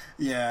Tyrion.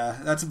 Yeah,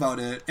 that's about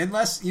it.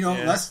 Unless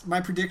unless my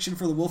prediction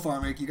for the Wolf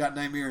Army, you got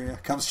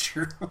Nymeria, comes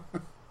true.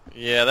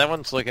 Yeah, that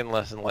one's looking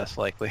less and less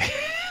likely.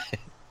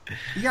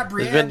 You got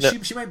Brienne.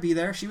 She might be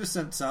there. She was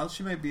sent south.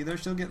 She might be there.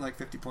 She'll get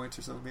 50 points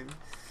or so, maybe.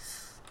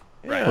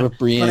 Right. What if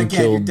Brienne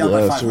killed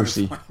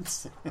Cersei?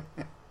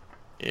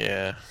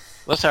 Yeah.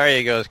 Unless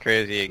Arya goes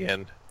crazy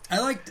again. I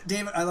like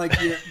Dave. I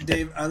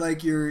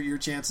like your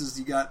chances.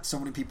 You got so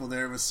many people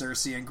there with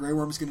Cersei, and Grey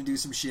Worm's going to do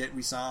some shit.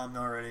 We saw him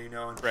already,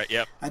 And right.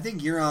 Yep. I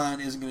think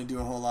Euron isn't going to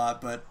do a whole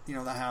lot, but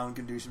the Hound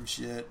can do some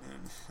shit.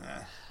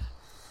 And,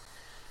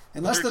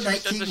 unless the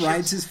Night King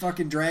rides his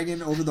fucking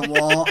dragon over the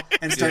wall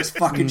and starts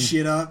fucking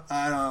shit up,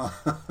 I don't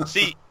know.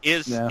 See,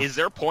 is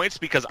there points?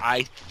 Because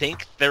I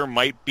think there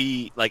might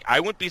be, I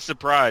wouldn't be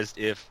surprised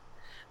if,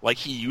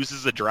 he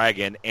uses a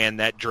dragon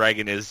and that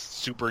dragon is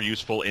super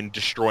useful in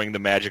destroying the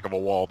magic of a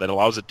wall that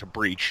allows it to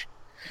breach.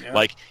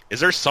 Yeah. Is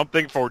there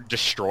something for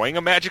destroying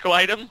a magical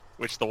item?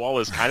 Which the wall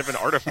is kind of an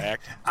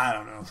artifact. I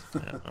don't know.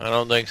 I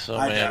don't think so,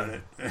 man. I doubt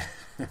it.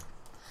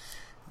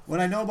 What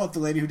I know about the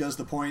lady who does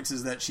the points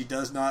is that she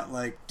does not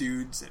like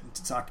dudes and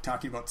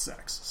talking about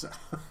sex. So.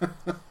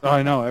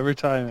 I know. Every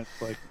time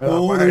it's like,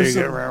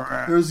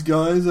 there's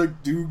guys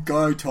that do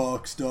guy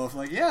talk stuff.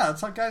 Yeah,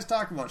 that's what guys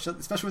talk about.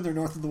 Especially when they're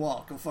north of the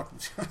wall. Go fuck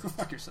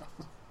yourself.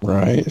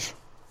 Right.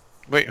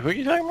 Wait, who are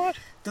you talking about?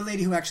 The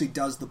lady who actually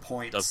does the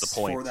points.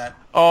 For that.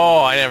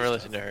 Oh, I never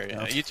listened to her.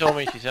 Yeah. You told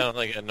me she sounded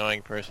like an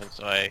annoying person,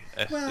 so I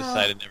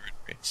decided never to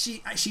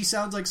movie. She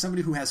sounds like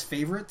somebody who has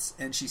favorites,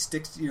 and she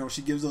sticks.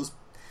 She gives those.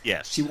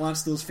 Yes. She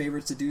wants those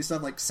favorites to do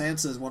stuff. Like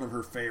Sansa is one of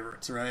her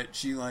favorites, right?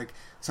 She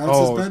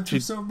Sansa's been through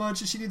so much,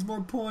 and she needs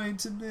more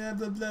points, and blah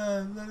blah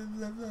blah blah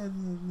blah blah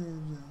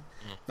blah.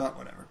 But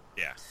whatever.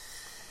 Yeah.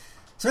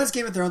 So that's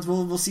Game of Thrones.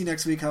 We'll see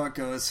next week how it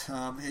goes.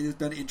 It has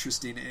been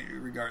interesting,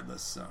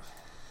 regardless. So.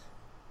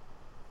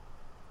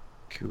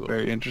 Cool.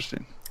 Very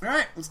interesting. All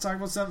right, let's talk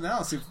about something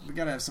else. We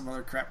gotta have some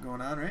other crap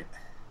going on, right?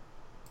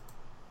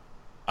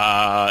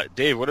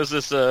 Dave, what is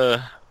this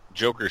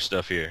Joker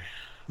stuff here?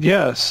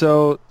 Yeah,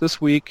 so this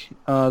week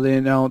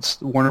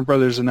Warner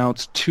Brothers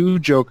announced 2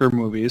 Joker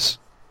movies.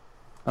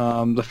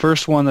 The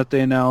first one that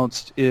they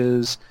announced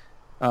is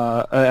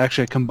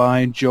actually a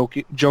combined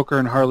Joker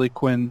and Harley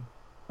Quinn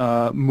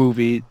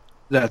movie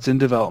that's in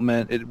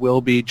development. It will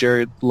be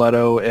Jared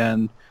Leto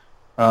and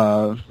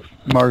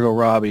Margot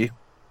Robbie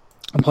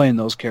playing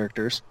those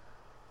characters.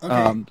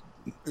 Okay,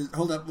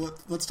 hold up.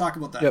 Let's talk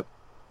about that. Yep.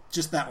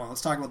 Just that one.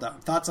 Let's talk about that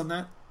one. Thoughts on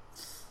that?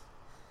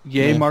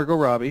 Yay, Yeah. Margot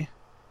Robbie.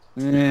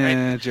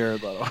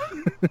 Jared Leto.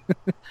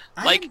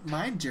 I didn't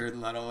mind Jared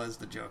Leto as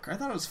the Joker. I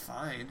thought it was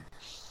fine.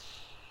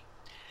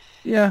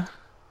 Yeah.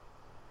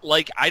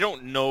 Like, I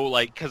don't know,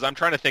 like, because I'm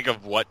trying to think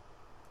of what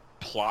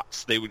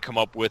plots they would come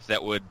up with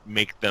that would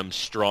make them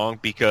strong,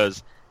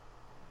 because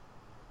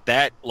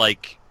that,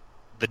 like,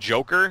 the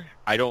Joker,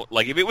 I don't,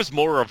 like, if it was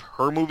more of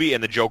her movie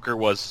and the Joker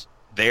was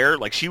there,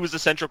 like, she was the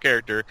central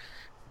character,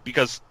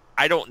 because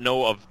I don't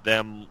know of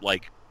them,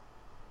 like,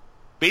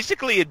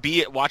 basically it'd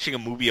be watching a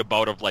movie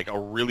about like a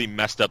really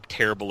messed up,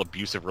 terrible,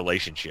 abusive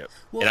relationship,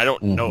 and I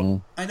don't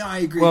know. I know, I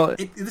agree. Well,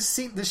 this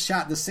single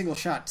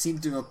shot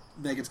seemed to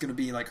make it's going to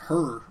be like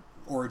her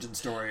origin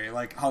story,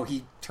 like how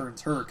he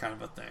turns her, kind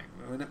of a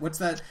thing. What's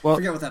that? I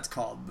forget what that's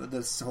called.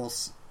 This whole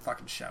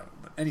fucking show.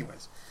 But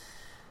anyways,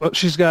 well,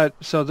 she's got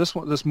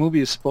this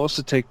movie is supposed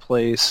to take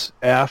place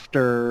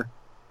after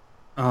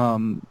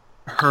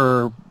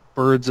her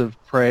Birds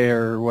of Prey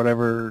or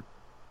whatever,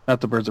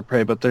 not the Birds of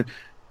Prey, but the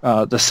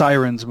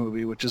Sirens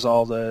movie, which is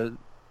all the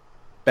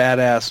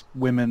badass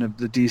women of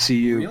the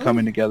DCU Really?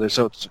 coming together.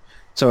 So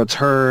it's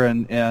her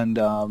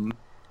and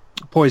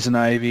Poison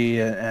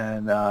Ivy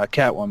and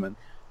Catwoman.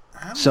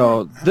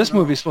 So this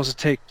movie is supposed to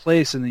take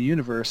place in the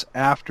universe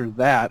after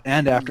that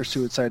and after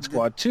Suicide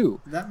Squad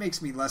 2. That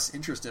makes me less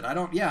interested. I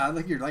don't. Yeah,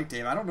 like you're like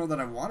Dave. I don't know that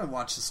I want to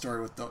watch the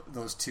story with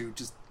those two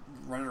just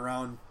running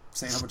around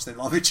saying how much they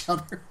love each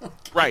other.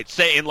 Right,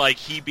 saying like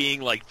he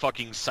being like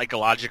fucking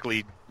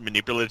psychologically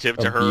manipulative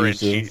to her, and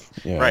she,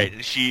 yeah. right,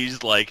 and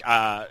she's like,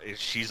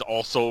 she's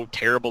also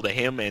terrible to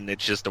him, and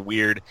it's just a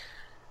weird,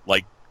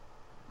 like,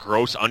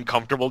 gross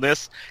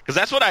uncomfortableness. Because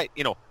that's what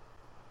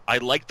I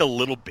liked the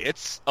little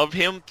bits of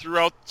him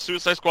throughout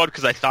Suicide Squad,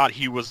 because I thought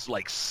he was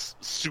like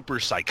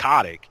super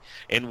psychotic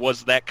and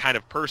was that kind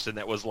of person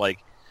that was like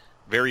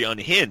very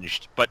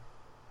unhinged, but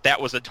that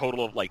was a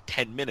total of like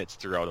 10 minutes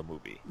throughout a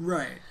movie.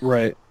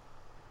 Right.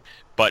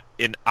 But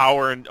an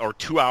hour or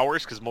 2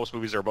 hours, because most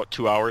movies are about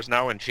 2 hours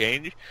now and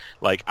change,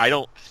 like, I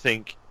don't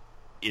think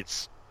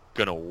it's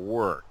gonna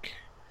work.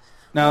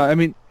 Now, I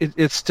mean,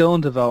 it's still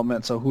in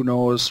development, so who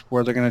knows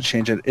where they're going to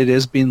change it. It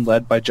is being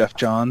led by Jeff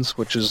Johns,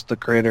 which is the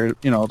creator,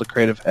 the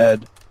creative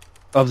head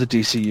of the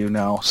DCU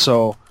now.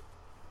 So,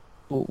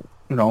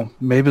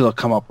 maybe they'll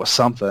come up with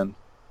something.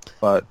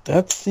 But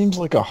That seems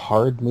like a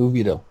hard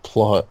movie to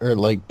plot or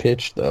like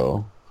pitch,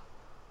 though.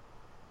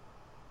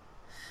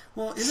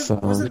 Well, So,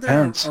 wasn't there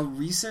depends. a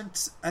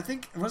recent? I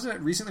think wasn't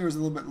it recently? Or was it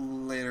a little bit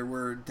later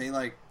where they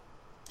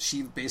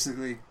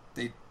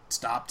they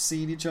stopped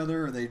seeing each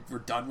other, or they were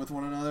done with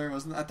one another?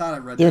 Wasn't I thought I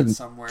read that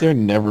somewhere? They're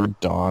never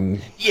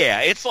done.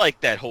 Yeah, it's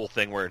like that whole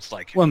thing where it's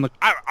like, Well,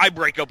 I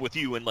break up with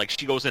you, and like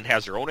she goes and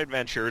has her own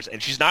adventures,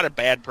 and she's not a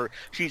bad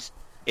she's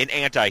an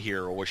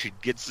anti-hero where she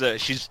gets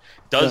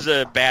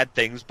does bad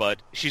things,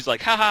 but she's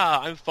like,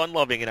 haha, I'm fun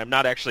loving, and I'm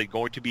not actually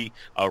going to be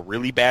a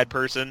really bad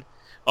person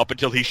up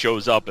until he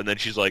shows up, and then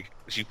she's like,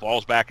 she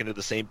falls back into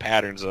the same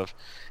patterns of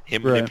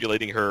him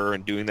manipulating her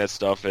and doing that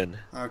stuff. And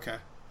Okay.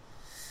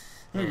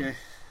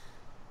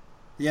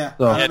 Yeah,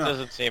 So- I That don't know.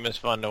 doesn't seem as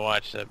fun to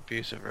watch, the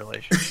abusive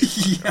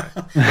relationship.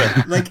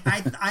 Yeah. Like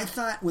I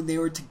thought when they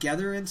were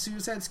together in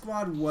Suicide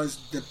Squad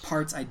was the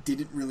parts I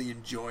didn't really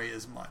enjoy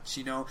as much.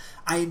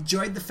 I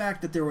enjoyed the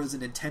fact that there was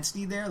an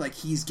intensity there, like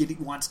he's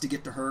wants to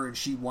get to her and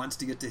she wants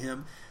to get to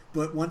him.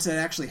 But once that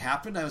actually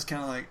happened, I was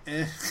kind of like,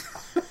 eh.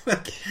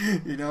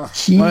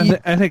 Well,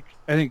 I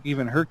think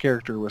even her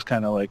character was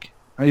kind of like,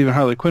 even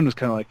Harley Quinn was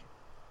kind of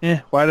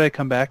like, why did I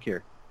come back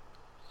here?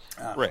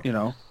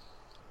 right.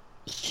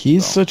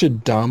 He's such a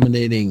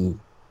dominating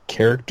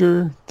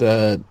character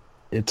that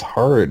it's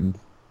hard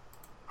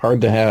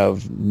to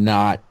have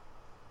the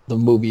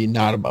movie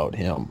not about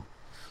him.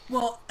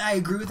 Well, I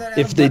agree with that,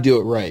 If Adam, they but-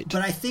 do it right.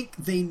 But I think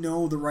they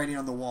know the writing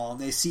on the wall, and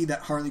they see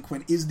that Harley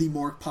Quinn is the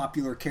more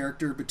popular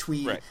character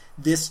between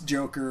this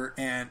Joker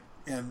and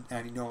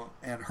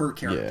her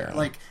character. Yeah.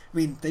 Like, I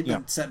mean, they've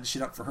been setting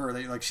shit up for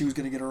her. She was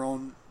going to get her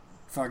own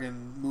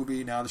fucking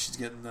movie now that she's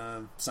getting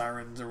the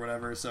sirens or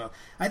whatever. So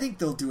I think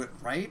they'll do it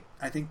right.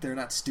 I think they're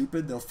not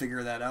stupid. They'll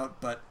figure that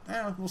out. But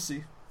we'll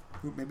see.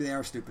 Maybe they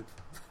are stupid.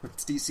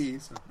 It's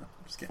DC, so no,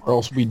 I'm just kidding. Or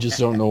else we just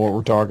don't know what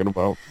we're talking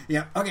about.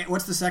 Yeah. Okay.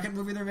 What's the second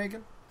movie they're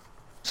making?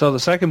 So the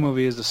second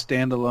movie is a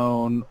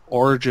standalone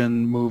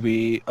origin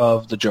movie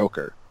of the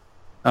Joker.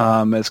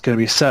 It's going to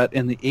be set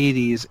in the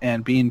 80s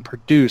and being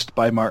produced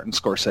by Martin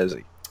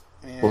Scorsese.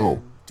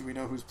 And do we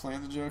know who's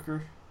playing the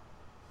Joker?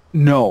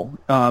 No.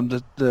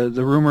 The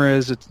rumor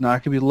is it's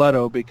not going to be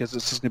Leto because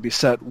this is going to be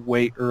set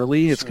way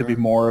early. It's going to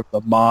be more of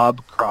the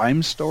mob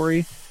crime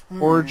story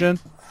origin.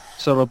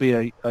 So it'll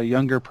be a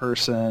younger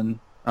person.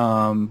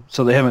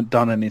 So they haven't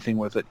done anything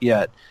with it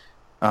yet.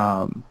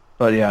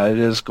 But yeah, it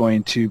is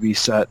going to be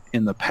set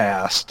in the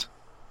past,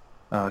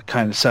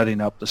 kind of setting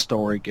up the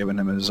story, giving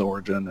him his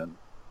origin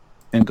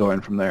and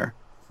going from there.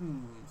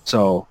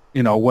 So,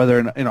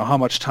 whether, how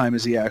much time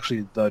is he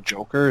actually the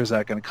Joker? Is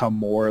that going to come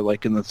more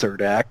like in the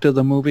third act of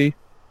the movie?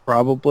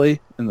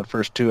 Probably. In the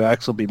first two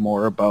acts will be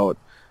more about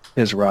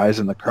his rise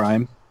in the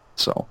crime.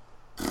 So.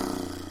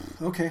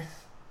 Okay.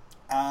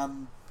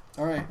 All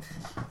right.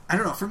 I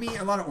don't know. For me,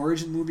 a lot of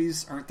origin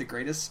movies aren't the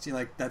greatest.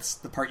 That's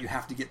the part you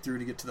have to get through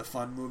to get to the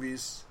fun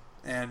movies.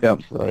 And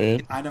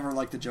right. I never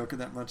liked the Joker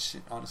that much,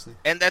 honestly.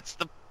 And that's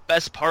the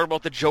best part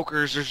about the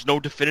Joker is there's no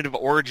definitive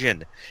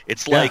origin.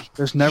 It's like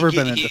there's never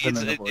been a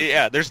definitive origin.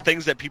 Yeah, there's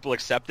things that people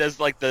accept as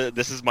like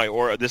this is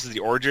the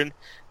origin,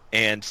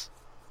 and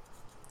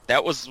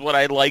that was what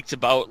I liked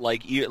about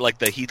like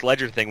the Heath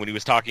Ledger thing when he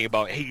was talking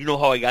about, hey, you know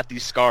how I got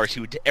these scars?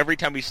 Every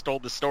time he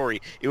told the story,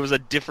 it was a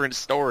different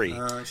story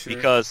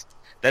because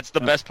that's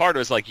the best part.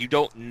 Is like you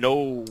don't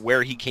know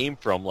where he came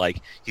from.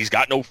 Like he's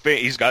got no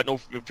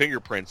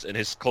fingerprints, and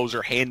his clothes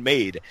are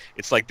handmade.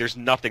 It's like there is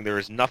nothing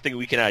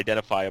we can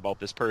identify about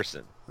this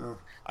person. Oh.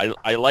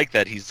 I like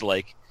that he's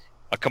like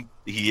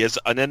he is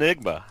an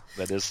enigma.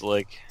 That is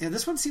like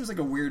this one seems like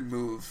a weird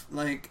move.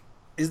 Like,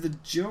 is the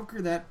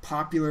Joker that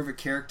popular of a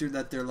character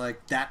that they're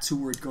like, that's who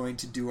we're going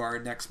to do our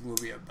next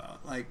movie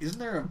about? Like, isn't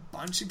there a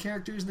bunch of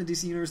characters in the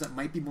DC universe that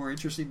might be more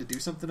interesting to do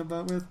something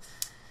about with?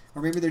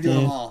 Or maybe they're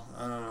doing them all.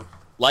 I don't know.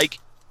 Like,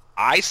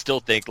 I still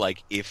think,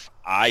 like, if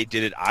I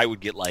did it, I would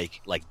get,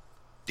 like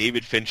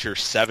David Fincher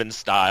 7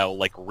 style,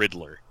 like,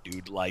 Riddler,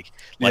 dude. Like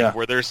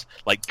where there's,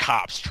 like,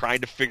 cops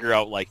trying to figure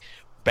out, like,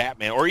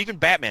 Batman, or even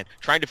Batman,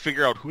 trying to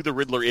figure out who the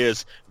Riddler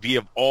is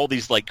via all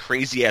these, like,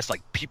 crazy-ass,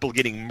 like, people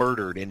getting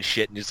murdered and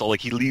shit. And it's all,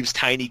 like, he leaves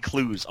tiny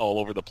clues all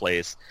over the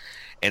place.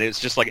 And it's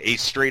just, like, a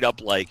straight-up,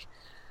 like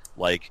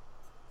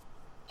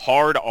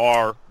hard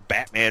R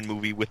Batman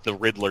movie with the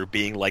Riddler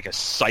being like a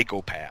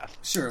psychopath,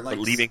 like, but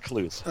leaving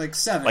clues, like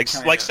Seven, like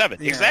Seven,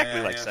 yeah, exactly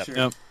yeah, like yeah, Seven.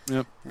 Sure.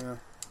 Yep. Yeah.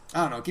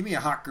 I don't know. Give me a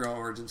hot girl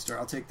origin story.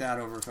 I'll take that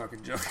over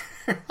fucking Joker.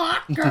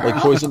 Hot girl. Like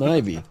Poison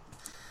Ivy.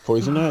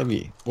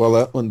 Well,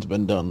 that one's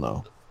been done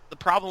though. The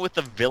problem with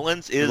the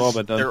villains is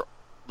the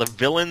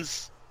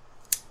villains.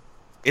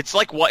 It's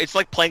like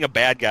playing a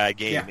bad guy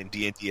game in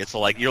D&D. It's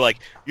like you're like,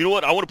 you know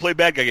what? I want to play a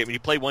bad guy game, and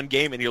you play one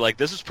game, and you're like,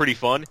 this is pretty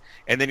fun,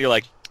 and then you're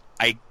like,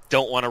 I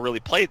don't want to really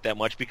play it that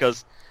much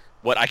because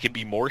I can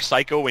be more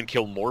psycho and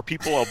kill more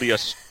people. I'll be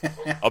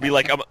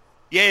like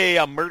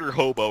I'm murder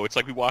hobo. It's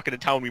like we walk into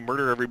town, we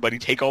murder everybody,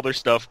 take all their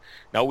stuff.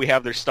 Now we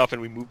have their stuff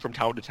and we move from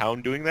town to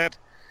town doing that.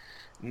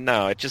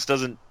 No, it just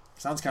doesn't.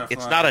 Sounds kind of fun.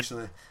 It's not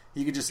actually.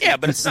 You could just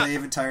but it's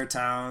enslave entire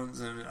towns,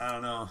 and I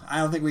don't know. I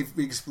don't think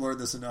we explored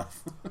this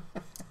enough.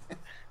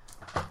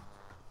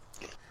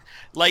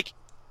 Like,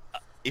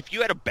 if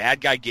you had a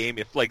bad guy game,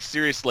 if like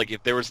serious, like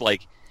if there was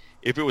like.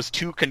 If it was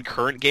two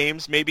concurrent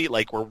games, maybe,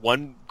 like, where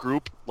one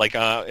group, like,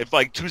 if,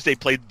 like, Tuesday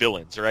played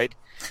villains, right?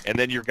 And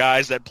then your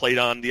guys that played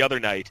on the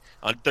other night,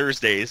 on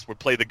Thursdays, would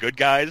play the good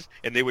guys,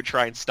 and they would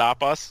try and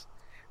stop us,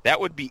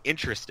 that would be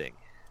interesting.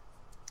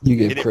 You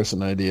gave Chris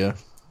an idea.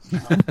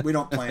 No, we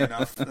don't play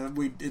enough.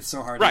 It's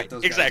so hard to get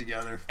those guys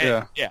together.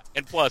 And,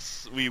 and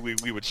plus, we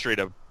would straight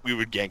up, we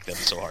would gank them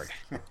so hard.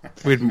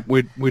 We'd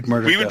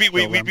murder. We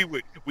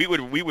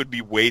would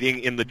be waiting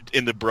in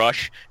the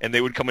brush, and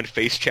they would come and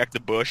face check the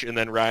bush, and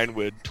then Ryan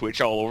would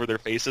twitch all over their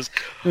faces.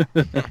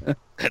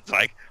 It's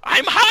like,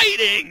 I'm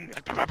hiding.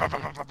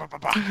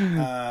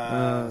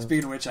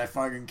 Speaking of which, I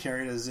fucking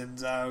carried a Xin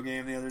Zhao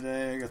game the other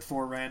day. I got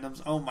 4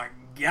 randoms. Oh my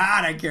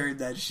god, I carried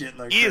that shit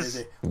like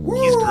crazy.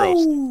 He's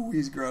gross.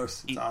 He's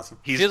gross. It's awesome.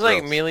 He's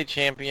like melee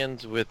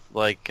champions with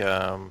like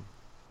with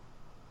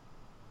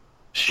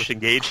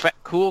engage, fast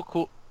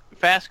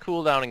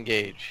cooldown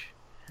engage,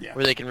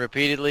 where they can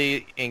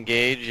repeatedly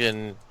engage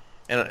and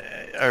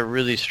are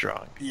really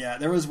strong. Yeah,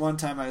 there was one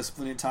time I was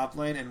splitting top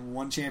lane, and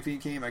one champion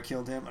came, I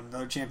killed him.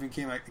 Another champion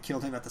came, I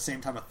killed him. At the same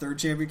time, a third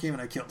champion came,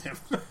 and I killed him.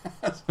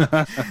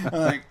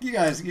 Like, you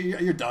guys,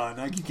 you're done.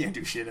 Like, you can't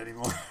do shit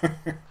anymore.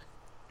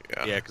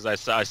 Yeah, because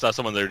I saw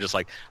someone there just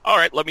like, all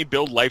right, let me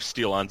build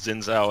lifesteal on Xin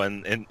Zhao,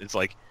 and it's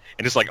like,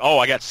 oh,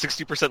 I got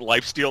 60%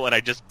 lifesteal, and I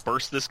just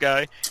burst this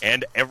guy,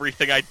 and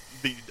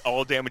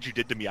all damage you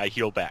did to me, I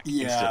heal back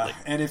instantly.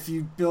 And if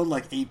you build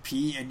like AP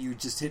and you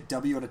just hit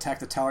W and attack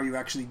the tower, you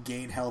actually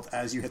gain health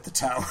as you hit the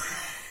tower.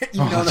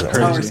 Even though the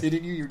tower's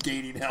hitting you, you're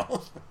gaining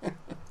health.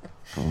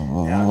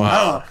 Yeah.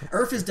 Wow. Oh,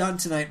 Earth is done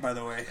tonight, by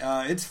the way.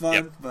 It's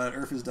fun, but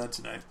Earth is done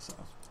tonight.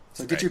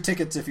 So get your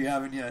tickets if you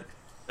haven't yet.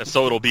 And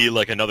so it'll be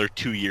like another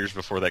 2 years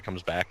before that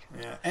comes back.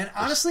 Yeah, and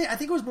honestly, I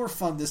think it was more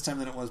fun this time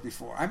than it was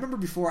before. I remember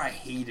before I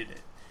hated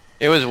it.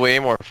 It was way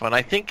more fun.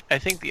 I think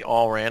the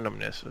all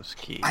randomness was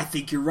key. I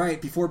think you're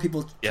right. Before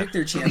people picked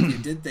their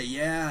champion, didn't they?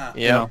 Yeah.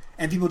 Yeah.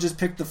 And people just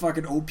picked the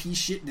fucking OP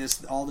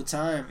shitness all the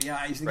time. Yeah,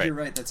 I think you're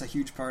right. That's a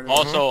huge part of it.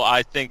 Also,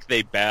 I think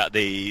they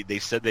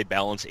said they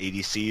balance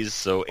ADCs,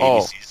 so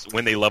ADCs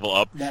when they level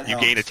up, That you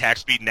helps. gain attack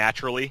speed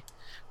naturally,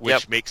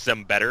 which makes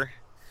them better.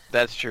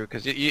 That's true,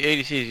 because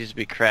ADCs used to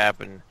be crap,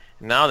 and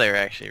now they're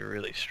actually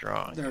really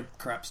strong. They're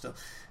crap still.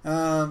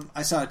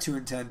 I saw a 2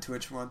 and 10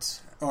 Twitch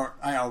once. Or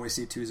I always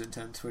see 2s and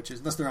 10 Twitches.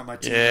 Unless they're on my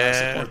team, I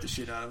support the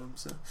shit out of them.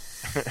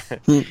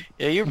 So.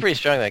 Yeah, you were pretty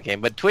strong that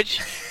game, but Twitch...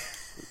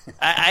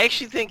 I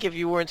actually think if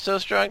you weren't so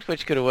strong,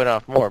 Twitch could have went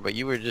off more, but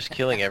you were just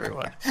killing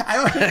everyone.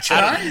 I wasn't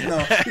trying,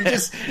 though.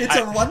 It's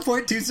a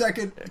 1.2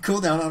 second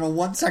cooldown on a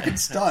 1 second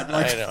stun.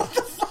 Like, I know. what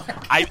the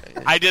fuck?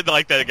 I did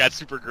like that. It got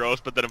super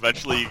gross, but then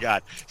eventually you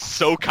got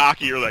so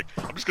cocky. You're like,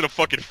 I'm just gonna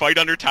fucking fight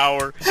under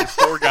tower and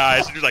 4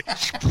 guys, and you're like,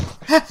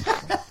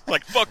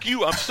 fuck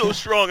you. I'm so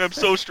strong. I'm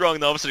so strong.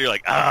 And all of a sudden you're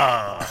like,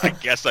 I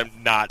guess I'm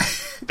not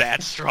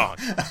that strong.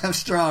 I'm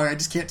strong. I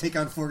just can't take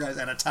on 4 guys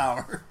at a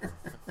tower.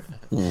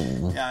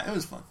 Yeah, it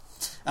was fun.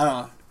 I don't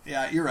know.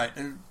 Yeah, you're right.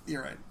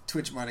 You're right.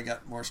 Twitch might have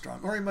got more strong,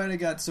 or he might have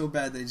got so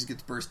bad that he just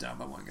gets burst down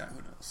by one guy.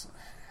 Who knows?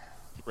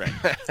 Right.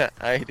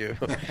 I do.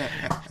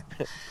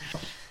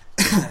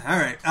 All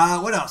right.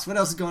 What else? What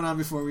else is going on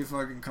before we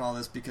fucking call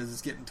this? Because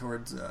it's getting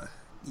towards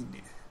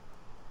evening.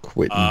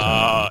 Quitting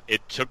time.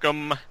 It took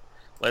them.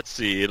 Let's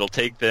see. It'll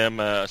take them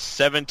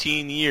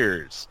 17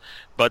 years,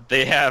 but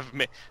they have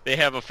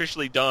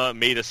officially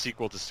made a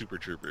sequel to Super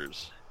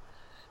Troopers.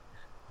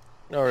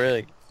 Oh,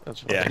 really? That's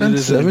funny. Yeah. Been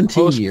Is it in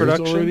 17 years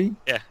post-production? already?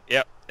 Yeah.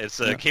 Yep.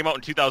 It's came out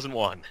in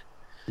 2001.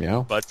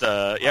 Yeah. But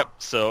yep.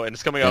 So and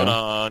it's coming out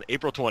on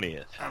April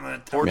 20th. I'm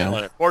gonna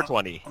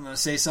 420. I'm gonna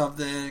say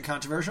something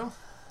controversial.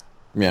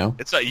 Yeah.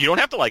 It's you don't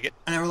have to like it.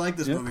 I never liked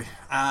this movie.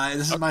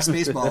 This is my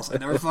Spaceballs. I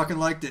never fucking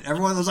liked it.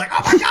 Everyone was like,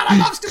 "Oh my god, I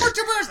love Super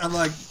Troopers!" I'm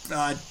like,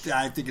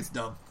 I think it's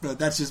dumb, but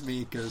that's just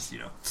me because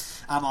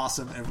I'm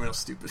awesome and everyone else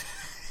is stupid.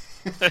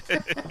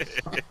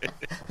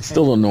 I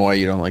still don't know why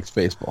you don't like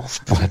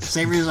Spaceballs, but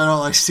Same reason I don't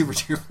like Super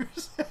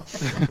Troopers.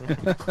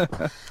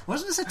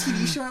 Wasn't this a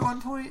TV show at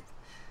one point?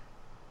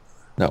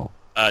 no.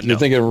 No. You're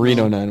thinking of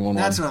Reno 911.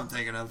 That's what I'm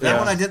thinking of. That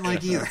one I didn't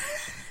like either.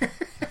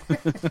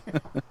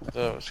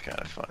 That was kind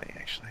of funny,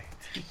 actually.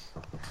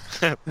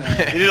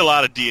 They did a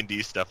lot of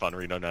D&D stuff on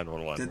Reno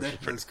 911. Did they?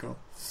 That's cool.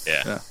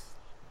 Yeah.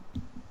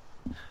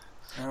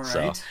 All right.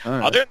 So, All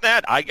right. other than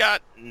that, I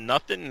got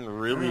nothing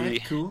really. All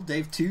right, cool.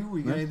 Dave 2,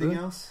 we got That's anything it.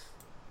 else?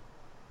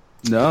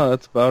 No,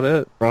 that's about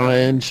it.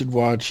 Brian should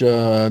watch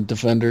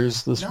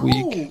Defenders this No,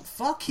 week.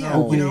 fuck him.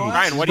 No, you know what?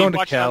 Ryan, what He's are you going to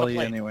watching on the Cali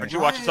plane? anyway. Aren't you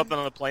watching Ryan- something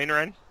on the plane,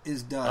 Ryan?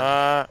 Is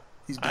done.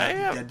 He's done. I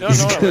Dead. don't He's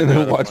know what I'm going doing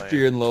to on the watch plane.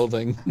 Fear and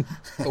Loathing.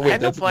 Oh, I wait,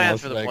 had no that's in plans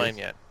Las for the Vegas. plane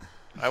yet.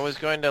 I was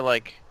going to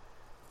I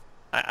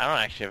don't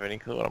actually have any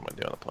clue what I'm going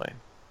to do on the plane.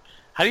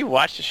 How do you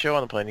watch the show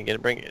on the plane? You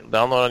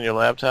download on your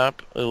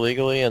laptop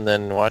illegally and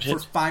then watch For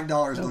it?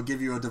 $5, they'll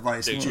give you a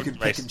device that you can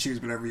pick Nice. and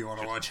choose whatever you want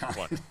to watch on.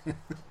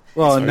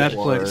 Well, Sorry,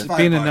 Netflix, Lord.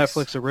 being a $5.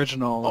 Netflix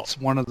original, it's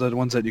one of the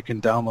ones that you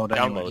can download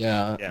anyway.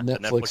 Yeah, Yeah, the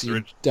Netflix, Netflix you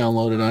original.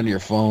 download it onto your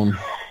phone.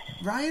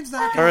 Ryan's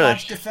not Oh, going to really?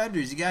 watch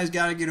Defenders. You guys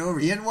got to get over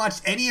it. He hadn't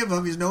watched any of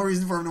them. There's no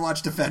reason for him to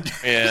watch Defenders.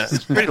 Yeah,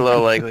 it's pretty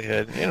low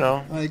likelihood,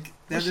 Like,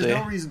 there's We'll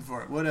no see. reason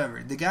for it.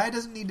 Whatever. The guy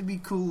doesn't need to be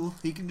cool.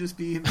 He can just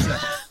be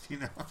himself,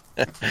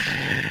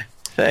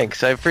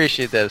 Thanks, I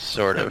appreciate that,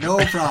 sort of. No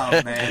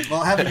problem, man.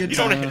 Well, have a good You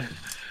time. don't.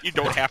 You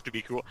don't have to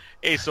be cool.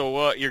 Hey,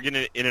 so you're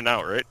getting in and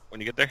out, right? When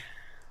you get there.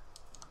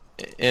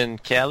 In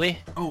Cali?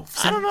 Oh,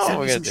 I don't know send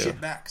what me we're some gonna do. shit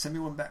back. Send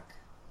me one back.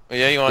 Oh,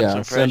 yeah, you want Yeah,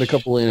 some send a fresh,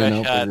 couple in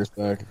and fresh out burgers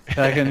back.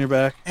 Back on your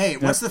back. Hey,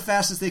 what's the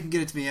fastest they can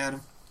get it to me,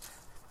 Adam?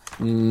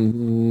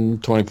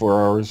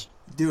 24 hours.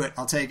 Do it.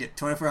 I'll take it.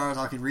 24 hours,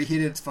 I can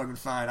reheat it. It's fucking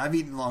fine. I've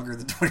eaten longer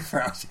than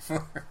 24 hours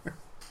before.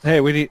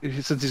 Hey,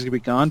 since he's gonna be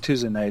gone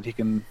Tuesday night, he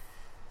can,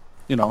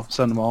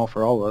 send them all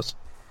for all of us.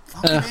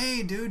 Fucking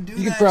hey, dude, do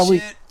you could that probably-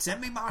 shit.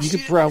 Send me my You shit.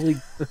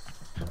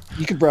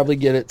 could probably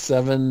get it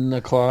 7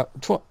 o'clock.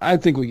 I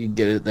think we could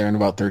get it there in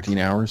about 13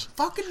 hours.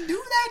 Fucking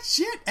do that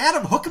shit.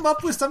 Adam, hook him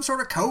up with some sort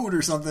of code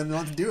or something and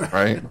let's do it.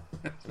 Right?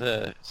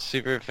 The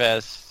super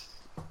fast,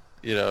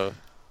 We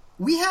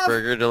have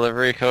burger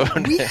delivery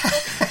code.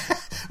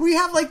 we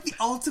have like the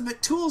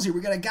ultimate tools here.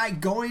 We got a guy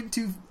going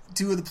to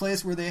the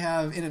place where they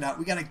have In-N-Out.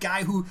 We got a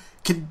guy who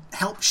can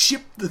help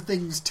ship the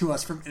things to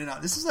us from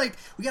In-N-Out. This is like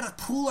we got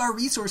to pool our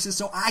resources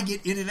so I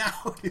get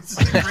In-N-Out. It's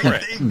a great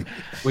Right. thing.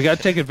 We got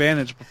to take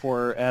advantage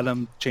before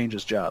Adam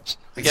changes jobs.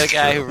 We got a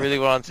guy who really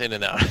wants in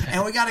and out.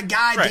 And we got a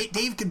guy, Right.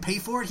 Dave can pay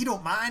for it. He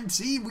don't mind.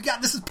 See,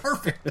 this is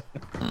perfect.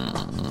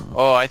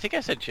 Oh, I think I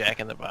said Jack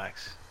in the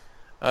Box.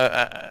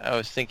 I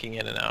was thinking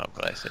in and out,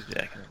 but I said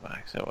Jack in the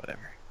Box, so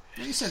whatever.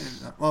 You said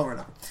well, we're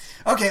not.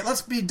 Okay,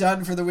 let's be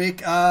done for the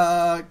week.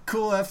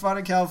 Cool, have fun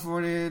in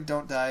California.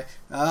 Don't die.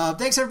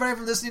 Thanks, everybody,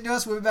 for listening to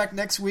us. We'll be back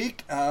next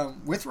week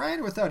with Ryan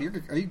or without.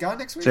 Are you gone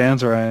next week?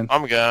 Sans Ryan.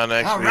 I'm gone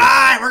next week. All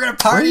right, we're going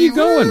to party. Where are you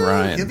going, Woo!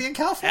 Ryan? He'll be in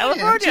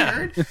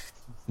California.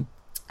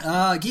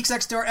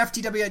 GeeksNextDoor,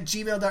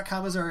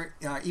 ftw@gmail.com is our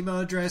email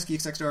address.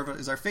 GeeksNextDoor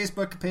is our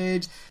Facebook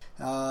page.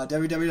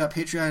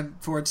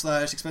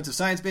 www.patreon.com/Expensive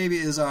Science Baby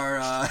is our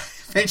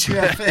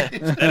Patreon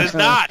page. That is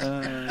not.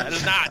 That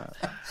is not.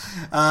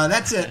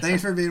 That's it.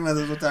 Thanks for being with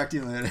us. We'll talk to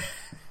you later.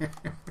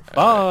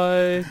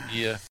 Bye.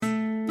 Yeah.